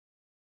like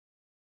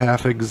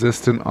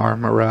half-existent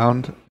arm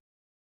around.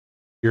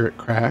 Hear it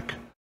crack.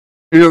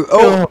 He goes,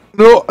 "Oh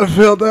no, I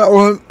failed that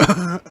one."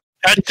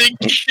 I think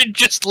you should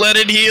just let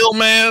it heal,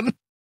 man.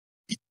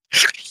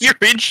 You're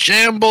in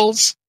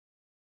shambles.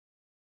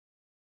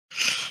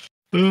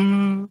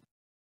 At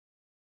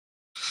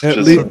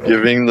Just least,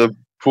 giving the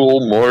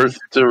pool more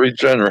to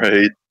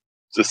regenerate.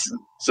 Just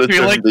sit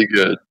Feel there like- and be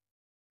good.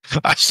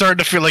 I'm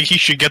starting to feel like he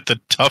should get the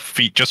tough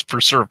feat just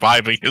for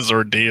surviving his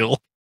ordeal.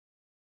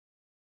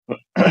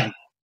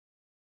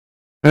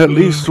 at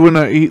least when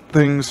I eat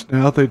things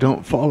now, they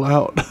don't fall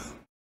out.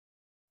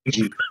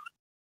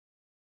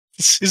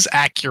 This is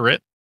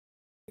accurate.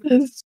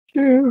 It's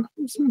true.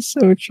 This is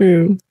so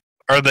true.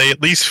 Are they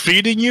at least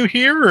feeding you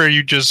here, or are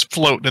you just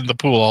floating in the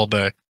pool all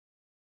day?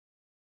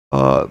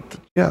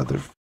 Yeah,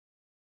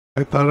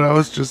 I thought I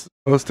was just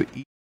supposed to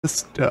eat this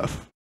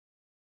stuff.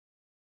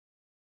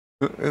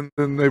 And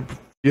then they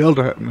yelled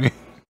at me.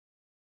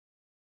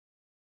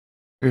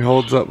 He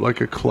holds up like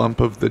a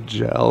clump of the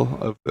gel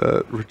of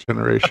the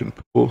regeneration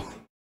pool.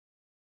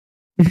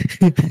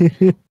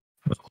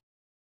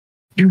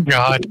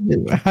 God.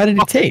 How did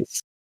it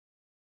taste?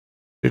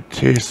 It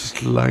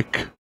tastes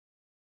like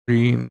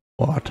green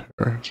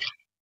water.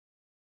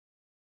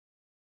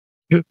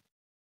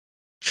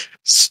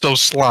 So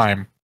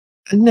slime.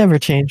 Never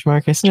change,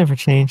 Marcus. Never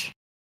change.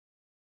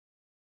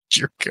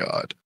 Dear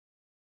God.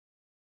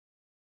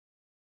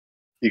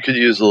 You could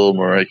use a little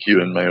more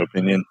IQ, in my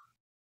opinion.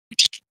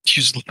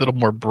 Use a little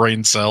more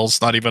brain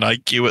cells, not even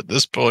IQ at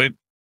this point.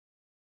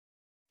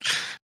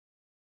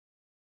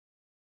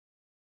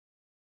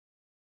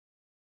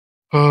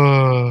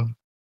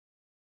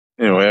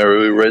 Anyway, are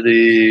we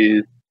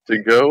ready to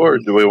go, or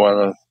do we want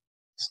to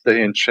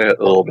stay and chat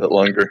a little bit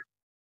longer?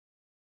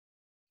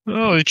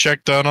 Oh, he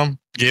checked on him,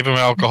 gave him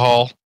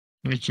alcohol.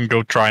 He can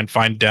go try and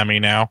find Demi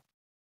now.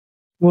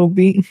 We'll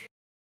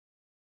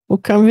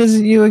come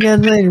visit you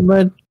again later,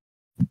 bud.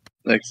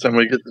 Next time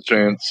we get the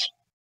chance.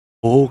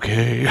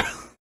 Okay.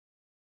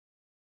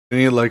 And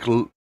he like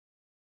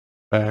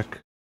back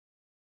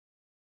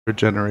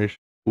regeneration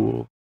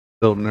pool,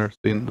 still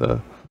nursing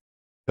the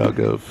jug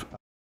of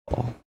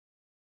alcohol.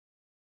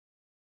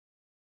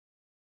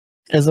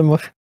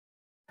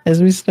 As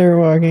we start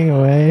walking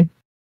away,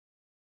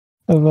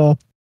 I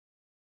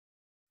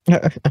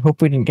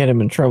hope we didn't get him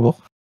in trouble.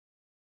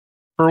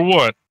 For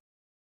what?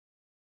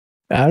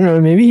 I don't know.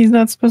 Maybe he's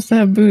not supposed to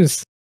have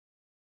booze.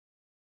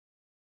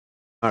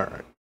 All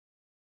right.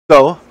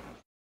 So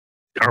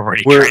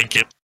Already We're- drank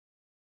it.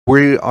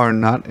 we are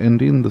not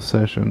ending the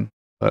session,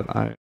 but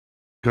I'm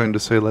going to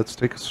say let's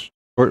take a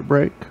short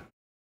break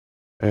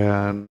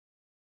and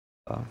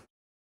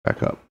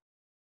back up.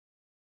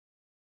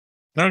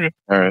 Okay.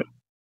 Alright.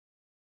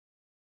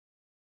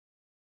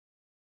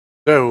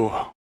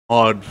 So,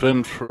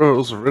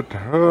 adventurers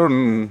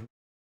return.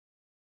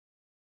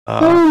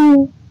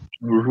 Ooh.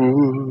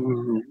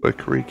 Quick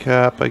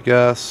recap, I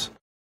guess.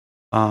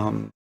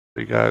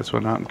 You guys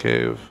went out and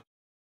gave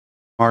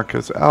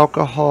Marcus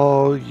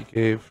alcohol. You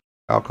gave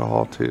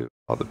alcohol to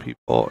all the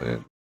people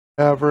in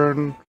the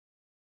tavern. You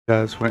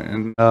guys went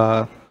and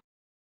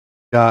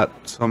got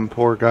some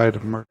poor guy to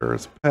murder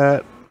his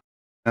pet.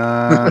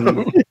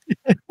 And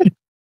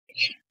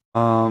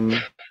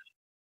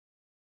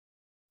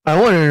I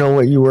want to know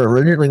what you were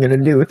originally going to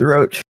do with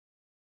Roach.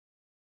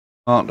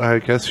 well, I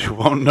guess you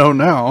won't know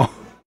now.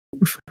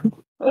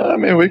 I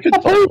mean, we could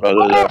talk about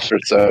it after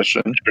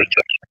session.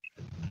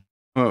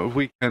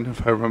 We can,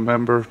 if I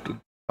remember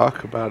to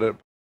talk about it.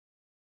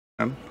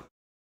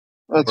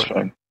 That's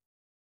fine.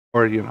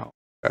 Or, you know,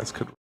 you guys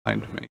could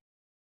remind me.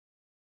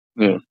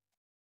 Yeah.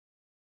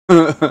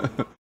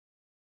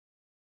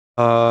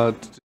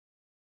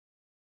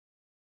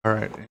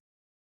 Alright.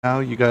 Now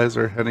you guys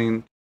are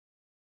heading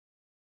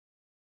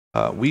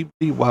Weebly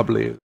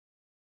Wobblies.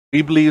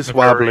 Weebly's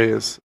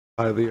Wobblies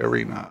by the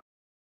arena.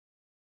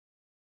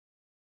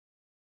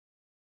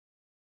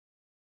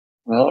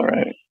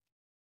 Alright.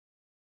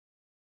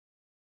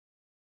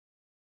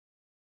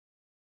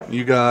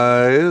 You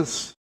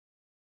guys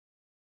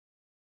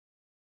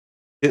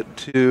get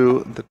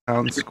to the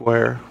town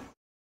square,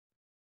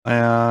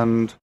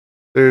 and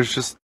there's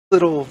just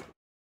little,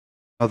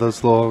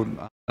 those little,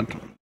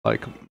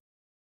 like,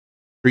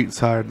 street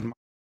side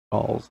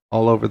stalls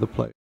all over the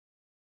place,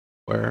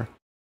 where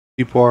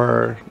people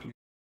are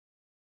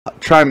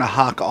trying to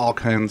hawk all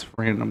kinds of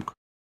random.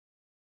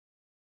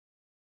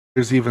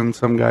 There's even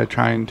some guy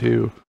trying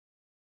to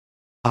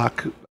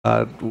hawk,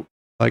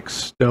 like,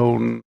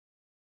 stone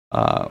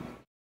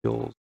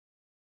wheels,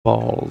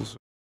 balls,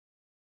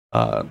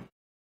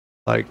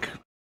 like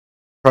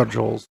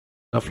cudgels,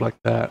 stuff like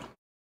that.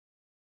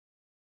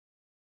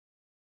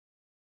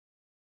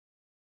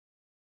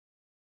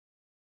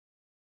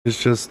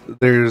 It's just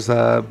there's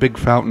a big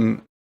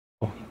fountain.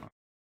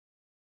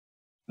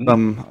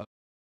 Some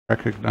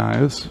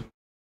recognize.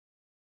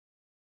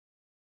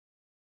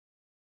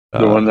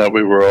 The one that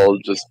we were all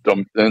just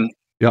dumped in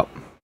Yep.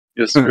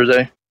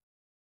 yesterday.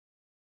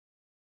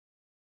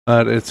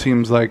 But it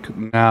seems like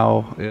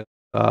now it's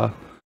a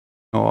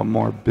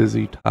more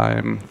busy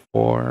time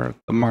for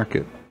the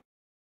market.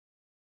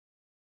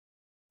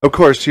 Of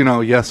course,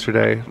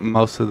 yesterday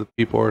most of the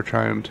people were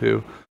trying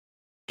to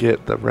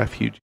get the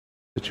refugees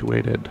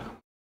situated.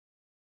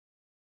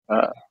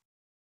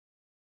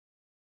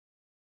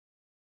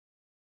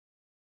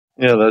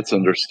 Yeah, that's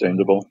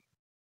understandable.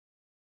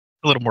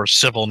 A little more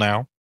civil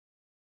now.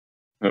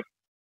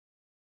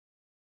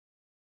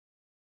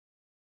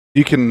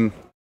 You can,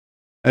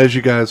 as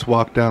you guys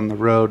walk down the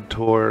road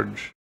towards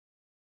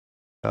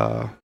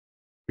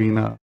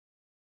arena,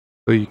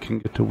 so you can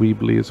get to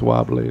Weebly's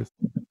Wobblies,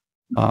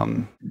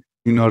 you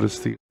notice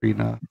the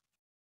arena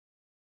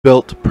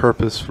built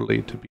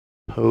purposefully to be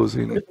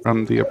opposing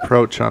from the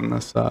approach on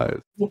the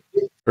side. Do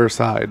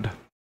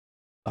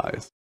a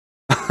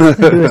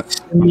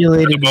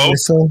simulated Both?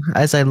 whistle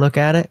as I look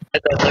at it.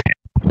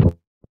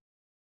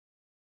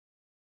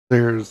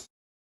 There's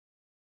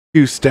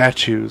 2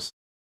 statues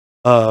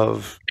on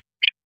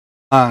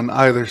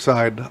either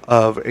side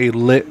of a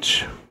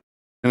lich,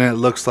 and it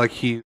looks like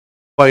he's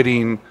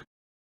fighting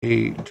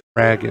a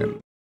dragon,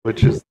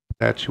 which is the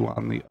statue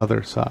on the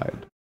other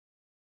side.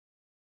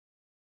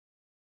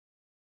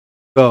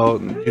 So,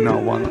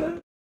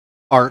 one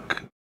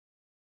arc,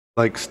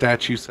 like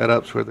statue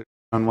setups where they're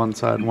on one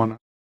side, one,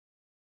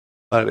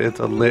 but it's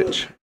a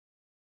lich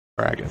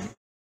dragon.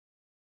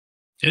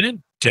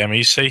 Didn't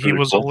Demi say he Pretty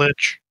was a cool.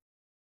 lich?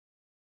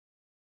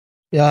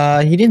 He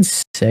didn't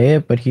say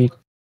it, but it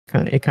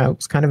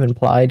was kind of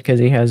implied because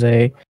he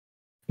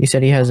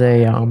said he has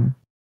a Him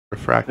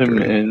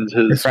Refractory. and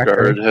his Refractory.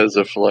 guard has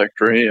a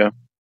phylactery,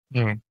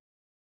 yeah.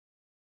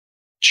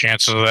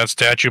 Chances of that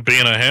statue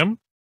being a him?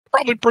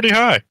 Probably pretty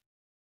high.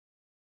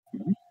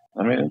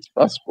 I mean, it's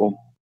possible.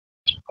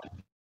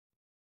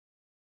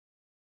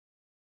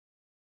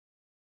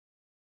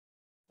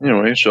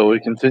 Anyway, shall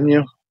we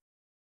continue?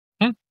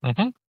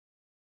 Mm-hmm.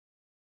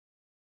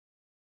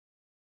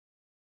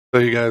 So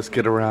you guys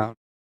get around.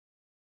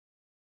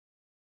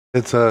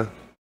 It's a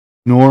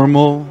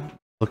normal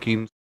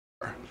looking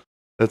store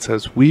that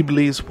says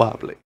Weebly's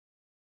Wobbly.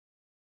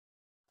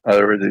 I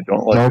really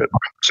don't like it.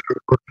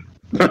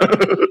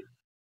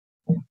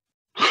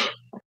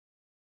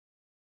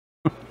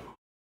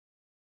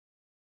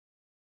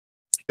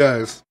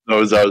 Guys. That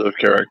was out of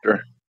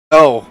character.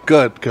 Oh,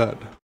 good.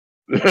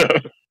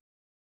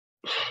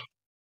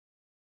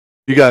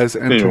 You guys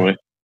enter. Anyway.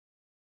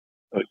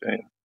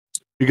 Okay.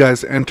 You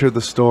guys enter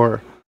the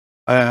store,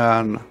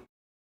 and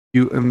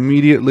you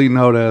immediately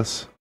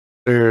notice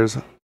there's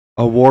a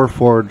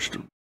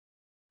Warforged.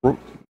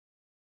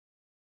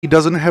 He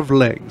doesn't have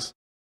legs.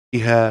 He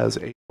has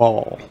a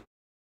ball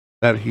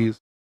that he's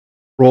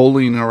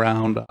rolling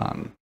around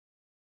on.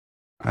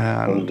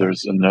 And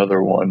there's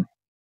another one.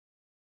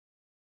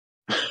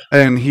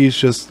 And he's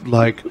just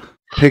like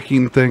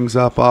picking things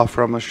up off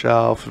from a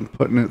shelf and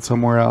putting it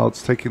somewhere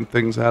else, taking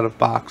things out of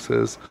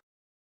boxes,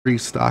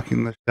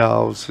 restocking the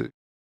shelves,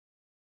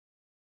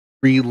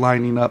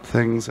 relining up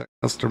things that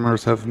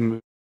customers have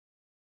moved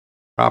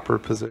proper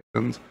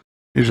positions.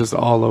 He's just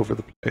all over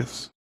the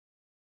place.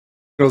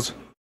 He goes,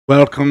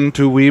 "Welcome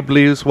to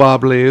Weebly's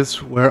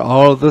Wobblies, where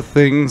all the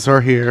things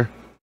are here."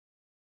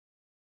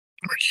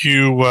 Are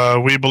you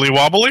Weebly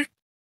Wobbly?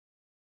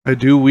 I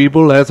do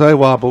weeble as I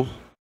wobble.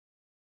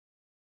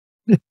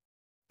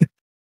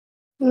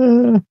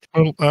 Well,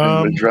 I'm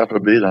gonna drop a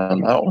beat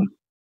on that one.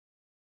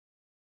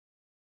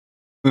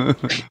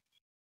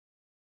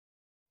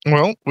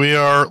 Well, we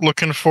are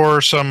looking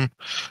for some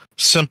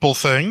simple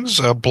things.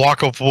 A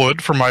block of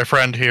wood for my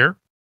friend here.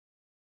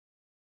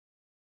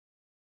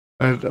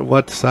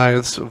 What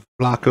size of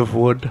block of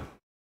wood?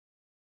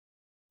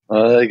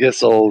 I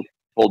guess I'll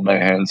hold my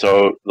hands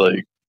out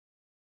like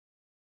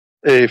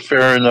a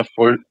fair enough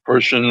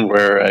portion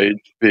where I'd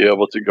be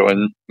able to go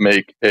and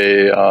make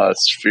a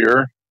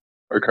sphere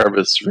or carve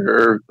a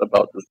sphere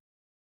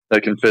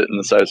that can fit in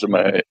the size of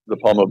the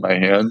palm of my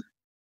hand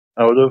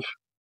out of.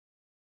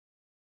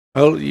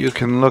 Well, you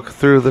can look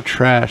through the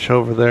trash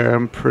over there.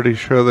 I'm pretty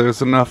sure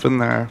there's enough in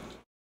there.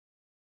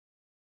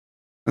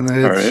 And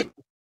All right.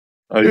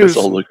 I guess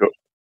I'll look up.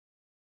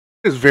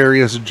 There's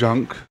various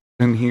junk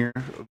in here,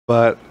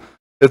 but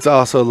it's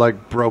also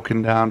like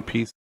broken down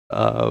pieces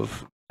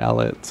of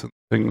pallets and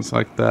things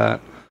like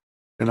that.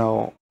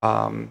 Put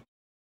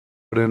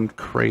in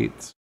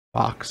crates,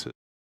 boxes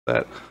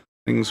that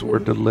things were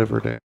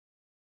delivered in,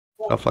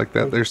 stuff like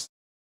that. There's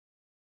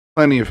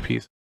plenty of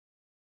pieces,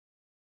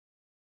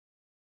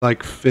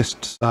 like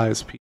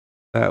fist-sized pieces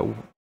that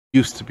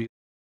used to be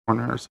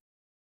corners.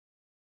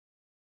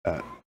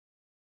 That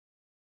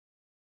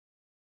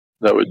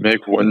would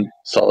make one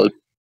solid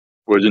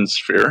wooden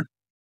sphere.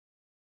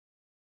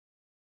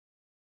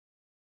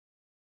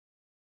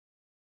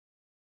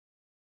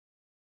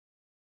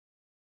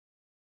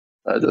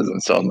 That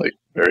doesn't sound like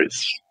very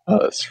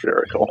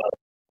spherical.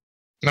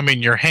 I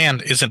mean, your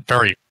hand isn't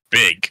very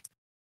big.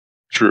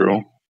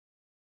 True.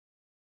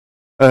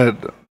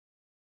 Said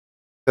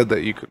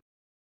that you could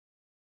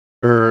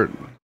or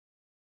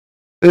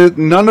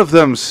none of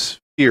them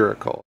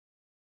spherical.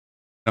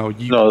 No,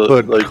 you No,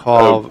 could like,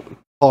 carve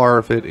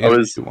it I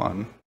was- into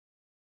one.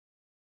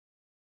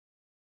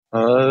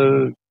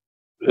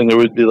 And it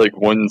would be like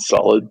one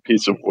solid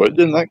piece of wood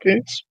in that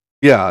case.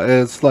 Yeah,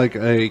 it's like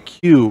a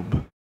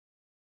cube.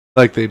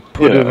 Like they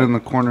put it Yeah. in the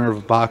corner of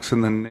a box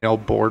and then nail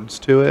boards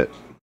to it.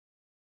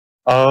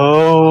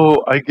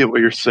 Oh, I get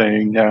what you're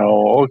saying now.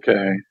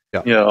 Okay.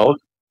 Yeah. Yeah,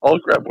 I'll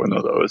grab one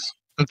of those.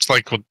 It's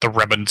like with the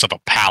remnants of a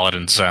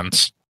paladin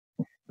sense.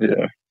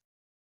 Yeah.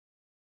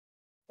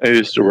 I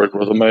used to work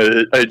with them.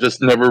 I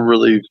just never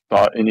really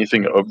thought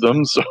anything of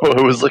them, so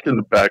it was like in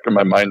the back of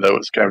my mind that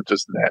was kind of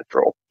just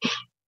natural.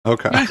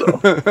 Okay. So.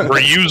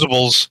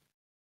 Reusables.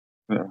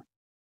 Yeah.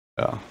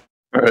 All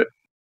right.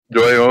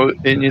 Do I owe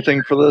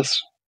anything for this?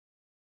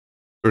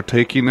 For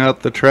taking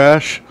out the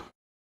trash.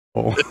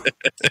 Oh,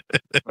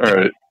 All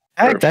right. In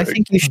fact, I Perfect.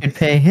 think you should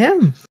pay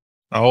him.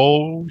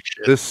 Oh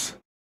shit! this.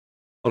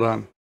 Hold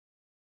on.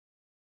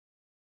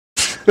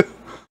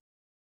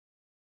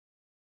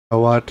 Oh,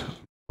 what?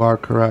 You are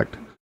correct.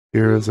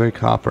 Here is a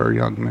copper,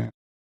 young man.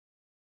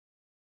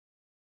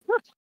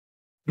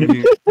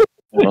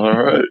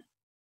 All right.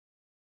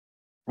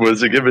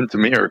 Was it given to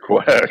me or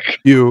Quack?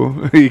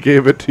 He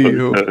gave it to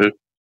you. Okay.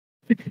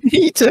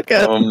 He took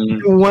out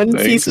one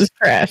piece of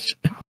trash.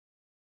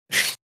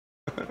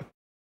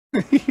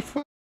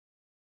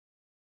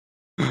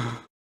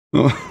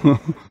 I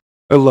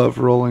love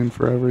rolling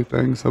for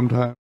everything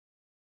sometimes.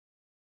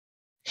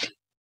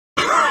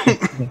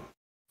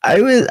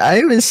 I was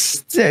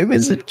it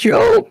was a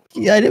joke.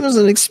 I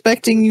wasn't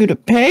expecting you to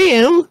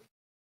pay him.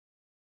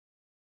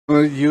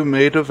 Well, you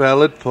made a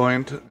valid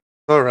point.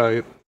 All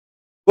right.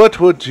 What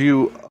would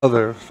you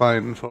other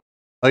find for?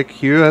 Like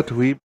here at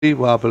Weebly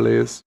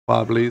Wobblies,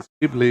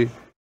 Weebly.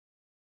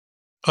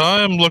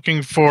 I'm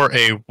looking for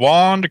a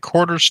wand,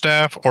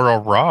 quarterstaff, or a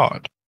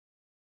rod.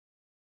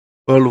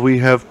 Well, we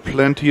have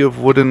plenty of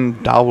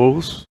wooden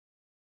dowels,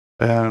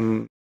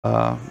 and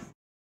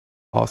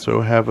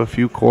also have a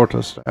few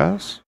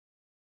quarterstaffs.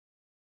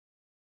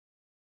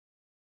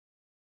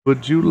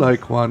 Would you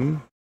like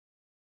one?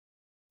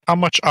 How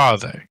much are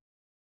they?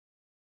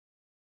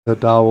 The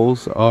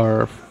dowels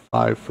are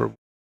 5 for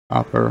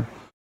copper,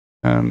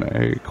 and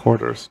a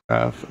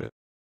quarterstaff is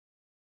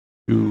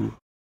 2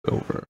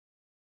 silver.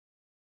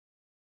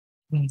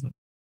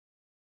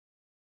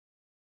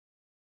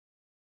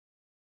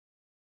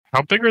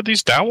 How big are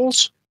these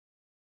dowels?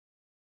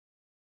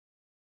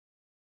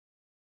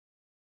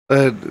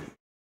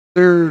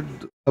 They're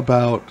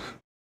about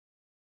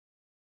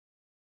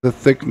the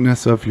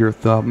thickness of your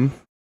thumb.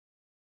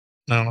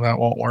 No, that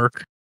won't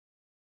work.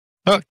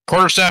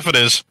 Quarterstaff it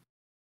is.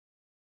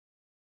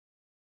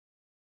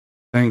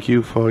 Thank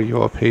you for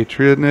your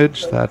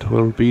patronage. That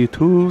will be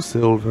 2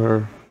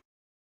 silver.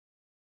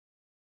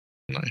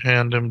 I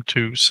hand him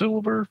 2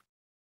 silver.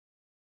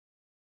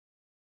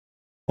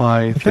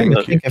 Why, I'm trying to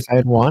thank you. think if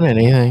I'd want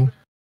anything.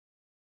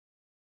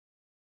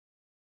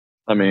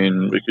 I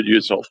mean, we could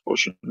use health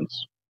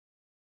potions.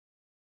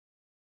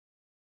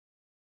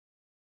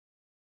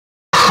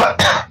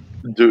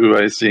 Do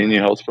I see any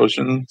health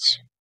potions?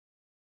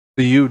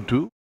 You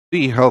do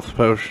see health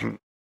potion.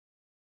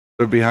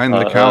 They're behind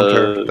the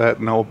counter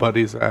that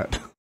nobody's at.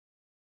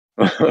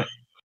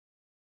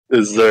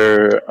 Is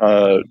there,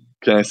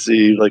 can I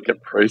see like a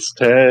price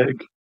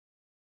tag?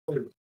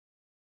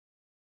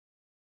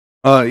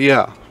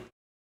 Yeah.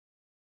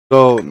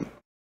 So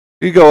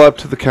you go up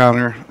to the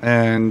counter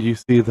and you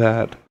see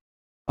that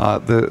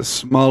the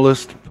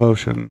smallest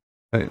potion,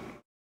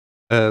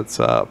 it's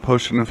a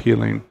potion of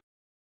healing,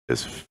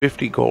 is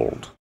 50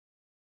 gold.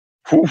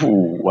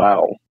 Ooh,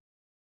 wow.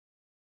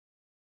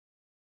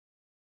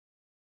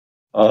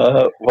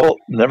 Well,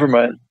 never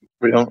mind.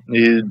 We don't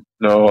need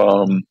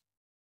no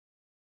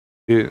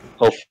Yeah.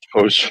 health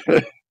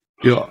potion.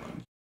 You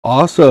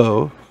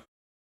also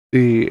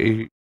see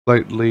a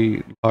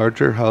slightly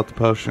larger health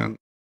potion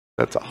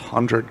that's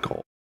 100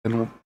 gold.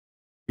 And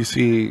you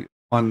see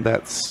one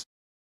that's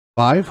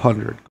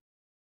 500.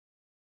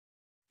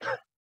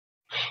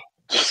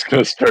 Just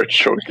gonna start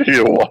choking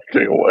and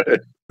walking away.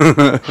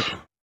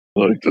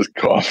 Like just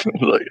coughing.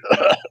 Like,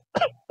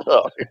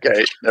 oh,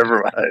 okay,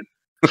 never mind.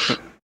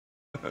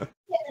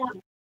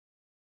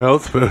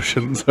 Health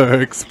potions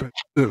are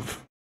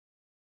expensive.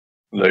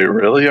 They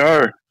really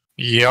are.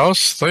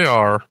 Yes, they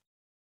are.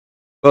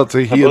 Well,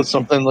 to How heal, about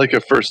something like a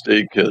first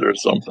aid kit or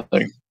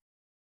something?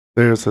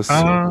 there's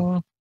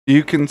a.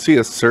 You can see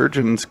a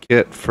surgeon's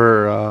kit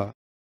for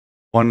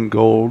 1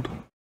 gold.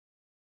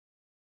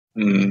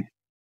 Hmm.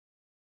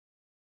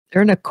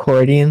 They're an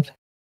accordion.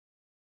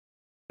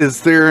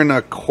 Is there an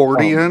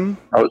accordion?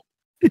 Out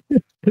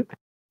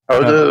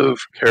of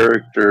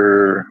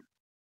character,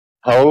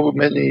 how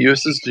many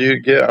uses do you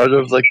get out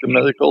of like the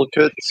medical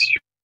kits?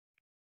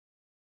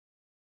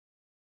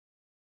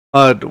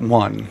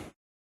 1.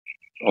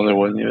 Only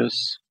 1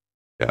 use.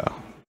 Yeah.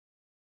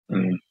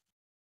 Hmm.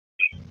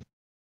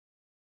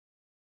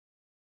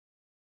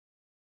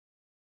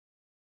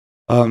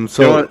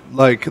 So You know what?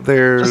 like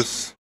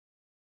there's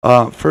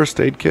first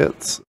aid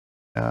kits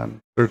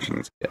and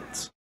surgeon's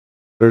kits.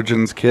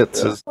 Surgeon's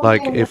kits is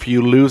like if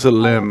you lose a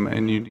limb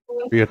and you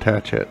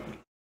reattach it,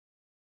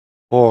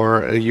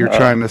 or you're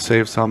trying to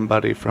save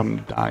somebody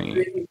from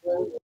dying.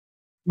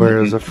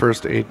 Whereas a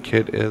first aid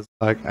kit is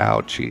like,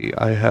 ouchie,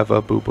 I have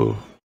a boo boo.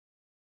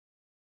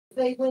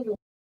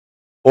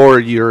 Or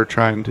you're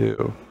trying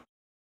to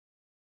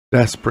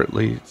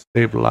desperately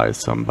stabilize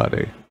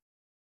somebody.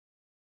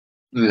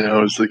 Yeah,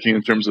 I was thinking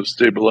in terms of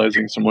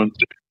stabilizing someone.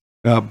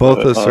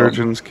 Both a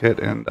surgeon's kit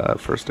and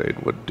first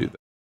aid would do that.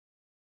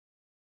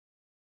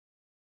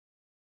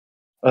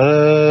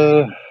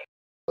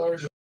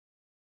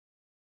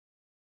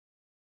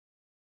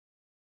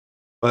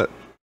 But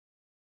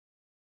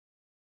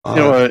you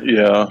know what?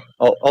 Yeah,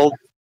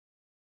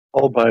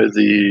 I'll buy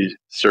the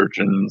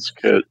surgeon's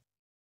kit,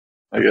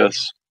 I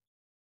guess,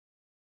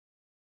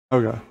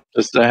 okay.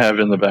 just to have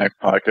in the back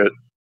pocket.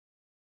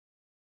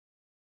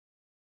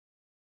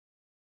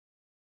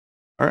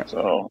 All right.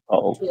 So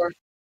I'll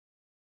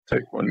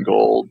take 1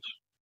 gold,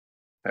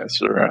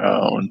 pass it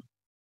around.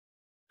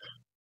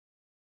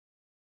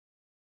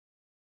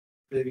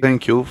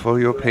 Thank you for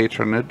your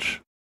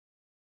patronage.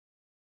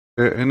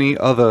 Are there any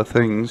other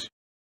things you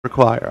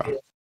require?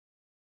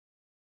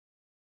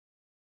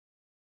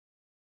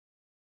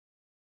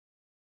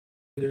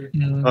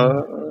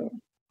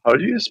 How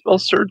do you spell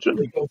surgeon?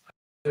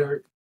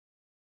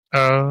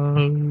 SUGEORN?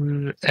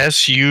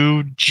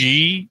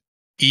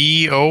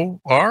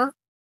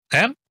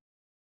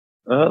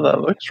 That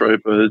looks right,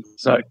 but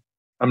it's not.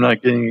 I'm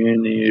not getting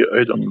any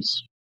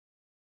items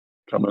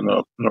coming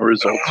up. No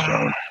results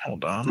shown.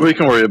 Hold on. We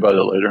can worry about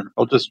it later.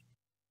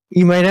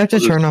 You might have to I'll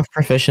just- turn off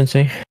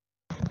proficiency.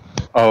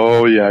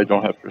 Oh yeah, I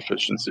don't have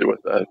proficiency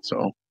with that,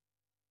 so.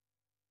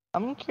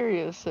 I'm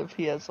curious if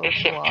he has a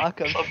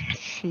block of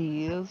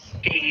cheese.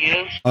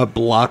 A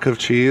block of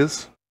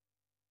cheese?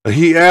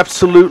 He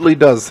absolutely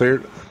does.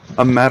 There,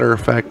 a matter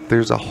of fact,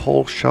 there's a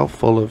whole shelf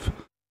full of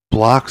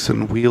blocks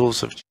and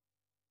wheels of cheese.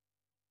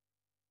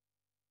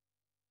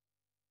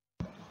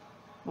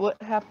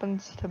 What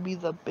happens to be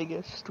the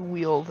biggest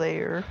wheel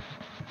there?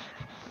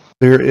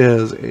 There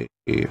is a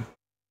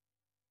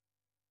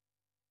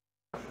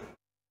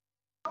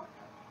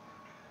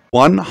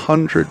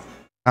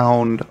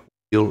 100-pound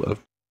wheel of.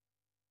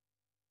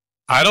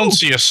 I don't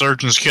see a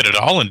surgeon's kit at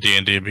all in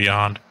D&D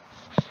Beyond.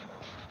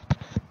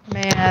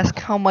 May I ask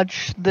how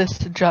much this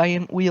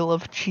giant wheel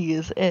of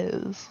cheese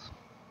is?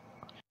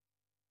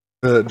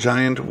 The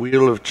giant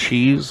wheel of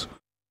cheese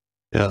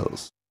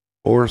is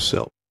 4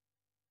 silver.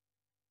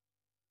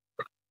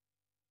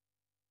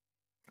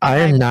 I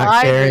am not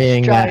Buy this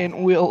carrying that. giant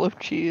wheel of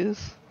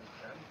cheese.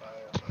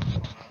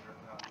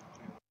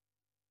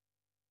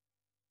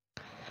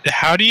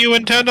 How do you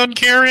intend on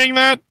carrying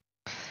that?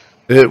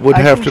 It would I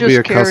have can to be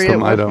just a carry it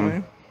custom with item,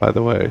 me. by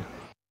the way.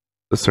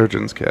 The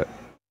surgeon's kit.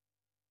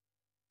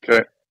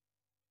 Okay.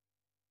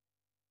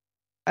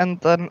 And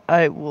then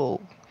I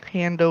will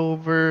hand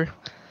over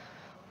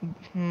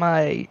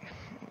my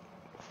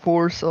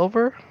 4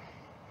 silver.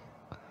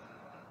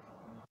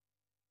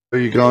 So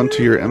you go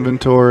into your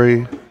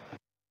inventory,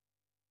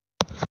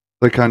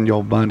 click on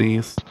your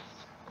monies.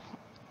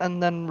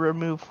 And then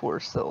remove 4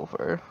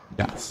 silver.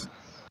 Yes.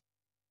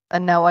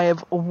 And now I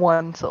have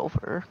 1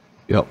 silver.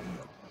 Yep.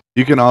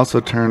 You can also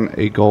turn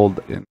a gold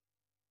in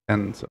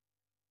 10.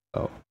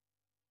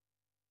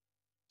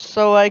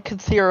 So I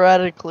could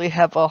theoretically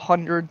have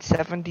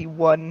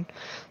 171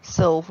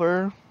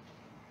 silver.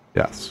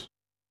 Yes.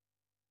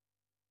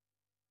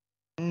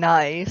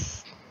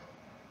 Nice.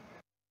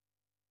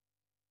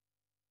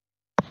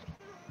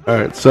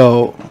 Alright,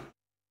 so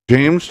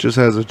James just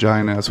has a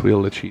giant ass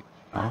wheel of cheese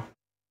now.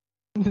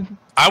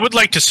 I would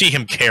like to see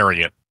him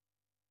carry it.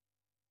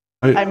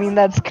 I mean,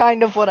 that's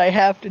kind of what I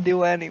have to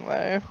do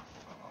anyway.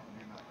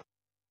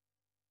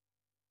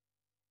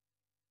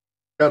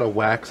 Got a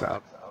wax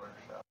out.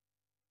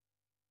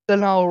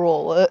 Then I'll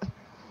roll it.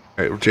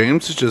 Okay,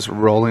 James is just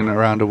rolling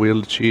around a wheel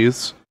of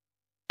cheese.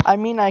 I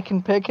mean, I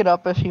can pick it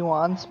up if he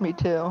wants me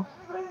to.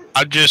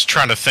 I'm just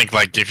trying to think,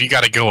 like, if you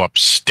gotta go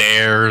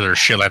upstairs or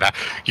shit like that,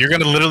 you're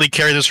gonna literally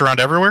carry this around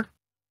everywhere?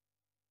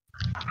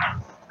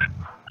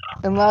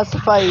 Unless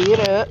if I eat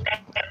it.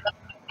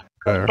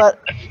 Fair. But,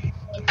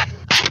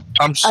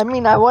 I I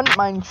mean, I wouldn't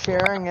mind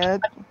sharing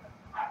it.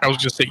 was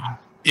just saying,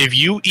 if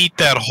you eat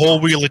that whole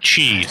wheel of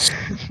cheese,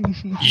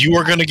 you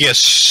are gonna get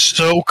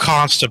so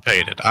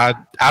constipated. I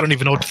don't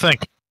even know what to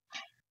think.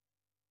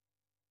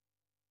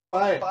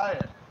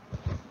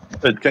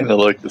 I'd kind of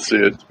like to see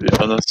it, to be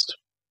honest.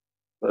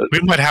 But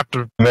We might have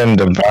to. Even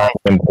divine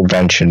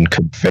intervention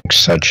could fix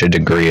such a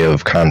degree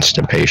of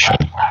constipation.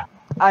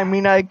 I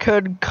mean, I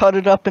could cut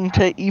it up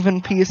into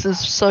even pieces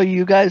so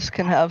you guys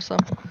can have some.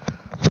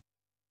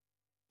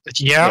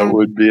 Yeah, that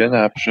would be an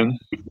option.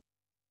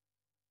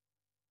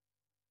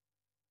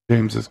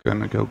 James is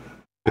gonna go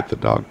get the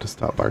dog to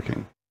stop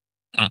barking.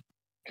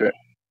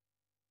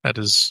 that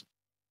is.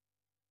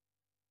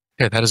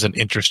 Yeah, that is an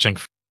interesting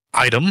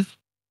item.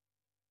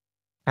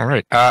 All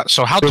right.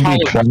 So how Could tall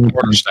be is the 20.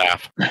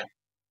 quarterstaff?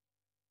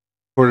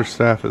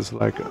 Quarterstaff is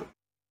like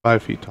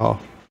 5 feet tall.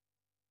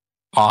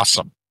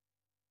 Awesome.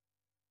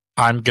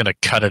 I'm gonna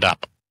cut it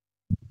up.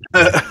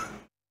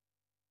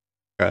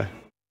 Okay.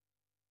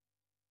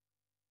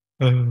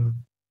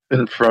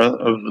 In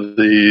front of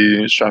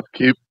the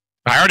shopkeep.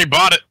 I already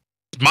bought it.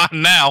 It's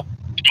mine now.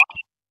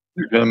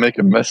 You're gonna make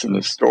a mess in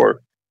the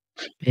store.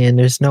 And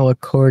there's no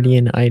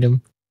accordion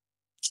item.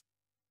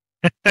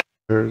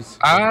 There's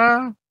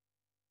Uh,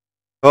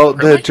 well,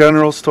 the really?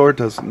 general store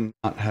does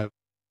not have.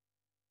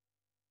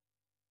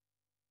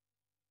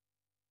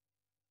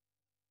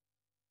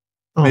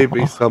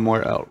 Maybe Oh,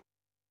 somewhere else.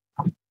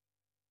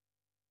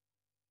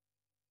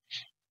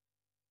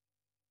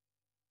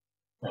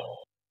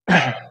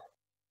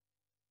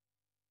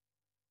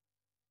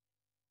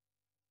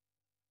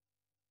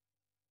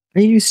 I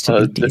used to be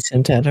Did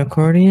decent at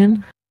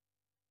accordion.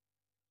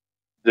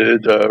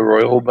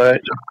 Royal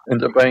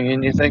end up buying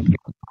anything?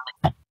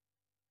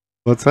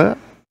 What's that?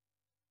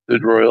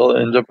 Did Royal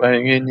end up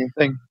buying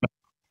anything?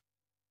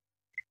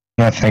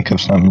 I think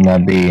of something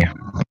that'd be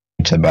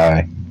to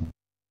buy.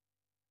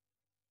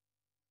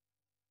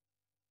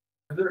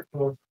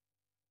 By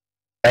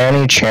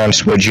any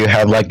chance, would you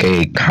have like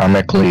a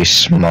comically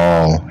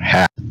small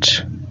hat?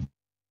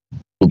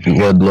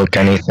 Would look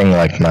anything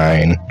like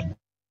mine.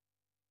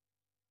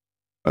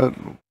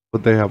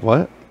 Would they have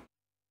what?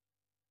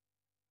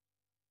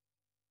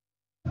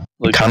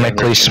 Like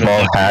Comically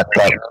small hat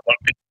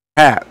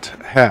that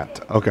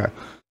Hat. Okay.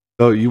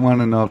 So you want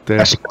to know if they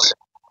have yes.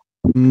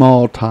 a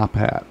small top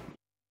hat?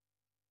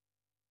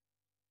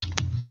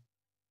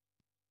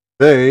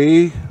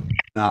 They do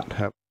not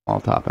have a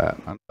small top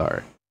hat. I'm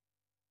sorry.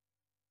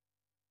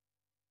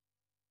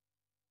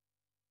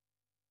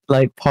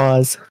 Like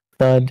pause,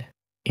 thud,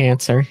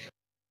 answer.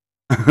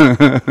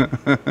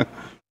 I'm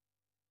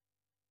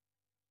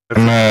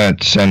gonna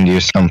send you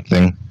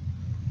something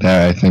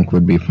that I think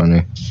would be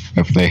funny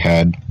if they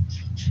had.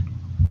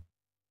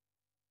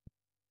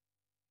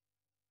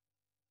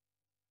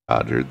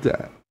 Roger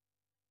that.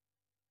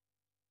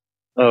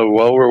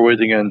 While we're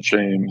waiting on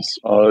James,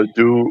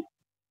 do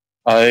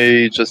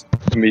I just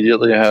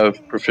immediately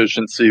have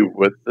proficiency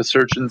with the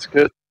surgeon's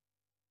kit?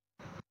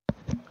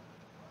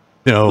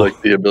 No. Like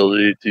the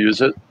ability to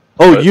use it?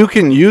 Oh, but- you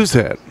can use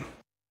it.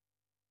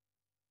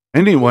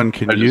 Anyone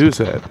can I just- use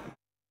it.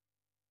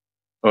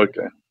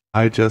 Okay.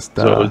 I just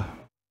So-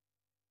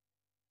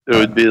 It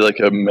would be like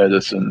a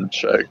medicine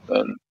check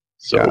then.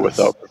 So Yes.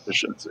 without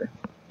proficiency.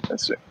 I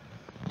see.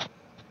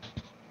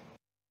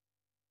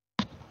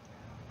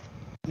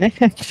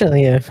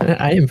 Actually,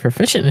 I am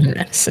proficient in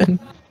medicine.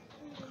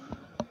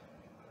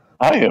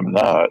 I am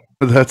not.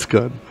 that's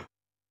good.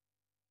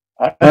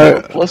 I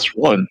have a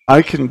 +1.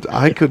 I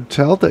could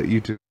tell that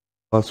you did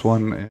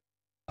 +1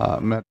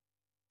 med.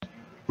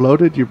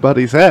 Floated your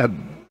buddy's head.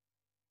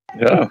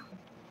 Yeah,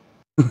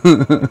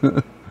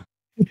 that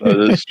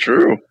is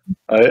true.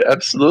 I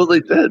absolutely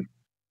did.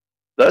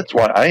 That's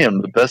why I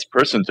am the best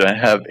person to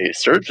have a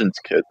surgeon's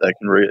kit that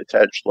can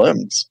reattach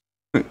limbs.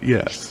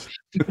 Yes.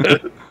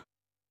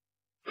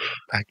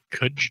 I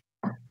could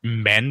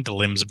mend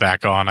limbs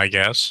back on, I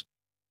guess.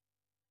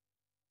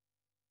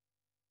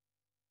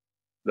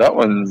 That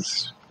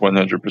one's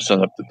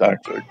 100% up to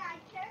doctor.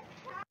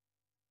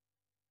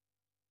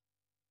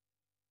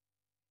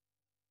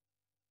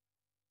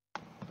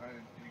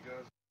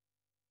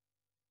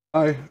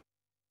 Hi.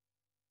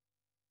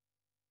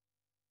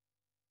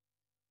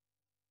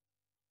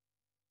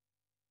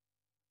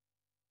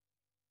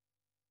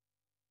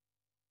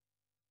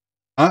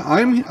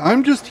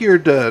 I'm just here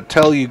to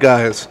tell you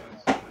guys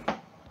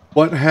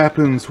what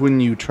happens when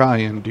you try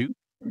and do.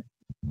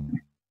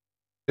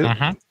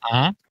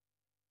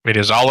 It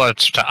is all up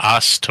to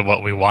us to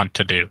what we want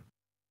to do.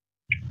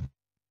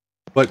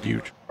 What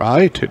you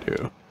try to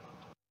do.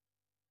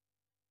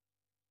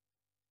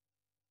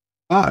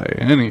 Try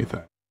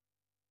anything.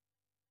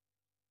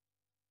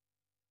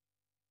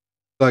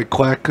 Like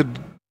Quack could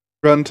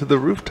run to the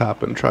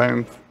rooftop and try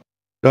and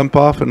jump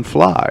off and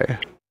fly.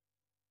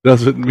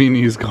 Doesn't mean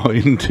he's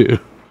going to.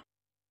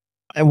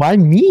 Why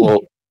me? Well,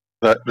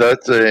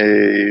 that's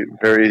a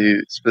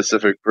very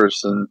specific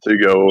person to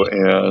go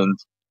and.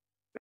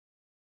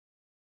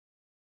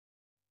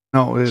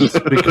 No, it's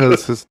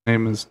because his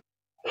name is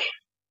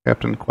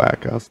Captain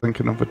Quack. I was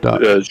thinking of a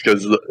duck. Yeah, it's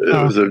because it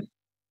was a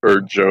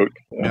bird joke.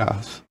 Yeah.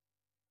 Yes.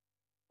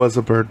 It was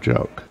a bird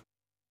joke.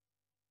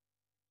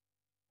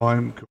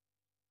 I'm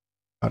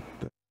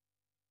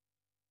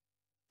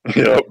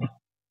Yep.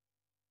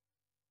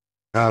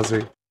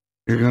 Kazi,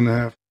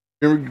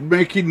 you're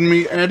making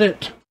me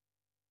edit.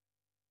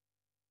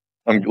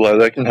 I'm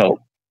glad I can help.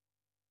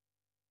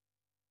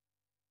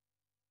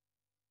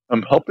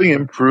 I'm helping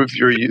improve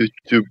your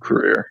YouTube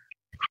career.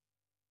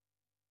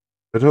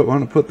 I don't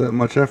want to put that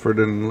much effort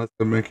in unless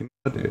I'm making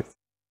nowadays.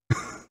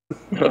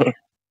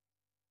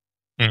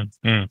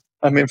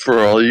 I mean, for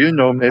all you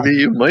know, maybe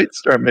you might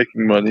start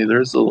making money.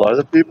 There's a lot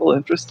of people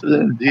interested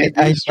in D&D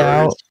I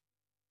stories.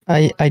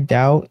 I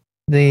doubt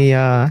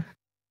the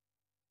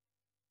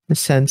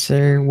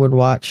sensor would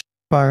watch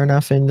far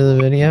enough into the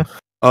video.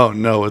 Oh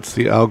no, it's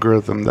the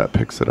algorithm that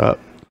picks it up.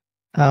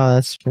 Oh,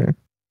 that's true.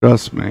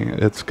 Trust me,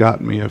 it's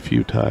got me a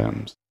few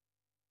times.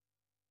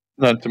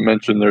 Not to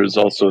mention, there's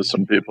also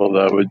some people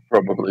that would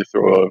probably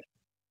throw a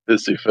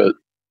hissy fit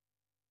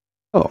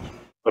Oh,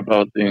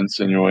 about the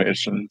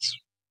insinuations.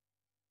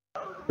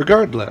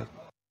 regardless.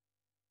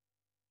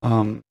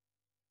 Do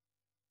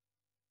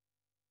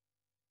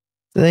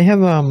they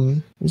have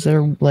is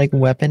there like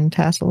weapon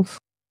tassels?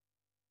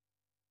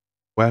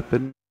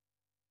 Weapon?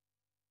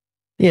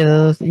 Yeah,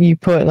 those you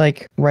put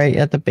like right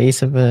at the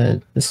base of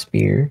the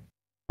spear.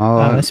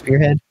 A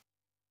spearhead.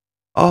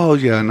 Oh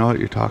yeah, I know what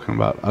you're talking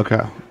about.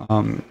 Okay.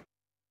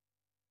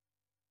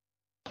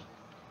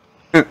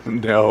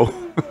 No.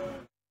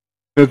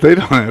 If they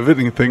don't have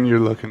anything you're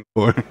looking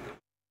for.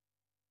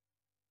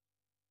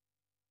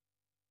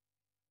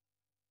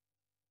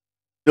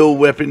 No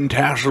weapon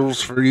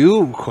tassels for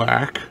you,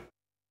 Quack.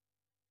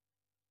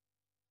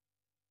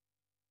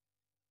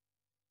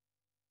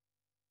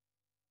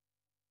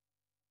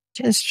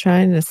 Just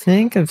trying to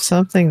think of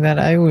something that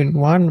I would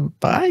want to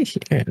buy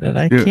here that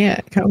I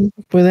can't come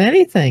up with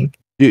anything.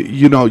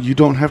 You know, you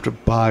don't have to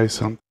buy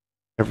something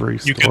every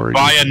You story. could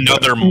buy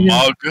another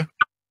mug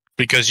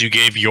because you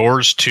gave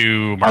yours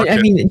to Marcus.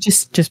 I mean,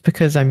 just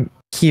because I'm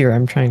here,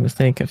 I'm trying to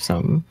think of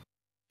something.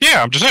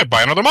 Yeah, I'm just saying,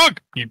 buy another mug.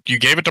 You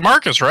gave it to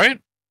Marcus, right?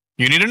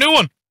 You need a new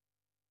one.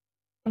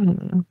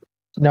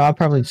 No, I'll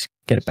probably just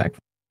get it back.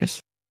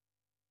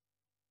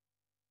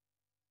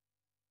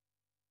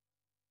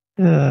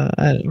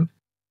 I don't know.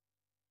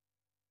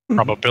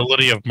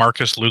 Probability of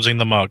Marcus losing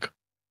the mug.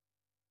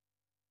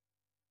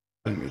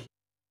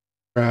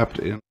 Trapped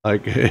in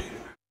like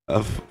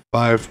a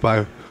 5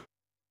 by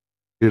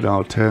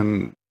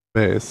 10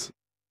 base.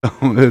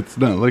 It's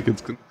not like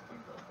it's gonna.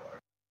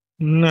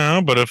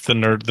 No, but if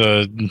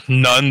the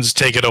nuns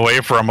take it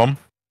away from him.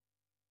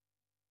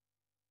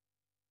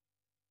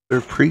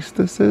 They're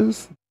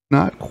priestesses?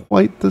 Not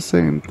quite the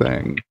same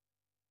thing.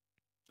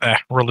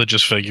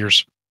 Religious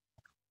figures.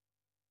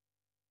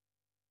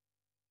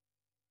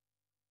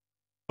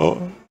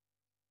 Oh.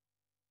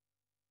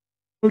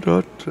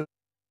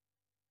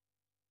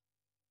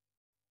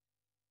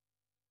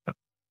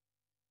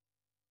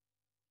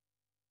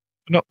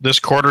 No, this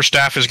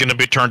quarterstaff is going to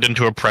be turned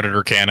into a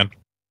predator cannon.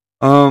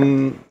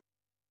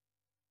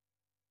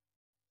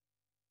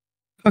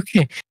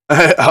 Okay.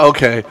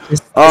 Okay.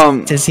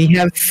 Does he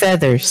have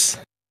feathers?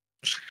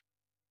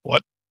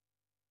 What?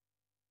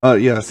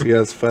 Yes, he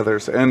has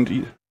feathers,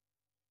 and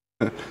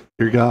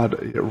your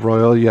god,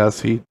 Royal. Yes,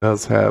 he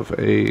does have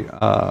a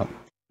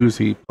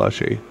Uzi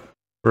plushie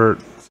for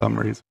some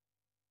reason.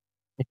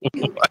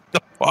 What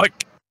the fuck?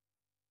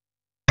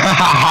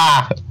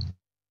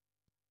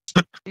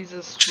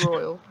 Jesus,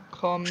 Royal,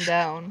 calm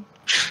down.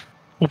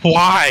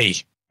 Why?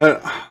 I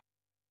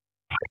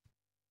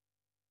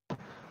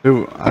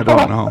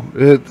don't know.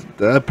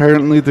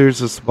 Apparently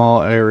there's a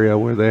small area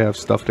where they have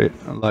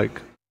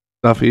like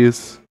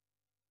stuffies.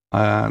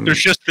 And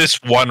there's just this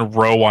one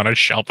row on a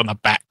shelf in the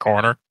back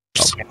corner.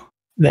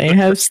 They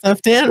have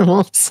stuffed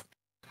animals,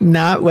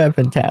 not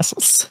weapon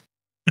tassels.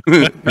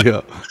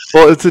 Yeah.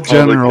 Well, it's a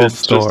general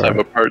store. Just have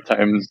a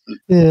part-time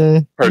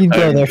Yeah,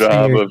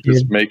 job of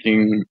just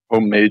making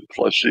homemade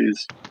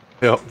plushies.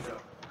 Yep.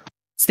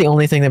 It's the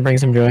only thing that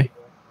brings him joy.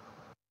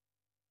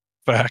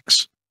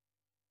 Facts.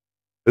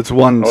 It's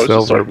one just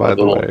silver, like by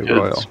the little way, kids.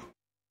 Royal.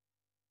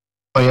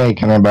 Oh yeah,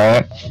 can I buy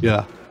it?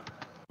 Yeah.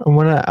 I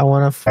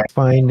wanna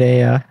find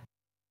a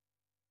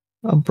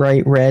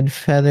bright red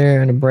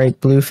feather and a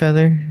bright blue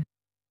feather.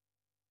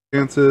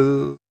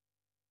 Chances.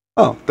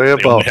 Oh, they have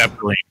They both. only have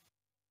green.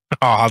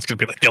 Oh, I was gonna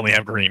be like, they only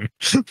have green.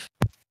 I'm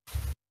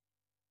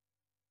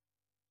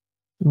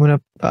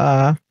gonna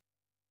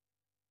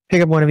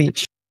pick up one of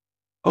each.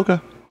 Okay.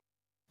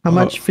 How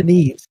much for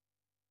these?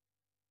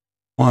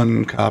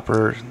 1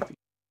 copper.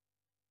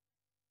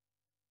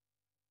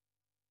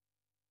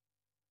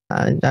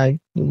 I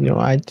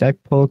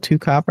pull 2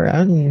 copper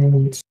out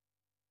and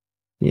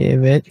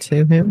give it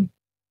to him.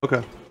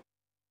 Okay.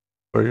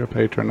 For your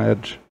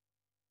patronage.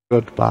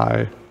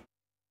 Goodbye.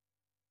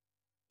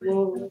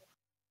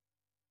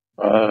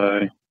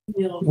 Bye.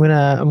 I'm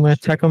gonna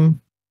tuck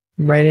them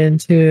right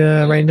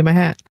into my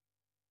hat.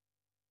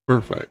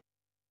 Perfect.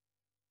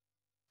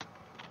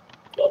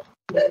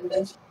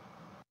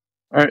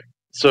 Alright,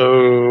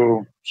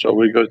 so shall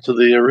we go to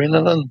the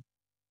arena then?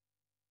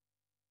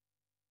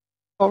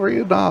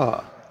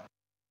 Arena.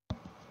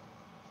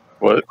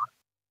 What?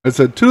 I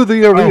said to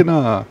the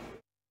arena.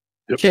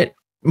 Yep. Shit,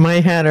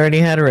 my hat already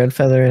had a red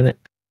feather in it.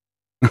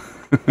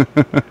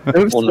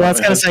 Oops, Well, no, that's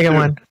it got a has second two.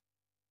 one.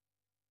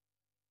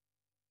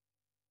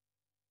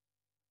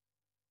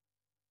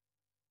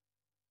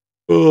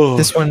 Oh.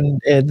 This one,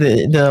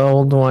 the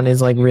old one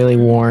is like really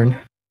worn.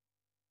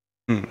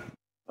 Hmm.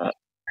 I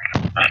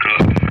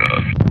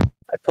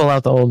pull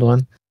out the old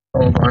one.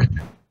 Hold on.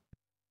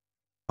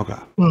 Okay.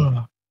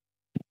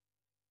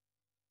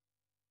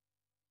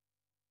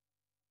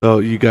 So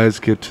you guys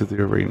get to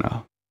the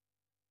arena.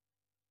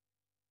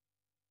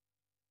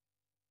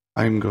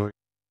 I'm going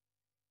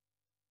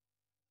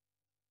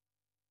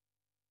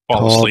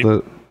Fall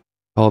asleep.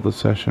 call the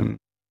session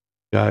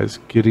guys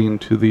getting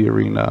to the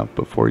arena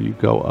before you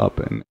go up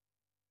and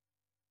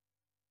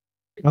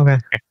Okay.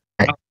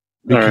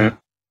 Alright.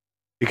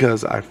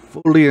 because I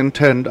fully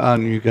intend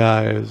on you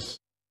guys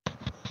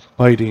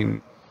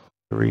fighting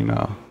the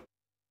arena.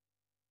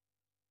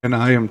 And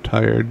I am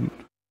tired.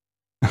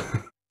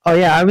 Oh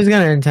yeah, I was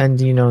gonna intend,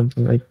 to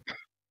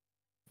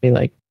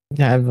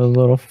to have a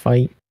little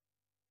fight.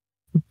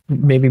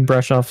 Maybe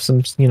brush off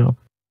some,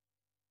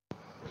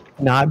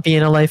 not be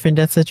in a life and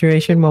death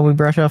situation while we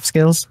brush off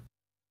skills.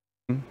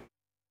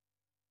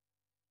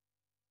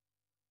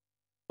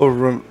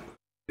 Or,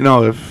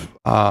 if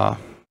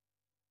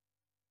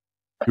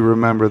you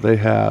remember, they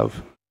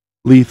have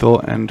lethal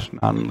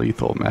and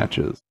non-lethal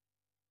matches.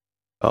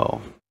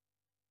 Oh.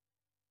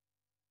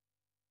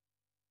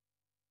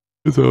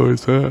 It's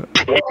always that.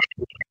 Out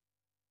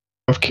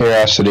of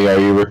curiosity, are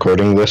you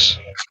recording this?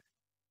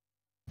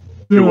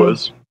 It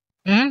was.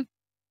 Hmm?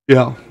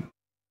 Yeah.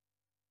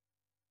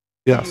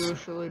 Yes.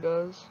 Usually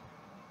does.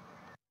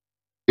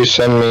 You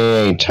send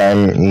me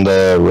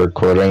the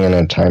recording and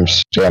a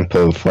timestamp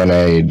of when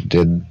I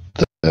did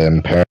the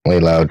apparently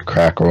loud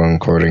crackle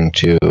according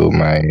to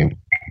my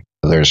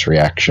brother's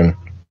reaction.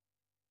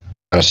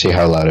 I want to see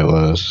how loud it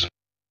was.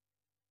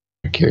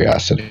 For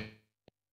curiosity.